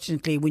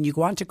unfortunately when you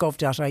go on to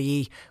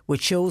gov.ie,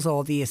 which shows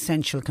all the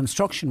essential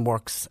construction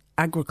works,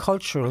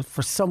 agricultural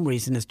for some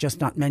reason is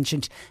just not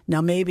mentioned.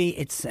 Now maybe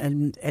it's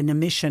an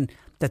omission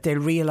that they'll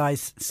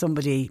realise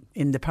somebody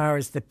in the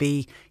powers that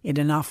be in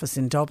an office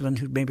in Dublin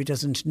who maybe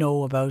doesn't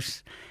know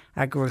about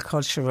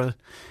agricultural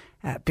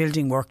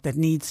building work that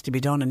needs to be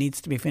done and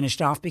needs to be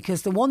finished off.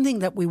 Because the one thing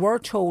that we were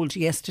told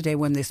yesterday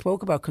when they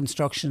spoke about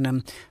construction,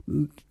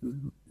 and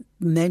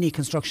many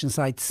construction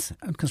sites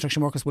and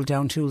construction workers will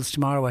down tools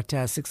tomorrow at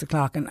 6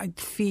 o'clock, and I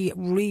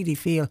really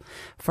feel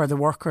for the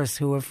workers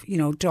who have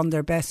done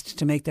their best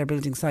to make their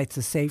building sites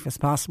as safe as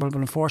possible. But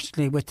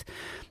unfortunately, with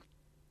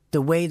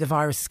the way the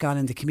virus has gone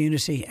in the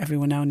community,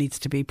 everyone now needs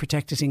to be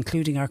protected,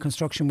 including our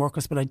construction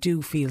workers. But I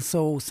do feel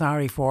so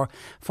sorry for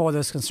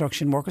those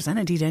construction workers, and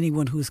indeed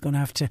anyone who's going to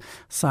have to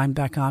sign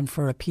back on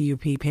for a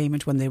PUP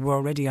payment when they were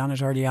already on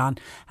it early on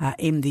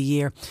in the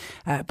year.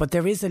 But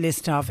there is a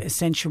list of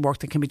essential work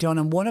that can be done.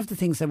 And one of the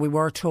things that we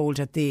were told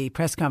at the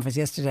press conference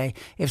yesterday,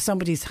 if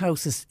somebody's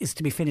house is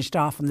to be finished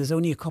off and there's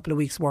only a couple of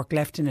weeks work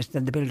left in it,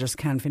 then the builders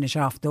can finish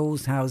off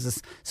those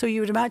houses. So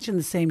you would imagine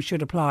the same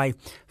should apply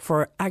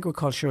for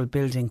agricultural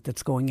building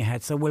that's going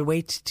ahead. So we'll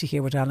wait to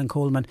hear what Alan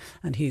Coleman,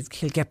 and he'll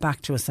get back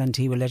to us and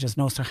he will let us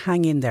know. So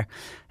hang in there.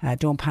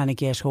 Don't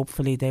panic yet.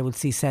 Hopefully they will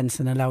see sense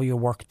and allow your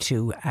work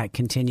to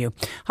continue.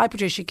 Hi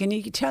Patricia, can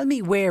you tell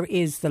me where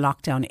is the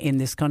lockdown in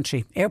this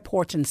country?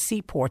 Airport and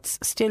seaports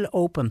still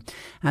open,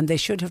 and they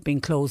should have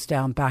been closed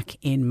down back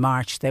in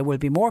March. There will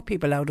be more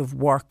people out of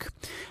work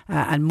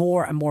and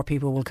more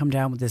people will come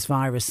down with this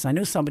virus. I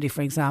know somebody,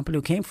 for example,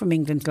 who came from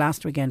England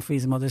last weekend for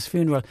his mother's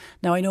funeral.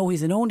 Now I know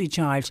he's an only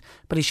child,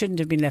 but he shouldn't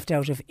have been left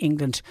out of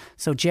England.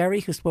 So Jerry,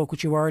 who spoke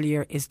with you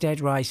earlier, is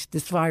dead right.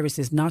 This virus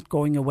is not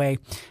going away.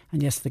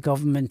 And yes, the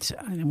government,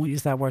 I won't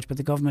use that word, but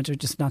the government are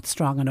just not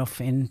strong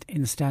enough in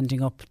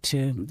standing up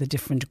to the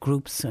different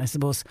groups, I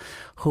suppose,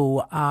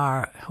 who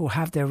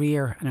have their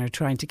ear and are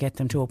trying to get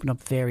them to open up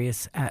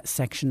various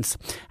sections.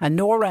 And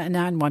Nora and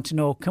Anne want to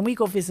know, can we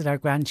go visit our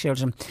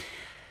grandchildren?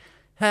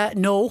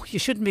 No, you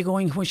shouldn't be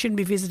going. We shouldn't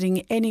be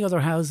visiting any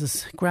other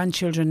houses.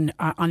 Grandchildren,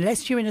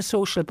 unless you're in a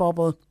social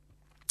bubble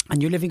and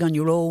you're living on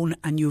your own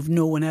and you've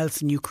no one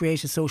else, and you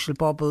create a social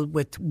bubble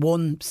with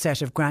one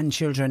set of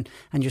grandchildren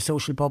and your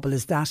social bubble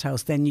is that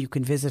house, then you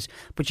can visit.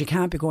 But you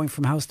can't be going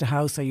from house to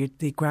house, or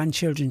the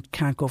grandchildren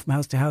can't go from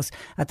house to house.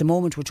 At the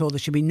moment we're told there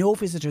should be no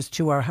visitors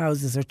to our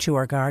houses or to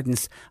our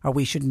gardens, or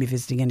we shouldn't be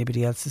visiting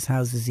anybody else's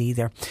houses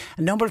either.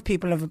 A number of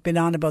people have been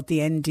on about the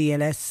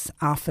NDLS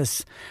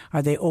office.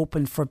 Are they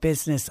open for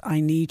business? I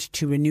need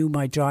to renew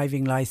my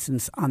driving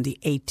licence on the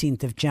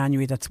 18th of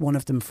January. That's one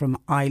of them from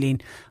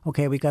Eileen.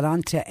 OK, we got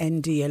on to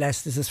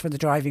NDLS. This is for the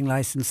driving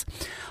licence.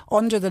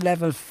 Under the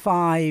level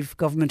 5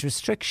 government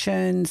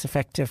restrictions,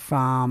 effective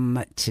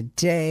from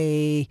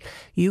today,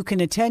 you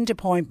can attend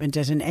appointment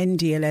at an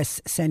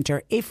NDLS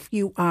centre if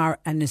you are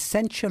an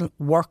essential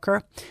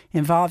worker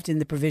involved in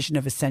the provision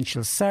of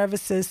essential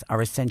services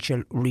or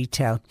essential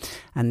retail.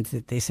 And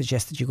they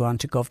suggest that you go on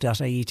to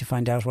gov.ie to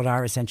find out what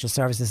are essential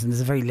services. And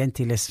there's a very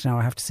lengthy list now,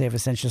 I have to say, of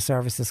essential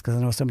services, because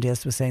I know somebody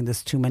else was saying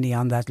there's too many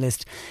on that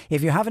list.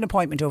 If you have an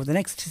appointment over the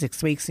next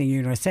 6 weeks and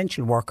you're an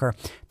essential worker,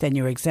 then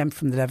you're exempt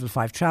from the level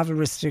 5 travel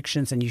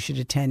restrictions and you should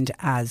attend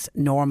as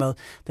normal.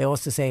 They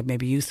also say it may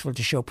be useful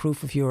to show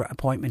proof of your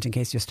appointment in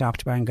case you're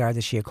stopped by An Garda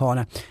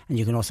Síochána, and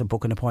you can also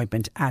book an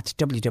appointment at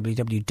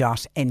www.ndls.ie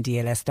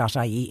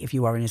if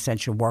you are an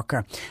essential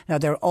worker. Now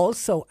they're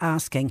also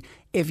asking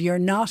if you're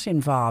not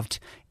involved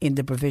in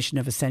the provision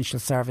of essential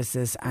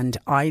services, and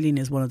Eileen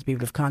is one of the people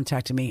who've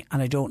contacted me,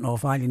 and I don't know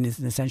if Eileen is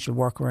an essential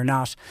worker or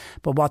not,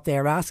 but what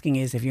they're asking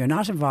is if you're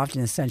not involved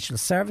in essential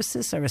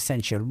services or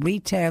essential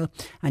retail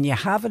and you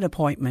have an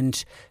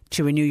appointment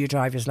to renew your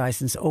driver's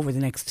licence over the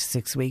next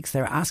 6 weeks,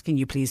 they're asking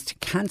you please to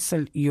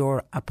cancel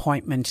your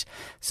appointment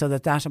so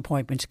that that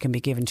appointment can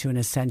be given to an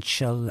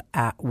essential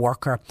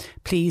worker.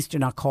 Please do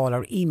not call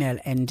or email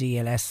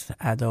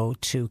NDLS though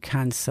to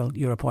cancel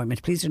your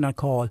appointment. Please do not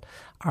call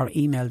or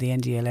email the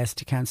NDLS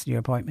to cancel your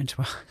appointment.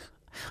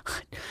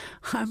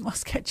 I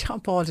must get John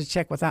Paul to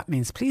check what that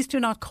means. Please do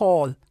not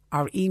call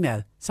or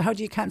email. So how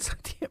do you cancel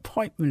the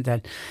appointment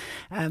then?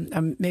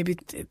 Maybe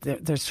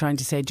they're trying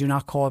to say do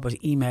not call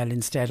but email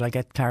instead. I'll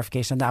get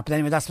clarification on that. But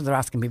anyway, that's what they're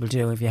asking people to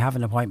do. If you have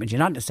an appointment, you're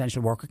not an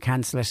essential worker,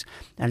 cancel it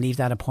and leave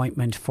that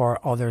appointment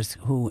for others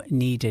who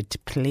need it,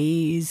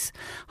 please.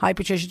 Hi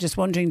Patricia, just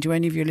wondering, do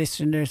any of your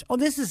listeners... Oh,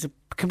 this is a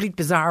complete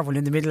bizarre one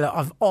in the middle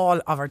of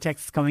all of our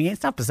texts coming in.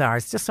 It's not bizarre,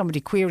 it's just somebody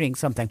querying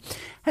something.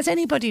 Has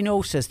anybody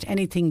noticed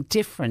anything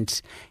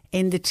different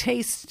in the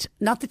taste,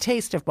 not the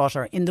taste of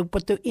butter, in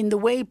the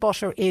way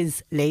butter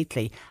is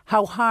lately,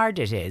 how hard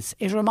it is?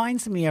 It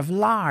reminds me of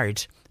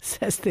lard,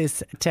 says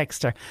this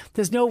texter.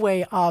 There's no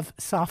way of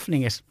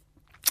softening it.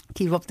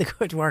 Keep up the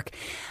good work.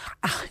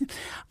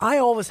 I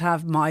always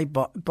have my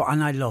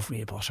and I love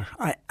real butter.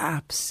 I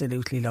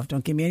absolutely love.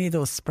 Don't give me any of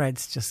those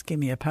spreads. Just give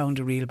me a pound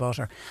of real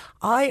butter.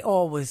 I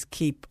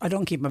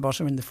don't keep my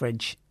butter in the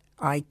fridge.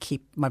 I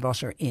keep my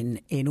butter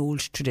in an old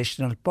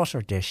traditional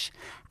butter dish,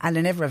 and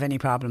I never have any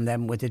problem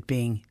then with it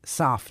being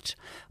soft.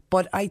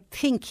 But I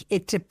think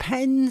it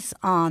depends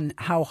on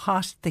how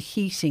hot the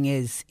heating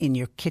is in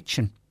your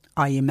kitchen,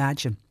 I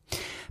imagine.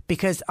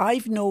 Because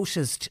I've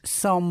noticed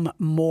some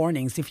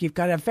mornings, if you've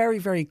got a very,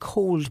 very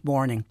cold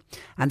morning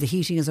and the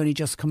heating has only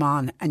just come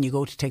on and you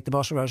go to take the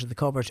butter out of the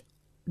cupboard,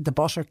 the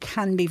butter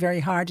can be very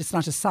hard. It's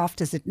not as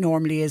soft as it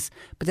normally is.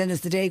 But then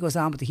as the day goes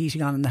on with the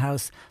heating on in the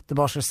house, the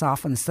butter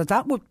softens. So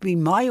that would be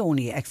my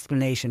only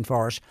explanation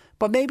for it.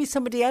 But maybe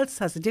somebody else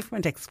has a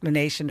different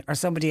explanation, or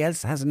somebody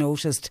else has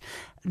noticed,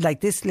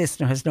 like this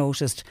listener has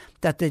noticed,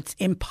 that it's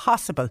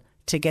impossible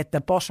to get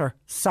the butter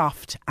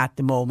soft at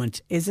the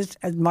moment. Is it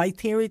my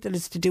theory that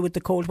it's to do with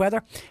the cold weather?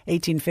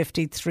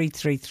 1850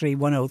 333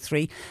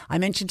 103. I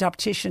mentioned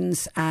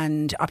opticians,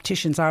 and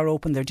opticians are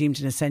open. They're deemed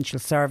an essential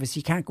service.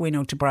 You can't go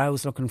in to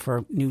browse looking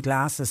for new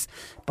glasses,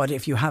 but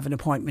if you have an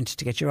appointment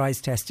to get your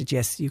eyes tested,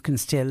 yes, you can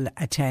still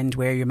attend,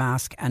 wear your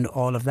mask and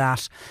all of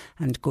that,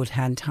 and good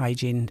hand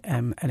hygiene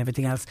and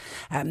everything else.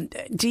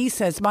 Dee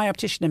says, my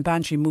optician in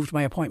Bantry moved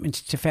my appointment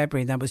to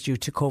February, and that was due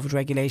to COVID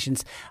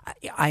regulations.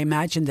 I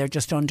imagine they're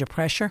just under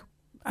pressure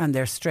and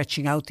they're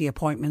stretching out the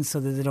appointments so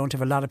that they don't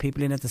have a lot of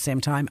people in at the same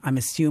time. I'm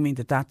assuming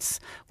that that's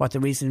what the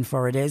reason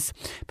for it is.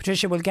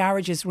 Patricia, will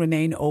garages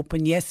remain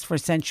open? Yes, for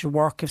essential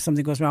work. If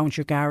something goes wrong with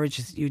your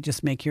garage, you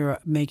just make your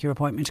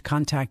appointment,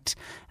 contact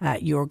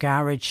your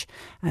garage,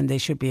 and they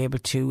should be able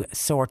to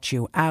sort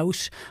you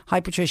out. Hi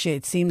Patricia,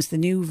 it seems the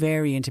new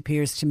variant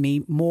appears to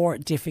me more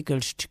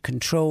difficult to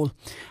control,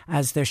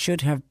 as there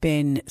should have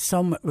been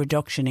some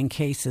reduction in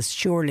cases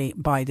surely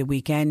by the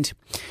weekend.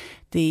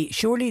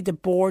 Surely the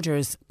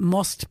borders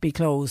must be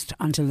closed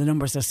until the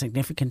numbers are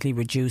significantly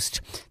reduced.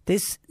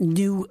 This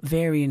new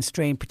variant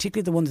strain,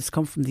 particularly the one that's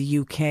come from the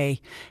UK,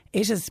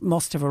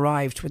 must have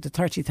arrived with the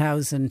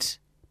 30,000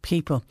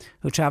 people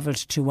who travelled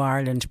to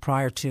Ireland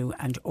prior to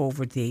and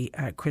over the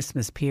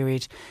Christmas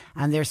period.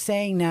 And they're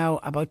saying now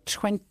about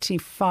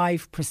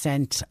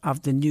 25%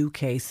 of the new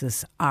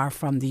cases are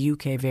from the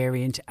UK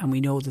variant, and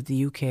we know that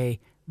the UK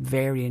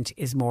variant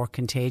is more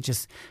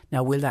contagious.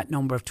 Now, will that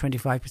number of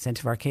 25%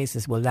 of our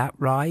cases, will that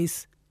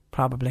rise?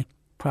 Probably.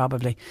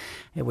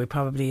 It will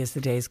probably, as the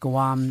days go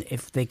on,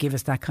 if they give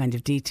us that kind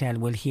of detail,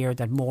 we'll hear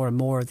that more and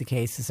more of the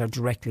cases are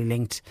directly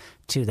linked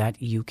to that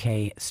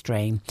UK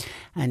strain.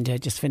 And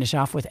just finish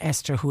off with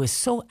Esther, who is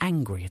so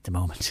angry at the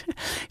moment.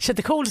 She had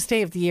the coldest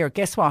day of the year.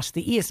 Guess what?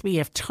 The ESB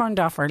have turned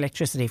off our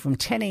electricity from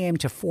 10 a.m.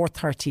 to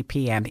 4:30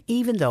 p.m,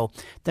 even though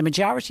the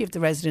majority of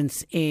the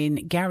residents in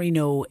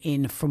Garrynoe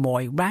in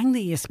Fermoy rang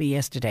the ESB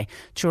yesterday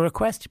to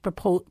request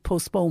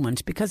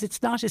postponement because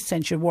it's not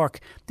essential work.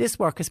 This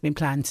work has been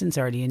planned since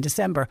early in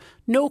December.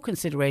 No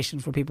consideration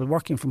for people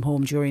working from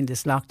home during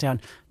this lockdown.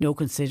 No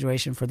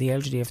consideration for the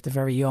elderly, if they're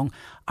very young.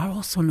 I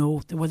also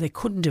know that they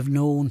couldn't have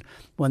known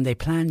when they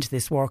planned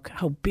this work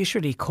how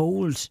bitterly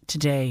cold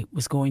today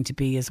was going to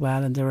be as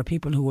well. And there are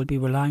people who will be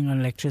relying on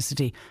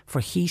electricity for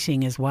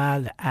heating as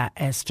well,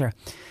 Esther.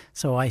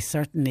 So I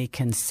certainly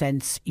can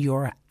sense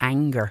your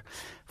anger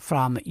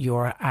from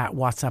your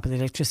WhatsApp. Of the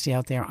electricity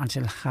out there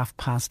until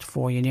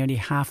 4:30. You're nearly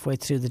halfway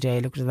through the day.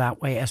 Look at it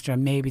that way, Esther.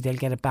 And maybe they'll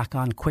get it back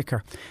on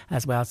quicker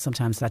as well.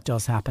 Sometimes that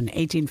does happen.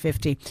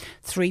 1850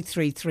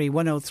 333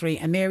 103.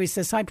 And Mary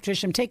says, hi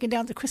Patricia, I'm taking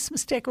down the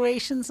Christmas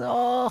decorations.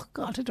 Oh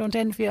God, I don't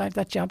envy you. I have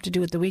that job to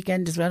do at the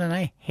weekend as well, and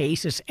I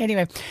hate it.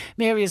 Anyway,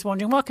 Mary is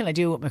wondering, what can I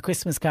do with my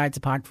Christmas cards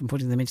apart from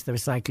putting them into the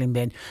recycling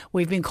bin?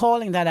 We've been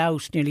calling that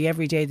out nearly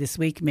every day this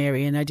week,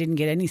 Mary, and I didn't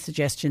get any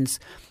suggestions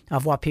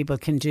of what people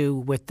can do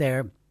with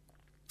their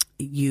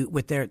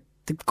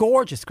the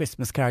gorgeous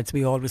Christmas cards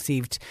we all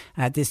received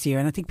this year.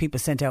 And I think people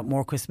sent out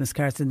more Christmas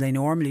cards than they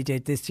normally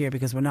did this year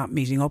because we're not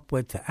meeting up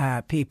with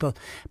people.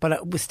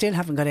 But we still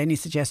haven't got any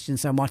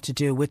suggestions on what to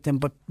do with them.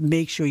 But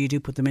make sure you do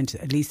put them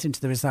at least into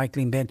the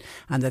recycling bin,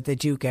 and that they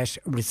do get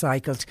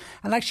recycled.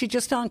 And actually,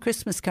 just on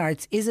Christmas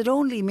cards, is it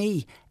only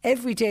me?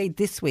 Every day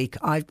this week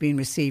I've been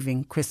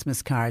receiving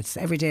Christmas cards.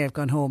 Every day I've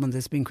gone home and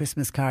there's been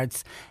Christmas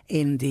cards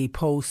in the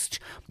post.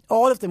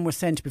 All of them were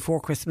sent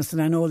before Christmas,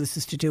 and I know this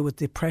is to do with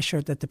the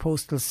pressure that the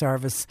postal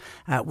service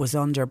was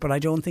under, but I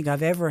don't think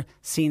I've ever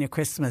seen a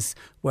Christmas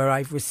where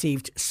I've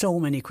received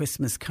so many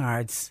Christmas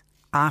cards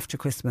after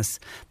Christmas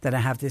that I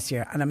have this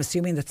year. And I'm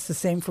assuming that's the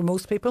same for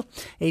most people.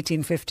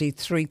 1850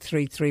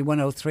 333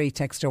 103,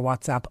 text or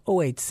WhatsApp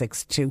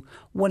 0862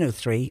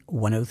 103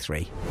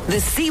 103. The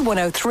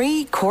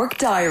C103 Cork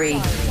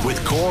Diary.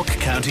 With Cork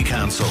County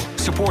Council,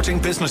 supporting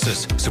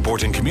businesses,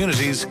 supporting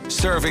communities,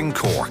 serving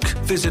Cork.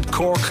 Visit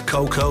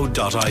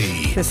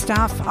corkcoco.ie. The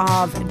staff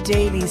of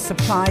Daily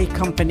Supply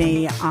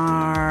Company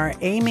are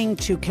aiming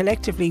to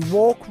collectively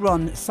walk,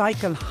 run,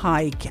 cycle,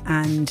 hike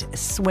and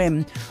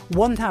swim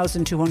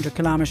 1,200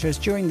 kilometres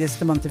during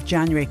the month of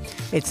January.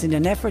 It's in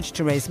an effort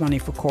to raise money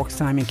for Cork's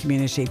Simon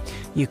community.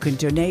 You can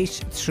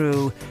donate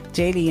through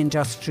Daily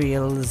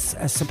Industrials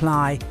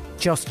Supply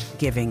Just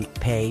Giving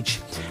page.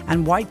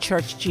 And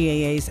Whitechurch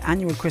GAA's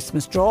annual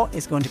Christmas draw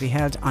is going to be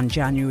held on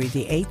January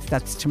the 8th.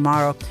 That's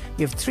tomorrow.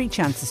 You have 3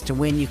 chances to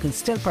win. You can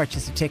still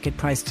purchase a ticket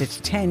priced at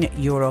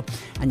 €10,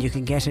 and you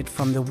can get it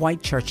from the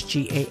Whitechurch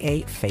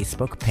GAA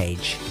Facebook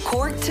page.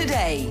 Cork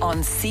Today on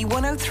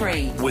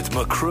C103. With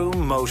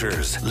Macroom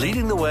Motors,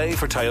 leading the way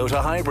for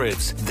Toyota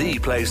hybrids. The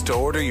place to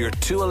order your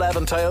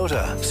 211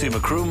 Toyota. See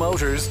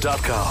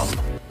macroommotors.com.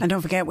 And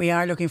don't forget, we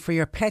are looking for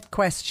your pet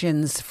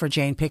questions for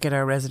Jane Pickett,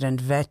 our resident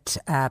vet.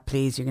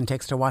 Please, you can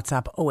text or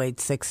WhatsApp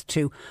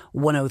 0862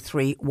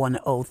 103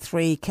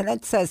 103.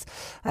 Colette says,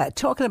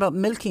 talking about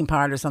milking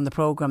parlours on the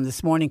programme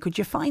this morning, could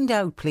you find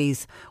out,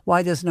 please,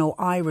 why there's no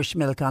Irish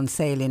milk on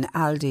sale in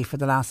Aldi for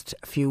the last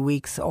few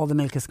weeks? All the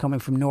milk is coming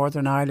from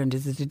Northern Ireland.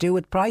 Is it to do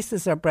with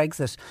prices or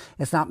Brexit?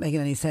 It's not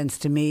making any sense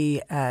to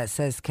me,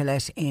 says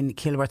Colette in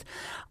Kilworth.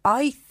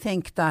 I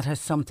think that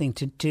has something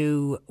to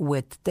do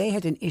with, they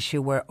had an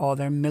issue where all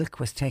their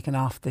milk was taken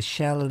off the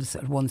shelves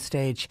at one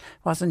stage.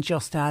 It wasn't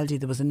just Aldi,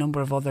 there was a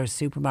number of other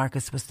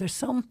supermarkets. Was there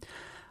some,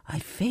 I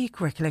vague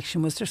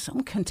recollection, was there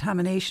some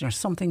contamination or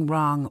something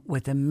wrong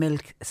with the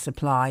milk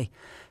supply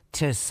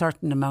to a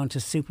certain amount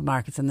of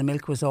supermarkets, and the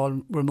milk was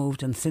all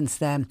removed, and since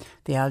then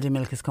the Aldi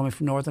milk is coming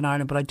from Northern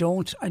Ireland. But I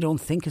don't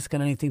think it's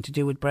got anything to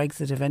do with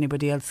Brexit. If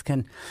anybody else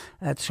can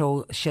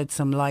shed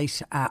some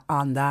light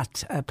on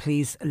that,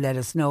 please let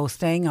us know.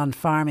 Staying on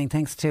farming,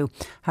 thanks to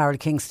Harold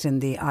Kingston,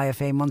 the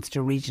IFA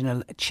Munster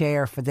Regional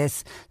Chair, for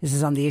this. This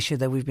is on the issue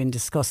that we've been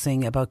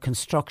discussing about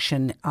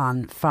construction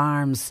on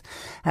farms.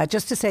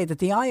 Just to say that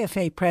the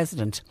IFA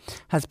President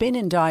has been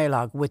in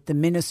dialogue with the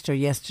Minister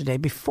yesterday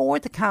before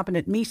the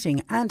Cabinet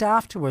meeting and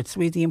afterwards,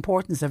 with the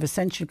importance of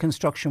essential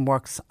construction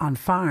works on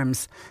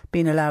farms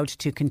being allowed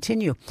to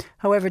continue.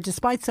 However,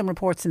 despite some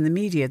reports in the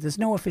media, there's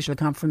no official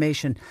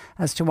confirmation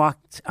as to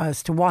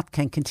what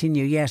can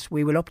continue yet.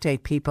 We will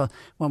update people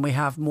when we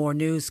have more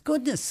news.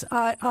 Goodness,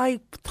 I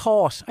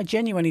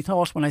genuinely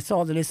thought when I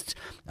saw the list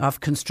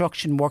of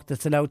construction work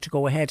that's allowed to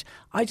go ahead,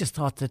 I just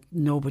thought that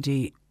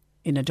nobody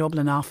in a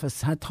Dublin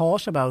office had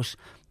thought about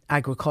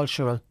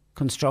agricultural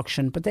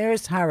construction. But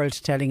there's Harold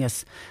telling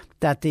us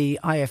that the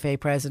IFA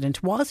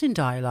President was in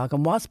dialogue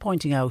and was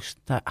pointing out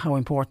that how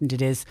important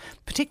it is,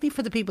 particularly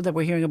for the people that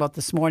we're hearing about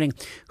this morning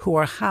who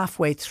are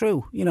halfway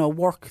through,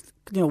 work.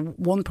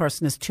 One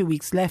person has 2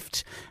 weeks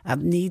left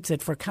and needs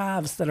it for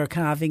calves that are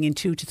calving in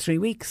 2 to 3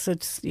 weeks. So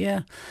it's,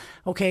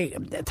 okay,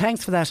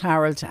 thanks for that,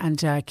 Harold,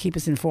 and keep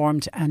us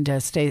informed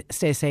and stay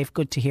safe.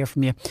 Good to hear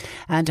from you.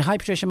 And hi,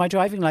 Patricia, my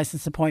driving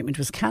licence appointment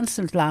was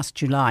cancelled last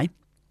July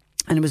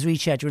and it was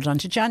rescheduled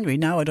onto January.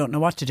 Now I don't know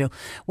what to do.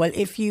 Well,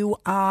 if you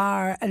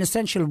are an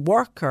essential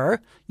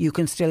worker, you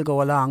can still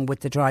go along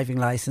with the driving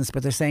licence,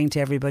 but they're saying to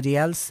everybody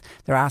else,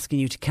 they're asking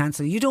you to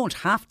cancel. You don't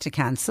have to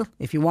cancel.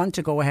 If you want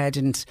to go ahead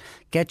and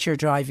get your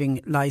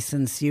driving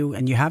licence, you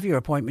have your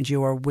appointment,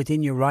 you are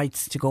within your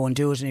rights to go and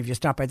do it. And if you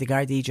stop by the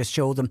Gardaí, just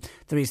show them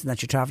the reason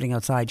that you're travelling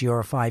outside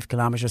your 5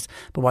 kilometres.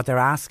 But what they're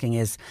asking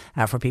is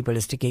for people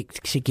is to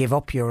give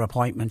up your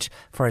appointment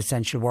for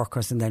essential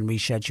workers and then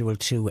reschedule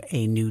to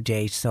a new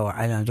date. So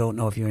I don't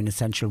know if you're an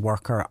essential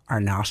worker or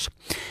not.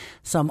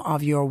 Some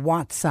of your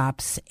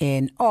WhatsApps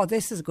in. Oh,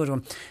 this is a good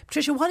one.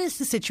 Patricia, what is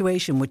the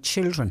situation with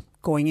children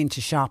going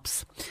into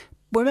shops?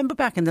 Remember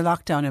back in the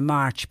lockdown in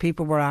March,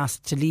 people were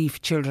asked to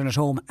leave children at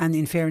home, and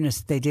in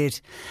fairness, they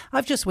did.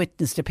 I've just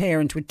witnessed a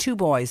parent with 2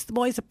 boys. The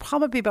boys are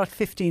probably about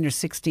 15 or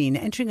 16,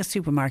 entering a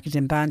supermarket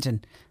in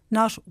Bandon.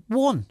 Not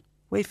one,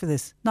 wait for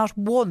this, not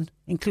one,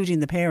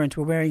 including the parent,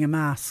 were wearing a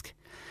mask.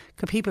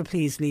 Could people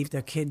please leave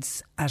their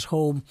kids at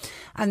home?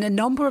 And a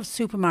number of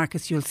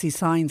supermarkets, you'll see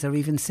signs are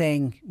even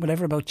saying,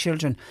 whatever about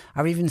children,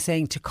 are even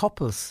saying to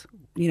couples,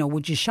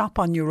 would you shop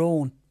on your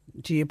own?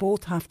 Do you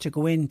both have to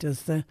go in?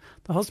 Does the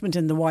husband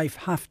and the wife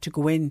have to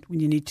go in when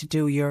you need to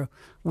do your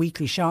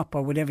weekly shop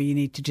or whatever you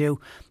need to do?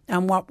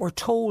 And what we're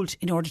told,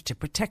 in order to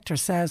protect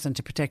ourselves and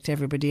to protect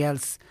everybody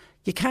else,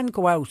 you can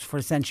go out for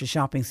essential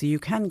shopping. So you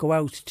can go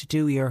out to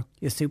do your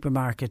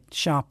supermarket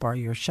shop or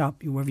your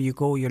shop, wherever you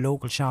go, your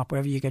local shop,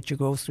 wherever you get your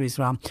groceries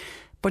from.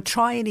 But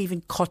try and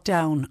even cut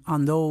down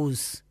on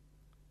those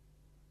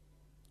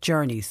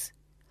journeys.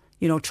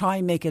 You know, try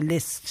and make a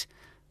list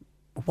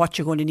what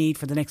you're going to need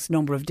for the next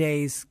number of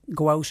days,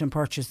 go out and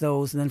purchase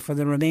those, and then for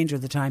the remainder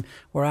of the time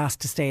we're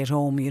asked to stay at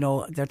home. You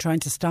know, they're trying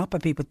to stop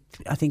people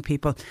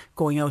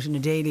going out on a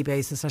daily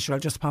basis. I'll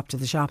just pop to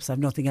the shops, I have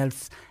nothing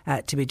else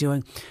to be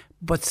doing.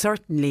 But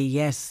certainly,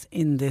 yes,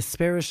 in the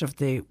spirit of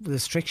the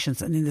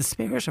restrictions and in the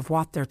spirit of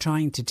what they're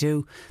trying to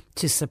do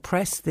to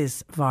suppress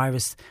this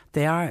virus,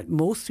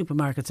 most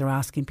supermarkets are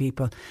asking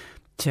people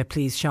to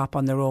please shop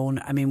on their own.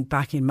 I mean,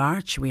 back in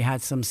March, we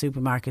had some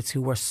supermarkets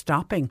who were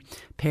stopping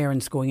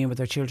parents going in with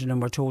their children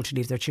and were told to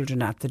leave their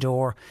children at the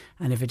door.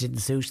 And if it didn't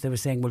suit, they were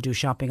saying, we'll do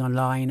shopping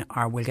online,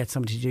 or we'll get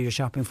somebody to do your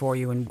shopping for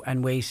you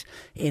and wait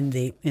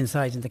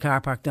inside in the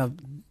car park. Now,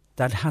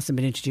 that hasn't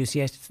been introduced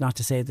yet. It's not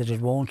to say that it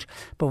won't,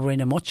 but we're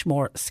in a much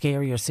more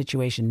scarier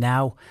situation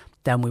now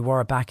than we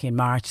were back in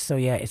March. So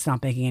yeah, it's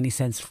not making any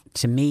sense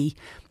to me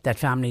that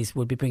families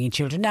would be bringing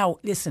children. Now,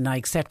 listen, I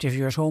accept if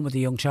you're at home with a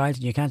young child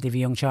and you can't leave a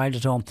young child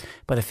at home,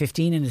 but a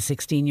 15 and a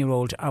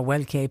 16-year-old are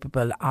well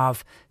capable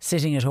of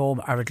sitting at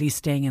home or at least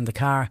staying in the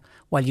car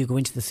while you go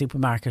into the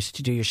supermarket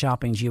to do your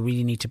shopping. Do you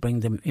really need to bring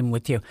them in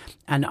with you?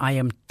 And I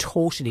am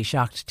totally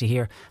shocked to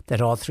hear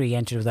that all three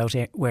entered without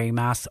wearing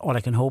masks. All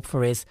I can hope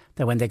for is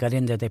that when they got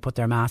in there, they put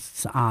their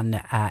masks on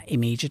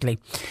immediately.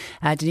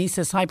 Denise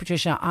says, hi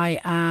Patricia, I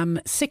am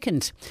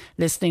sickened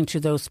listening to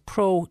those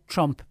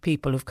pro-Trump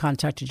people who've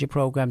contacted your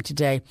programme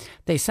today.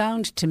 They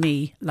sound to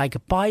me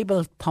like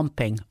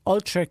Bible-pumping,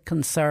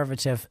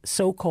 ultra-conservative,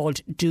 so-called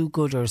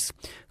do-gooders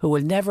who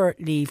will never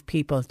leave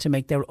people to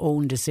make their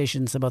own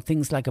decisions about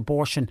things like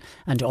abortion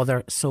and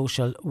other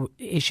social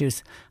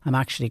issues. I'm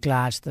actually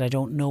glad that I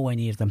don't know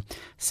any of them,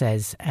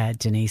 says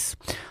Denise.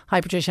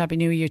 Hi Patricia, Happy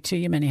New Year to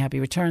you. Many happy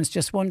returns.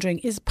 Just wondering,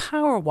 is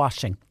power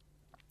washing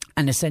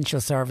an essential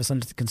service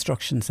under the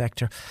construction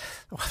sector?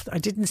 I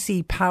didn't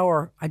see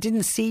power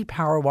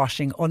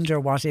washing under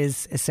what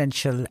is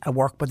essential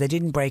work, but they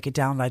didn't break it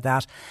down like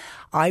that.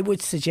 I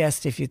would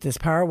suggest if there's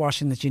power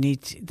washing that you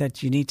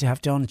need to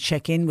have done,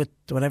 check in with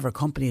whatever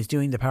company is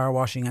doing the power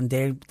washing, and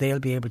they'll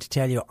be able to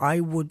tell you. I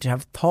would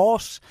have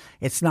thought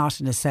it's not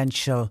an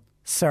essential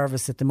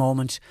service at the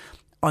moment,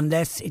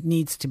 unless it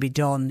needs to be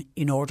done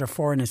in order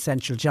for an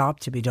essential job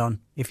to be done,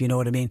 if you know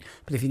what I mean.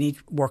 But if you need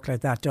work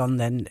like that done,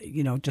 then,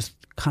 you know, just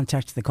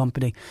contact the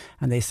company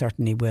and they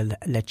certainly will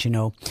let you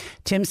know.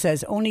 Tim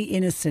says, only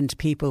innocent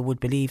people would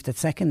believe that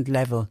second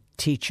level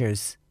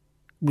teachers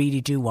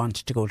really do want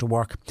to go to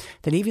work.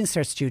 The Leaving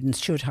Cert students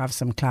should have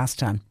some class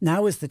time.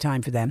 Now is the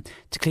time for them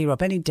to clear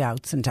up any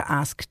doubts and to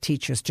ask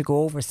teachers to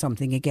go over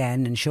something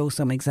again and show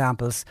some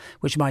examples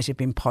which might have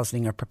been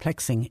puzzling or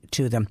perplexing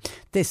to them.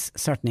 This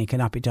certainly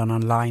cannot be done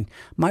online.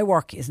 My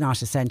work is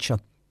not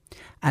essential,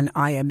 and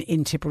I am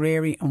in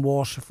Tipperary and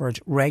Waterford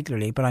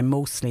regularly, but I'm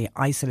mostly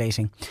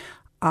isolating.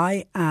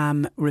 I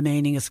am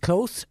remaining as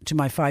close to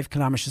my 5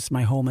 kilometres to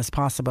my home as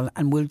possible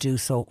and will do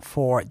so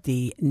for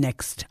the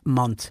next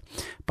month.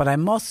 But I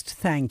must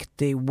thank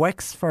the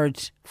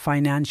Wexford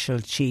financial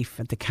chief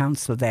at the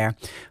council there,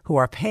 who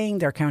are paying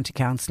their county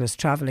councillors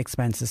travel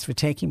expenses for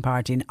taking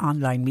part in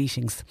online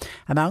meetings.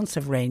 Amounts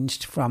have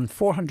ranged from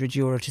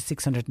 €400 to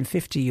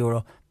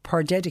 €650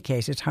 per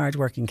dedicated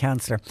hard-working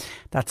councillor.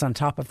 That's on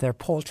top of their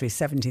paltry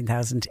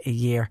 $17,000 a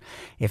year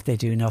if they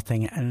do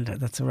nothing. And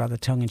that's a rather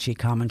tongue-in-cheek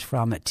comment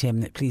from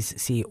Tim. Please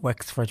see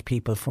Wexford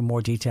People for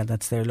more detail.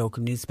 That's their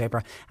local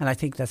newspaper. And I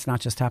think that's not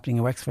just happening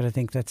in Wexford. I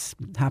think that's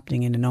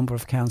happening in a number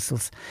of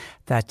councils.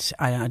 That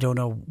I don't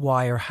know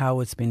why or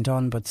how it's been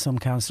done, but some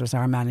councillors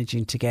are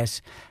managing to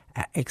get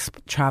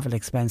travel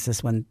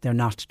expenses when they're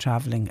not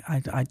travelling.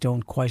 I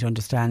don't quite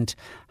understand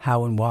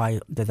how and why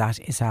that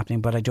is happening,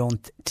 but I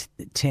don't,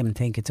 Tim,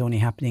 think it's only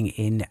happening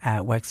in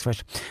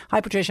Wexford. Hi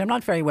Patricia, I'm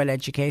not very well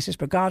educated,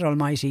 but God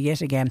Almighty,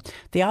 yet again,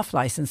 the off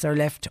licence are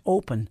left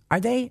open. Are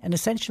they an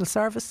essential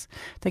service?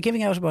 They're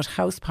giving out about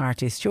house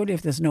parties. Surely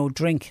if there's no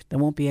drink, there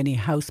won't be any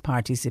house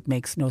parties. It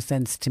makes no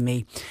sense to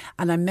me.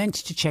 And I meant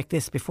to check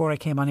this before I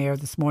came on air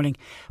this morning,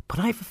 but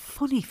I have a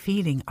funny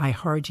feeling I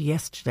heard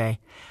yesterday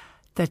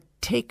that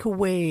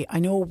takeaway, I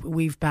know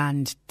we've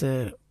banned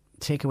the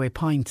takeaway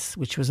pints,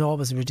 which was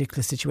always a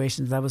ridiculous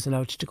situation that was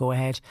allowed to go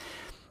ahead.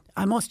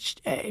 I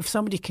must, if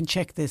somebody can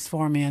check this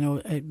for me, I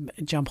know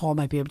John Paul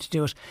might be able to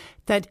do it,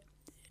 that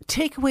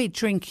takeaway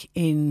drink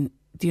in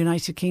the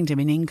United Kingdom,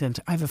 in England,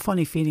 I have a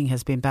funny feeling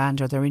has been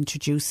banned, or they're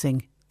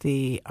introducing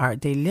are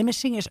they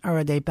limiting it, or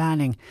are they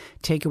banning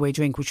takeaway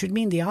drink, which would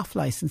mean the off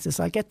licences.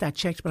 I'll get that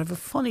checked, but I have a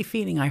funny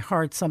feeling I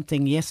heard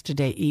something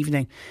yesterday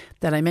evening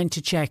that I meant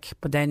to check,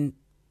 but then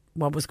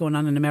what was going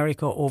on in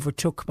America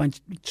overtook my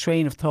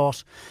train of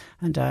thought,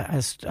 and I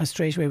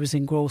straight away was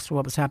engrossed for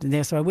what was happening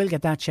there. So I will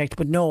get that checked.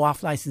 But no,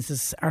 off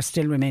licences are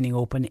still remaining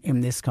open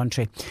in this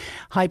country.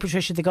 Hi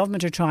Patricia, the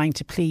government are trying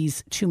to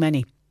please too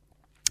many.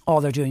 All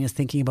they're doing is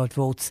thinking about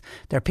votes.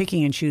 They're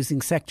picking and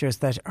choosing sectors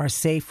that are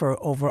safer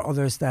over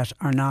others that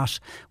are not.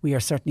 We are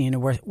certainly in a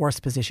worse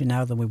position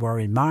now than we were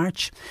in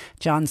March.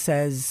 John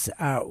says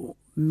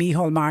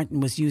Micheál Martin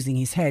was using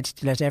his head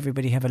to let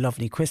everybody have a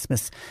lovely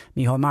Christmas.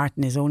 Micheál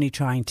Martin is only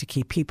trying to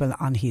keep people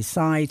on his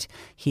side.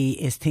 He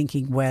is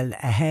thinking well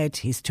ahead.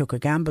 He's took a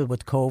gamble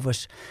with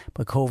COVID,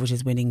 but COVID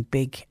is winning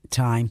big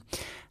time.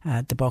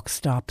 The buck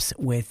stops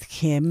with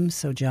him.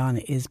 So John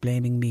is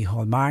blaming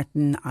Micheál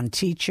Martin on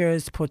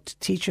teachers. Put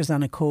teachers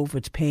on a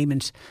COVID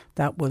payment.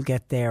 That will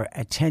get their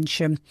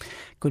attention.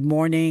 Good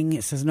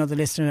morning, says another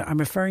listener. I'm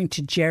referring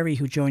to Jerry,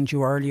 who joined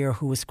you earlier,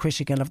 who was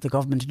critical of the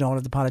government and all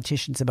of the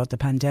politicians about the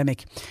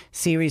pandemic.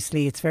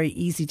 Seriously, it's very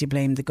easy to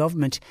blame the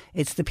government.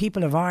 It's the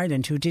people of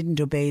Ireland who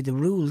didn't obey the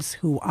rules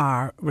who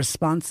are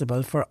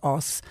responsible for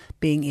us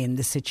being in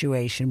the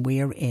situation we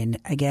are in.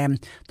 Again,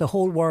 the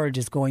whole world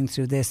is going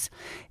through this.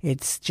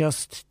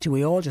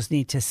 We all just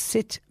need to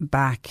sit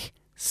back,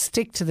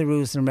 stick to the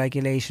rules and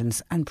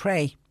regulations and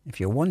pray. If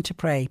you're one to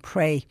pray,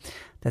 pray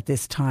that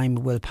this time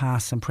will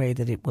pass and pray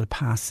that it will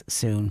pass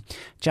soon.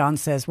 John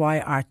says,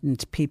 why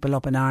aren't people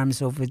up in arms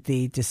over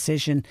the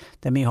decision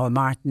that Micheál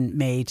Martin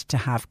made to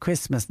have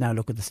Christmas? Now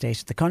look at the state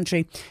of the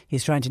country.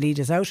 He's trying to lead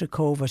us out of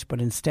COVID,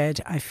 but instead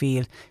I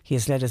feel he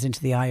has led us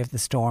into the eye of the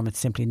storm. It's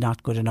simply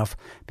not good enough.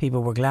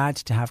 People were glad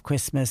to have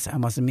Christmas,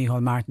 and wasn't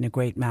Micheál Martin a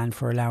great man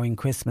for allowing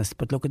Christmas?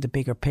 But look at the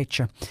bigger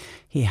picture.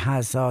 He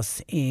has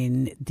us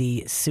in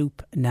the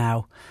soup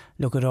now.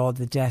 Look at all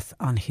the death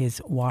on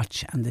his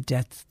watch and the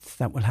deaths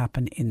that will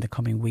happen in the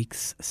coming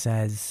weeks,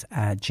 says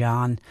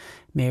John.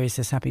 Mary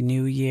says, Happy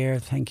New Year.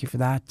 Thank you for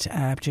that.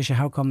 Patricia,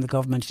 how come the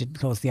government didn't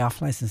close the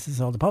off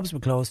licences? All the pubs were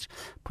closed.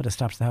 Put a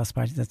stop to the house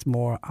party. That's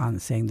more on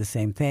saying the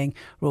same thing.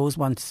 Rose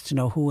wants to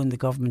know who in the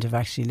government have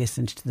actually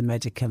listened to the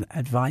medical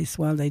advice.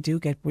 Well, they do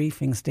get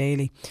briefings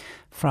daily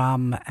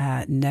from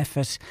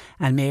NEFIT,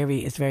 and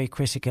Mary is very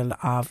critical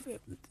of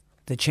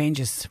the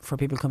changes for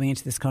people coming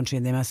into this country,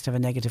 and they must have a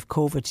negative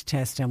COVID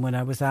test. And when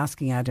I was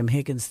asking Adam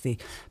Higgins, the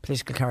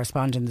political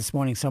correspondent this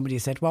morning, somebody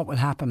said, what will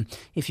happen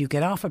if you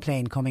get off a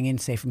plane coming in,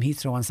 say from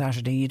Heathrow on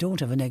Saturday, and you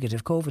don't have a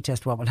negative COVID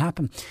test? What will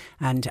happen?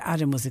 And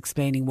Adam was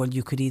explaining, well,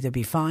 you could either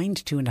be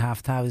fined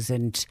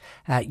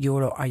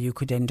 €2,500 or you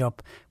could end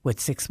up with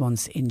 6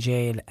 months in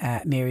jail.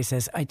 Mary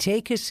says, I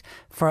take it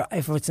for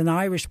if it's an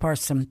Irish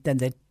person, then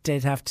they'd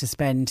have to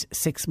spend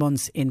 6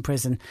 months in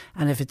prison,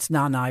 and if it's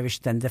non-Irish,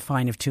 then the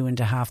fine of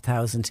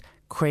 2,500.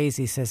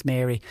 Crazy, says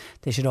Mary.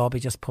 They should all be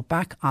just put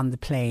back on the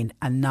plane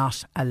and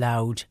not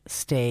allowed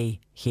stay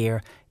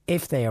here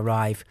if they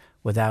arrive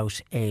without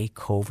a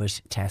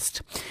COVID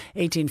test.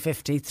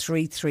 1850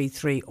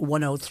 333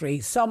 103.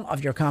 Some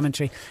of your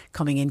commentary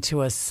coming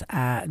into us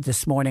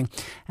this morning.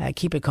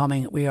 Keep it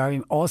coming. We are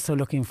also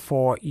looking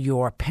for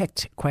your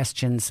pet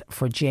questions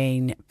for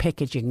Jane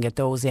Pickett. You can get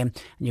those in,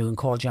 and you can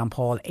call John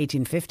Paul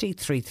 1850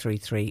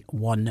 333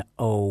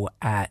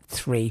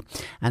 103.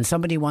 And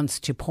somebody wants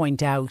to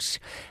point out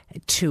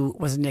to,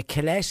 wasn't it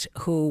Colette,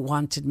 who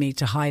wanted me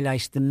to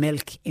highlight the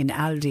milk in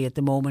Aldi at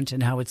the moment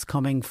and how it's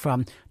coming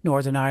from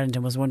Northern Ireland,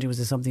 and was wondering was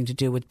there something to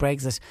do with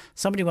Brexit.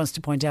 Somebody wants to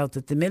point out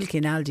that the milk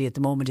in Aldi at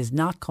the moment is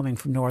not coming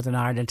from Northern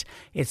Ireland,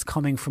 it's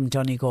coming from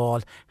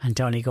Donegal, and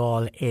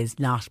Donegal is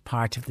not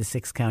part of the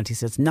 6 counties,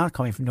 so it's not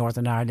coming from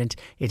Northern Ireland.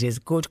 It is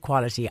good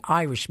quality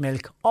Irish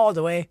milk all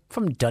the way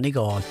from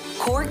Donegal.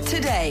 Cork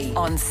Today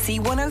on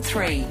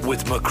C103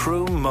 with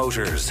Macroom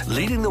Motors,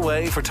 leading the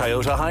way for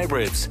Toyota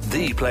hybrids.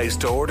 The place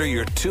to order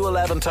your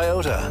 211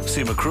 Toyota.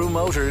 See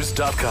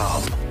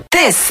macroommotors.com.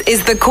 This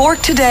is the Cork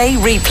Today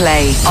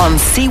replay on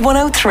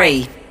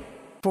C103.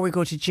 Before we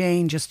go to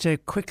Jane, just to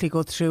quickly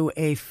go through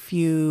a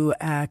few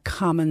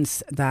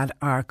comments that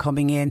are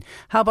coming in.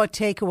 How about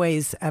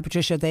takeaways?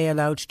 Patricia, are they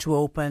allowed to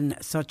open,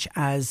 such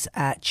as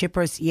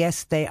chippers?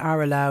 Yes, they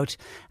are allowed.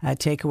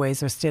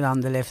 Takeaways are still on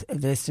the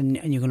list,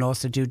 and you can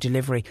also do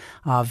delivery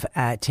of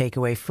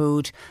takeaway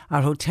food.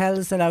 Are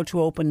hotels allowed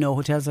to open? No,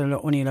 hotels are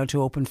only allowed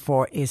to open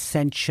for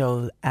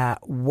essential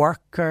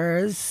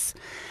workers.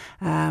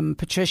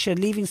 Patricia,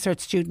 Leaving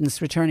Cert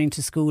students returning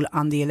to school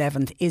on the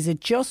 11th. Is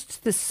it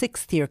just the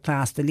 6th year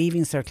class, the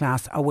Leaving Cert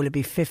class, or will it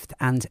be 5th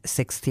and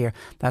 6th year?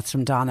 That's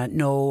from Donna.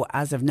 No,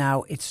 as of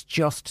now, it's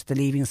just the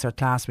Leaving Cert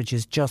class, which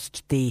is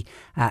just the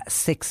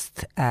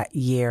 6th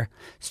year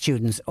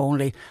students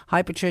only.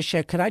 Hi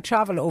Patricia, could I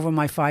travel over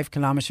my 5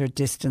 kilometre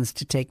distance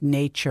to take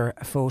nature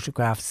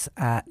photographs?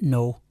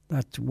 No.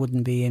 that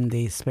wouldn't be in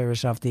the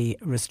spirit of the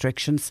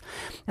restrictions.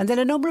 And then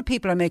a number of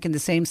people are making the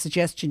same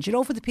suggestions. You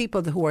know, for the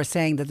people who are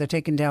saying that they're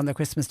taking down their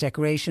Christmas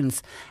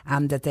decorations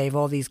and that they've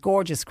all these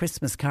gorgeous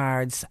Christmas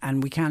cards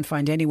and we can't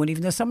find anyone,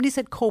 even though somebody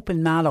said Cope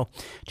and Mallow,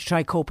 to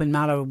try Cope and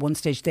Mallow. At one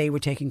stage they were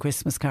taking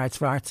Christmas cards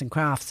for arts and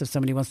crafts. If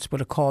somebody wants to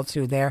put a call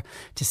through there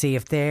to see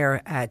if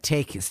they're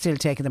still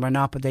taking them or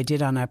not, but they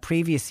did on a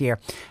previous year,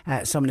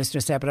 some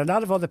listeners said. But a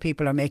lot of other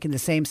people are making the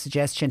same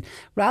suggestion.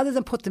 Rather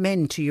than put them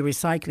into your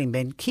recycling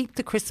bin, keep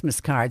the Christmas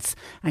cards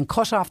and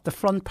cut off the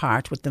front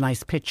part with the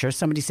nice picture.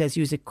 Somebody says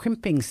use a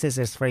crimping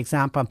scissors, for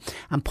example,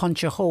 and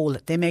punch a hole.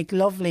 They make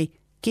lovely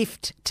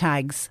gift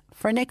tags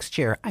for next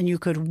year, and you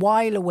could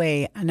while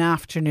away an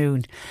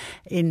afternoon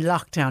in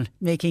lockdown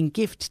making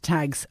gift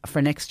tags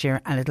for next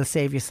year, and it'll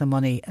save you some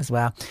money as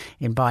well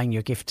in buying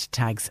your gift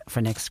tags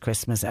for next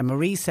Christmas. And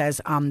Marie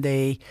says on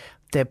the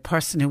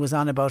person who was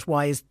on about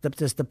why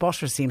does the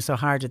butter seem so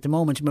hard at the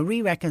moment,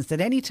 Marie reckons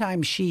that any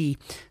time she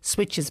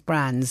switches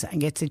brands and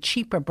gets a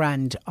cheaper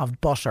brand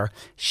of butter,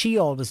 she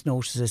always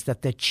notices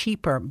that the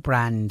cheaper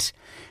brand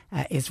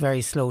is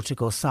very slow to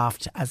go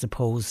soft as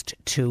opposed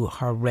to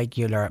her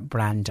regular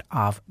brand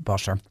of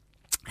butter.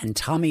 And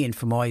Tommy in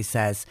Fermoy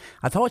says,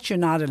 I thought you're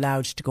not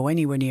allowed to go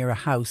anywhere near a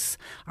house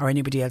or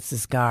anybody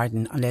else's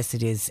garden unless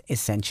it is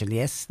essential.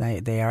 Yes,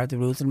 they are the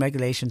rules and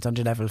regulations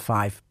under level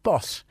 5.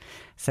 But,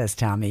 says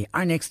Tommy,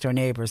 our next door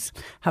neighbours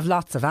have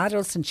lots of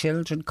adults and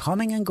children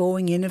coming and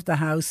going in of the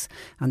house,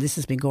 and this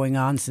has been going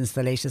on since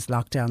the latest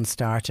lockdown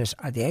started.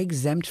 Are they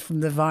exempt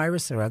from the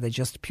virus or are they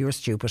just pure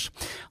stupid?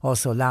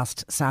 Also,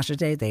 last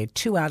Saturday they had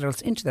 2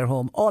 adults into their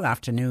home all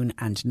afternoon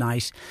and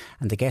night,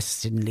 and the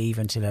guests didn't leave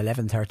until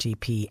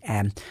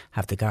 11:30pm.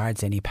 Have the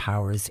guards any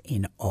powers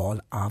in all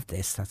of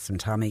this? That's from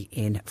Tommy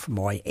in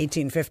Fermoy.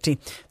 1850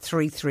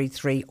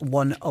 333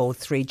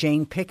 103.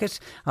 Jane Pickett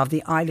of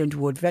the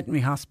Islandwood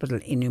Veterinary Hospital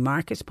in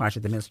Newmarket, part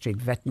of the Mill Street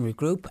Veterinary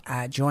Group,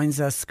 joins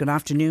us. Good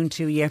afternoon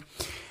to you,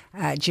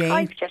 Jane.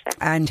 Hi, Patricia.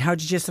 And how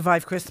did you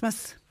survive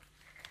Christmas?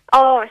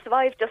 Oh, I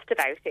survived just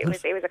about. It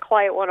was a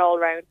quiet one all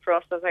round for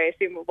us, as I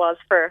assume it was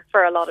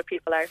for a lot of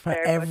people out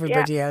there. For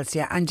everybody else,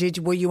 yeah. And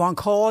were you on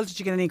call? Did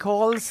you get any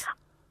calls?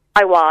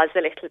 I was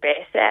a little bit.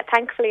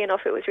 Thankfully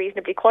enough, it was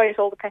reasonably quiet.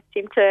 All the pets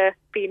seemed to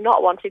be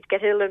not wanting to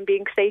get ill and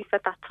being safe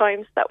at that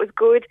time, so that was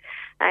good.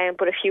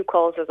 But a few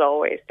calls as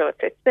always. So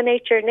it's the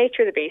nature of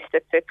the beast.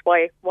 It's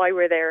why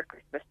we're there at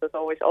Christmas.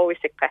 There's always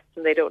sick pets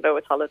and they don't know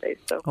it's holidays.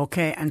 So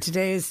okay, and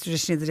today is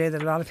traditionally the day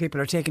that a lot of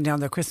people are taking down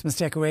their Christmas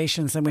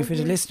decorations, and we've had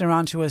a listener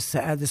on to us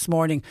this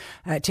morning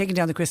taking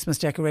down the Christmas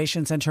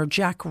decorations, and her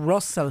Jack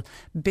Russell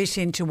bit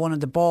into one of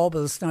the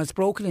baubles. Now it's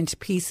broken into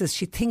pieces.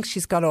 She thinks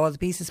she's got all the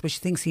pieces, but she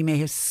thinks he may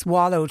have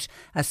swallowed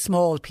a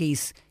small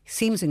piece. He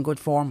seems in good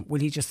form. Will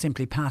he just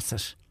simply pass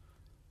it?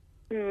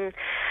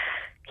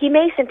 He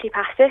may simply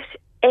pass it.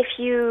 If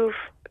you've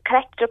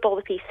collected up all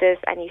the pieces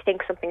and you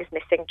think something is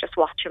missing, just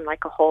watch him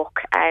like a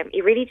hawk.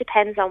 It really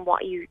depends on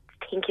what you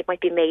think it might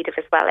be made of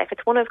as well. If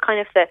it's one of kind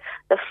of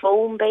the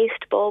foam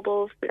based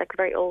baubles, like the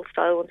very old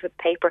style ones with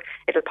paper,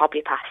 it'll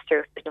probably pass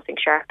through. There's nothing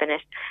sharp in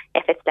it.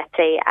 If it's, let's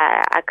say,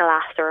 a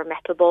glass or a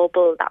metal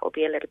bauble, that will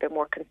be a little bit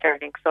more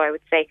concerning. So I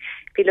would say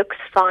if he looks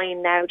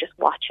fine now, just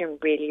watch him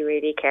really,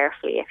 really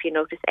carefully. If you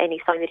notice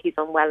any sign that he's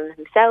unwell in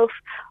himself,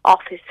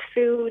 off his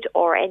food,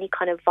 or any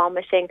kind of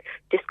vomiting,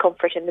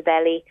 discomfort in the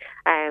belly,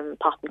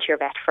 pop him to your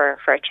vet for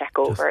a check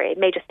over. It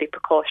may just be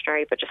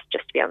precautionary, but just to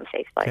be on the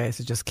safe side. Okay,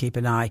 so just keep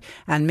an eye.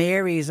 And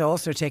Mary's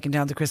also taken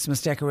down the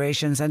Christmas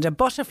decorations, and a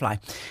butterfly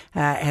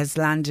has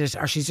landed,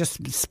 or she's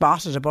just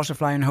spotted a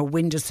butterfly on her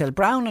windowsill,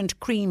 brown and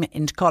cream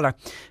in colour.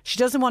 She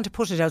doesn't want to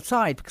put it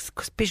outside because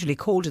it's bitterly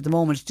cold at the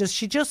moment. Does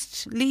she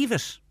just leave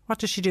it? What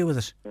does she do with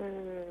it?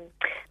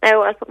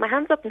 Now, I'll put my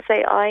hands up and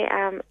say I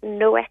am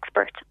no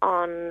expert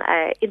on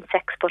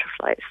insects,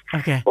 butterflies.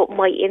 Okay. But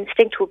my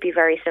instinct would be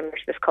very similar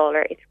to this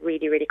caller. It's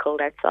really, really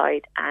cold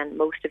outside, and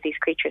most of these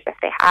creatures, if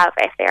they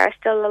are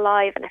still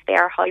alive and if they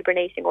are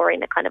hibernating or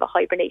in a kind of a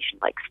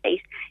hibernation-like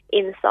state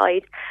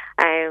inside,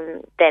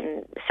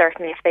 then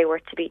certainly if they were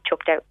to be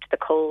chucked out to the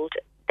cold,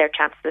 their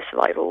chances of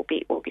survival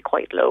will be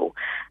quite low,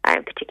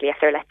 particularly if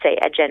they're, let's say,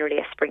 generally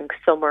a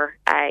spring-summer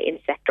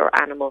insect or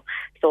animal.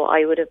 So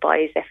I would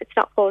advise, if it's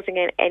not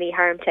causing any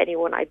harm to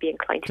anyone, I'd be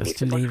inclined to leave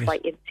the butterfly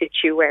in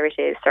situ where it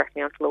is,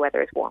 certainly until the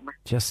weather is warmer.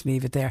 Just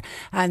leave it there.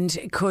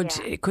 And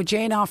could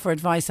Jane offer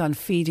advice on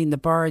feeding the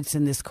birds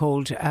in this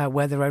cold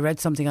weather? I read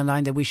something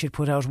online that we should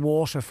put out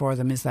water for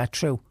them. Is that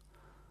true?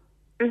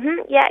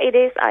 Yeah, it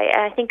is.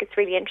 I think it's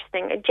really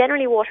interesting.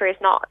 Generally, water is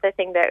not the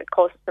thing that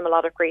causes them a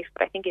lot of grief,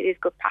 but I think it is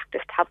good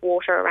practice to have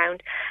water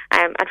around,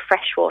 and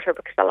fresh water,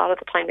 because a lot of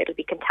the time it'll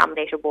be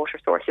contaminated water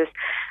sources.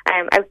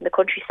 Out in the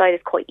countryside,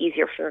 it's quite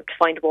easier for them to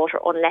find water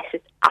unless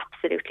it's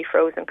absolutely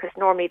frozen, because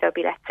normally there'll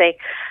be, let's say,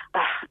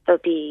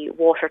 there'll be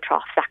water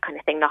troughs, that kind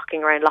of thing,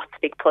 knocking around, lots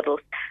of big puddles.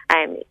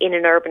 In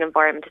an urban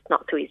environment, it's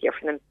not so easier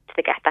for them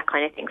to get that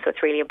kind of thing. So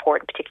it's really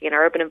important, particularly in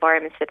urban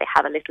environments, that they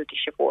have a little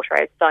dish of water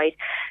outside.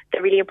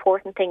 The really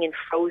important important thing in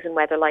frozen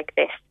weather like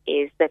this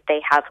is that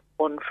they have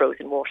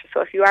unfrozen water.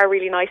 So if you are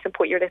really nice and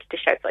put your little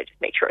dish outside,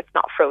 just make sure it's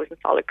not frozen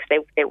solid,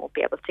 because they won't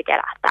be able to get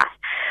at that.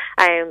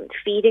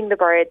 Feeding the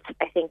birds,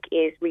 I think,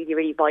 is really,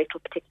 really vital,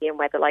 particularly in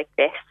weather like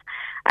this.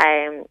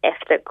 If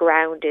the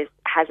ground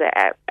has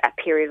a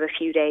period of a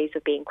few days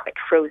of being quite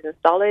frozen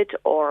solid,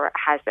 or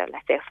has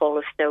let's say a fall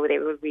of snow, they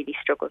will really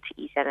struggle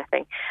to eat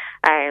anything.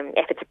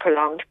 If it's a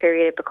prolonged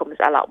period, it becomes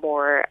a lot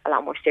more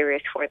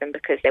serious for them,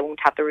 because they won't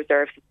have the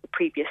reserves of the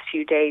previous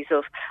few days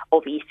of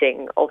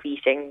eating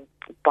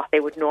what they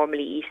would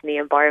normally eat in the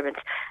environment,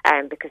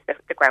 because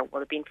the ground will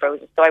have been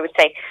frozen. So I would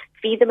say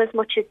feed them as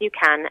much as you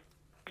can.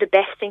 The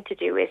best thing to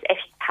do is, if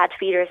you've had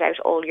feeders out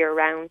all year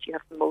round, you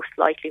have the most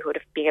likelihood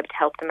of being able to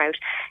help them out.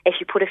 If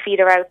you put a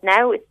feeder out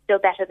now, it's still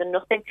better than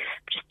nothing.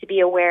 But just to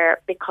be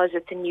aware, because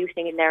it's a new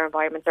thing in their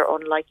environment, they're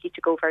unlikely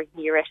to go very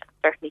near it, and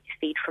certainly to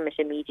feed from it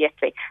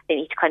immediately. They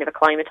need to kind of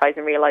acclimatise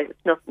and realise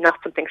it's not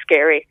something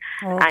scary,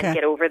 and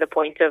get over the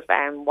point of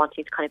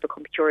wanting to kind of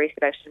become curious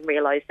about it and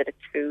realise that it's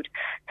food.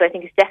 So I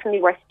think it's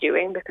definitely worth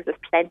doing, because there's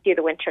plenty of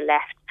the winter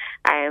left.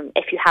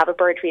 If you have a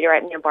bird feeder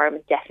out in the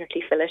environment,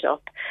 definitely fill it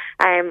up.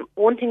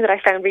 One thing that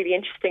I found really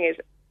interesting is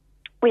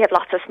we have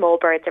lots of small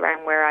birds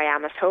around where I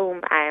am at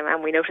home,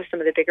 and we noticed some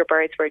of the bigger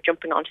birds were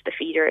jumping onto the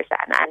feeders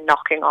and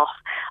knocking off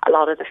a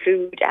lot of the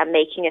food and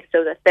making it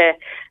so that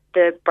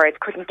the birds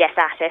couldn't get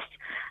at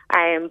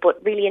it.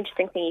 But really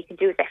interesting thing you can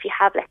do is, if you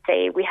have, let's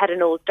say, we had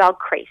an old dog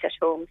crate at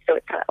home, so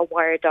it's a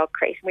wire dog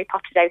crate, and we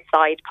popped it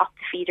outside, popped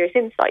the feeders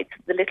inside,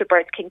 so the little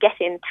birds can get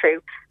in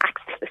through,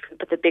 access the food,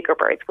 but the bigger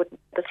birds wouldn't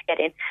be able to get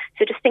in.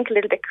 So just think a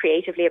little bit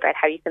creatively about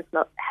how you can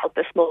help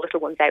the small little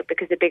ones out,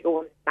 because the bigger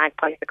ones,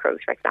 magpies, the crows,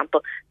 for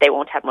example, they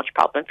won't have much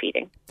problem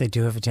feeding. They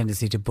do have a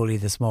tendency to bully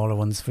the smaller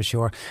ones, for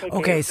sure.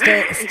 Okay,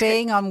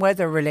 staying on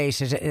weather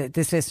related,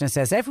 this listener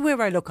says,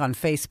 everywhere I look on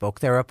Facebook,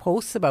 there are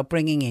posts about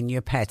bringing in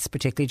your pets,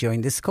 particularly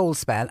during this cold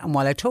spell. And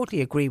while I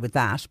totally agree with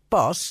that,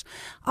 but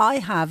I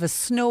have a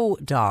snow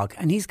dog,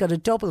 and he's got a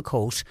double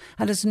coat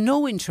and has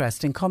no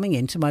interest in coming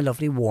into my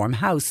lovely warm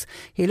house.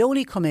 He'll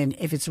only come in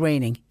if it's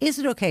raining. Is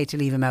it okay to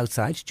leave him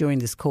outside during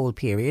this cold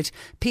period?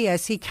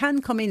 P.S. He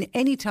can come in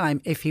any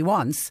time if he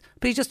wants,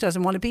 but he just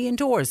doesn't want to be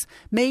indoors.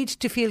 Made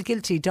to feel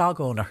guilty dog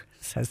owner,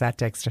 says that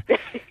texter.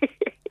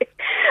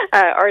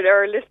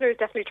 Our listener is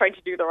definitely trying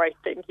to do the right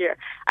thing here.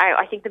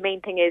 I think the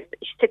main thing is,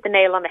 you should hit the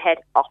nail on the head.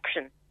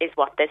 Option is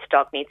what this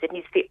dog needs. It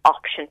needs the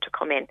option to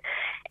come in.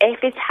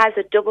 If it has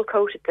a double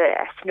coat, it's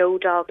a snow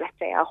dog, let's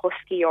say a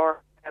husky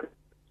or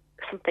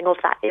something of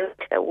that ilk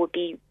that would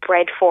be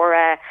bred for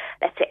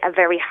let's say a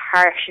very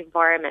harsh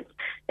environment,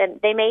 then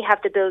they may have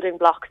the building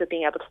blocks of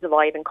being able to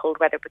survive in cold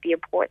weather. But the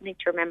important thing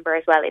to remember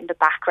as well in the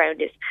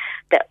background is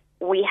that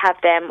we have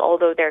them,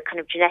 although they're kind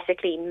of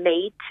genetically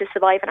made to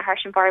survive in a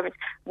harsh environment,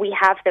 we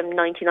have them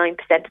 99%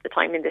 of the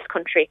time in this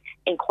country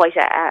in quite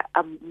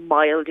a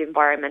mild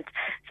environment.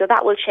 So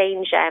that will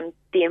change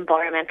the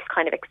environmental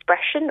kind of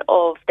expression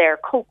of their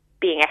coat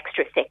being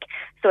extra thick.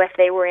 So if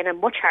they were in a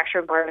much harsher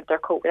environment, their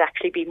coat would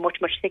actually be much,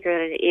 much thicker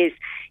than it is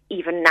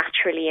even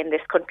naturally in this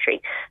country.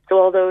 So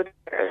although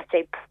they're, let's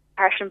say,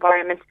 harsh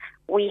environments,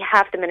 we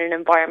have them in an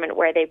environment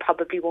where they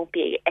probably won't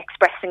be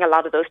expressing a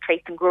lot of those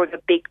traits and growing a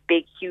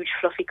big, huge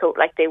fluffy coat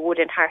like they would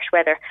in harsh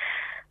weather.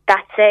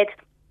 That said,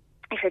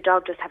 if your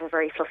dog does have a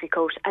very fluffy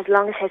coat, as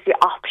long as it has the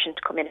option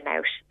to come in and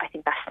out, I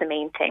think that's the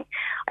main thing.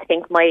 I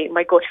think my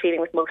gut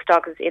feeling with most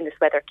dogs is in this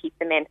weather, keep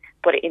them in.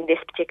 But in this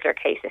particular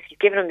case, if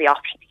you've given him the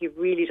option, he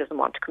really doesn't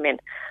want to come in.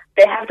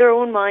 They have their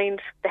own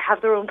mind, they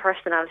have their own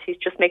personalities.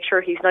 Just make sure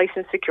he's nice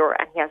and secure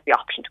and he has the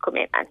option to come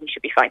in, and he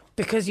should be fine.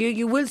 Because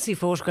you will see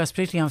photographs,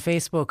 particularly on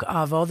Facebook,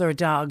 of other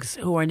dogs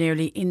who are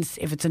nearly in,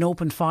 if it's an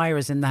open fire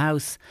is in the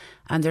house,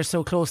 and they're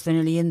so close they're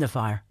nearly in the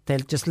fire. They'll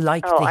just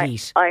like the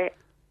heat.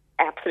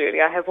 Absolutely,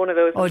 I have one of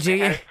those. Oh, do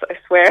you? House, I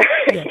swear.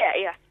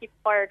 Yeah. Keep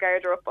the fire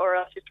guard up, or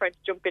else she's trying to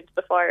jump into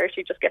the fire.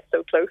 She just gets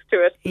so close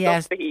to it.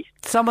 Yes, the heat.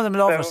 Some of them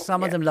love it.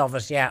 Some of them love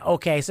it. Yeah.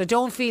 Okay. So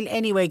don't feel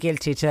any way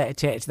guilty to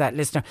that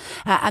listener.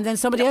 And then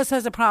somebody else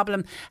has a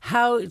problem.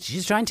 How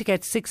she's trying to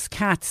get 6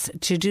 cats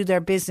to do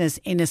their business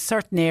in a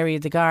certain area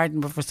of the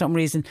garden, but for some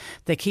reason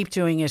they keep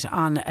doing it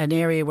on an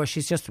area where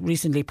she's just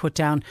recently put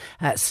down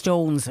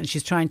stones, and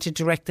she's trying to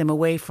direct them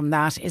away from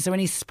that. Is there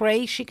any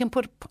spray she can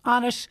put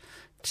on it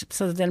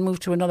so that they'll move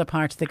to another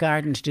part of the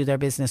garden to do their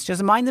business? She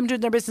doesn't mind them doing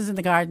their business in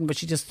the garden, but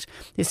she just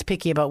is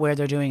picky about where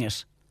they're doing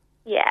it.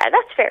 Yeah,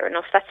 that's fair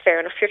enough.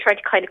 If you're trying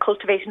to kind of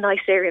cultivate a nice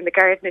area in the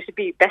garden, it would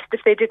be best if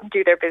they didn't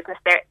do their business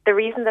there. The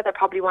reason that they're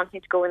probably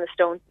wanting to go in the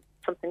stones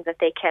is something that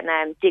they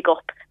can dig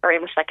up, very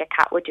much like a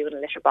cat would do in a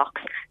litter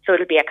box. So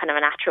it'll be a kind of a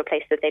natural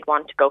place that they'd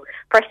want to go.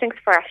 First things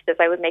first is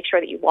I would make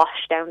sure that you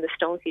wash down the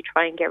stones. You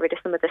try and get rid of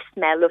some of the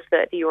smell of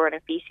the urine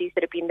and feces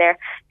that have been there,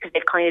 because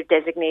they've kind of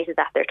designated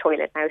that their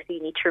toilet now. So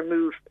you need to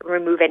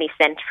remove any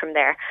scent from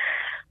there.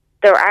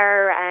 There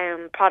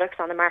are products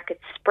on the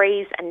market,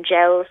 sprays and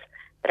gels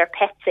that are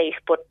pet safe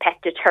but pet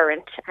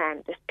deterrent.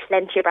 There's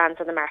plenty of brands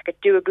on the market.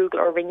 Do a Google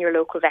or ring your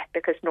local vet,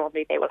 because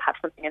normally they will have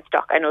something in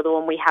stock. I know the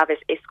one we have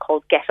is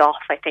called Get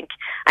Off, I think,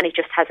 and it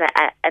just has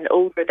an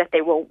odour that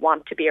they won't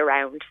want to be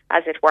around,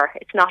 as it were.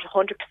 It's not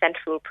 100%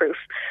 foolproof,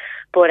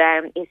 but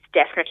it's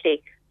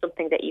definitely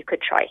something that you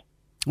could try.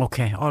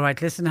 Okay, all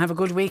right. Listen, have a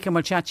good week, and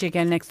we'll chat to you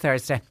again next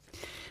Thursday.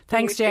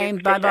 Thanks, Jane.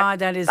 Bye-bye.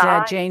 That is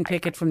Jane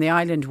Pickett from the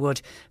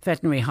Islandwood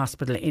Veterinary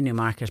Hospital in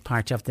Newmarket,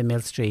 part of the Mill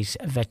Street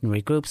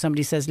Veterinary Group.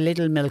 Somebody says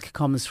Little Milk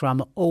comes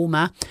from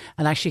Oma.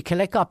 And actually,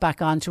 Colette got back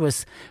onto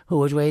us,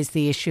 who had raised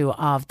the issue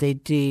of the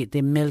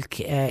milk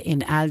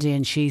in Aldi.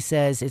 And she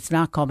says it's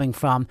not coming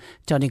from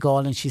Donegal.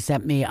 And she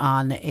sent me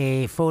on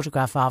a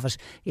photograph of it.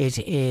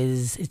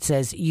 It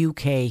says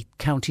UK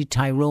County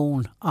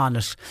Tyrone on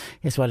it,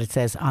 is what it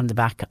says on the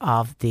back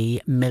of the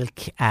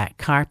milk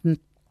carton.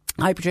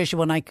 Hi Patricia,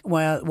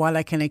 while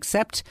I can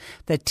accept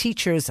that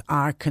teachers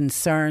are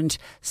concerned,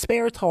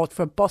 spare thought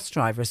for bus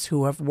drivers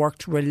who have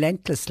worked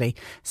relentlessly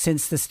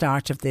since the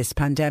start of this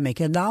pandemic,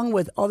 along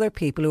with other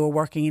people who are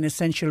working in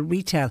essential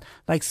retail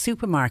like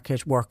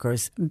supermarket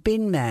workers,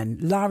 bin men,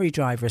 lorry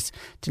drivers,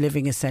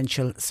 delivering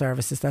essential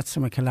services. That's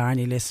from a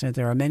Killarney listener.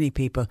 There are many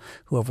people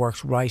who have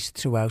worked right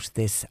throughout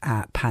this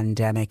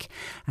pandemic.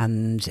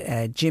 And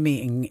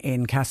Jimmy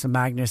in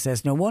Castlemagner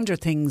says, no wonder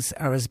things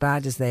are as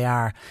bad as they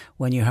are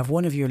when you have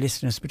one of your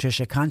listeners,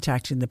 Patricia,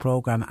 contacting the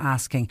programme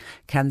asking,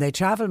 can they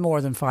travel more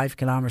than 5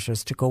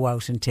 kilometres to go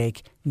out and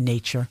take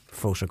nature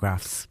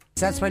photographs?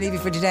 So that's my leave you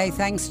for today.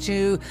 Thanks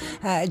to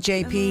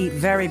JP,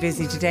 very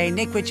busy today.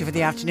 Nick with you for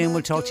the afternoon.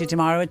 We'll talk to you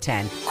tomorrow at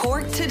 10.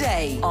 Cork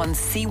Today on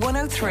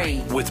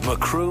C103. With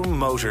Macroom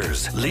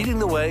Motors, leading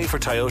the way for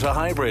Toyota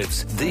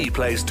hybrids. The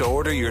place to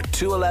order your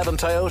 211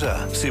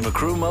 Toyota. See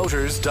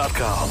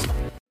macroommotors.com.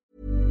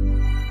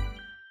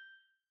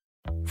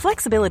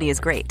 Flexibility is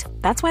great.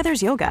 That's why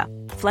there's yoga.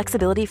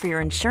 Flexibility for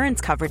your insurance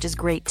coverage is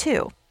great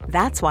too.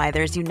 That's why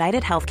there's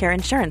United Healthcare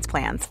Insurance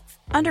Plans.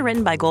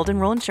 Underwritten by Golden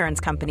Rule Insurance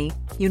Company,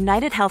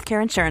 United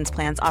Healthcare Insurance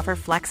Plans offer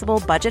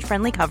flexible,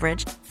 budget-friendly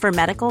coverage for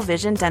medical,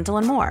 vision, dental,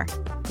 and more.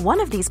 One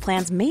of these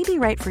plans may be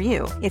right for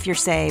you if you're,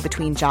 say,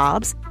 between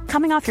jobs,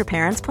 coming off your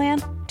parents'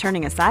 plan,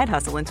 turning a side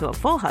hustle into a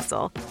full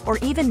hustle, or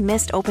even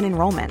missed open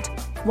enrollment.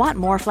 Want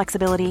more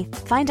flexibility?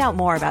 Find out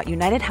more about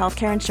United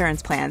Healthcare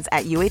Insurance Plans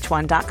at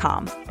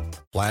uh1.com.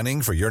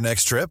 Planning for your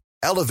next trip?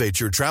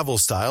 Elevate your travel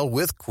style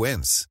with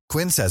Quince.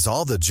 Quince has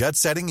all the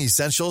jet-setting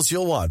essentials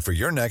you'll want for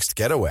your next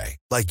getaway,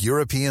 like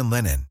European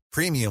linen,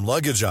 premium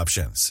luggage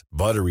options,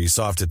 buttery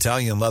soft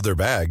Italian leather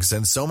bags,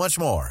 and so much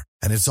more.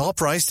 And it's all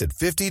priced at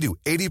 50 to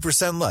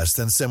 80% less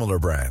than similar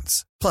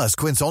brands. Plus,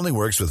 Quince only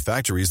works with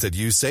factories that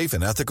use safe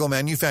and ethical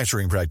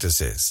manufacturing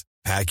practices.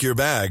 Pack your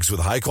bags with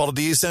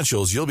high-quality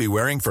essentials you'll be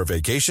wearing for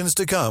vacations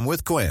to come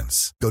with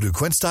Quince. Go to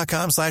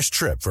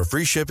quince.com/trip for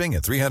free shipping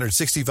and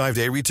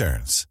 365-day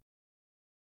returns.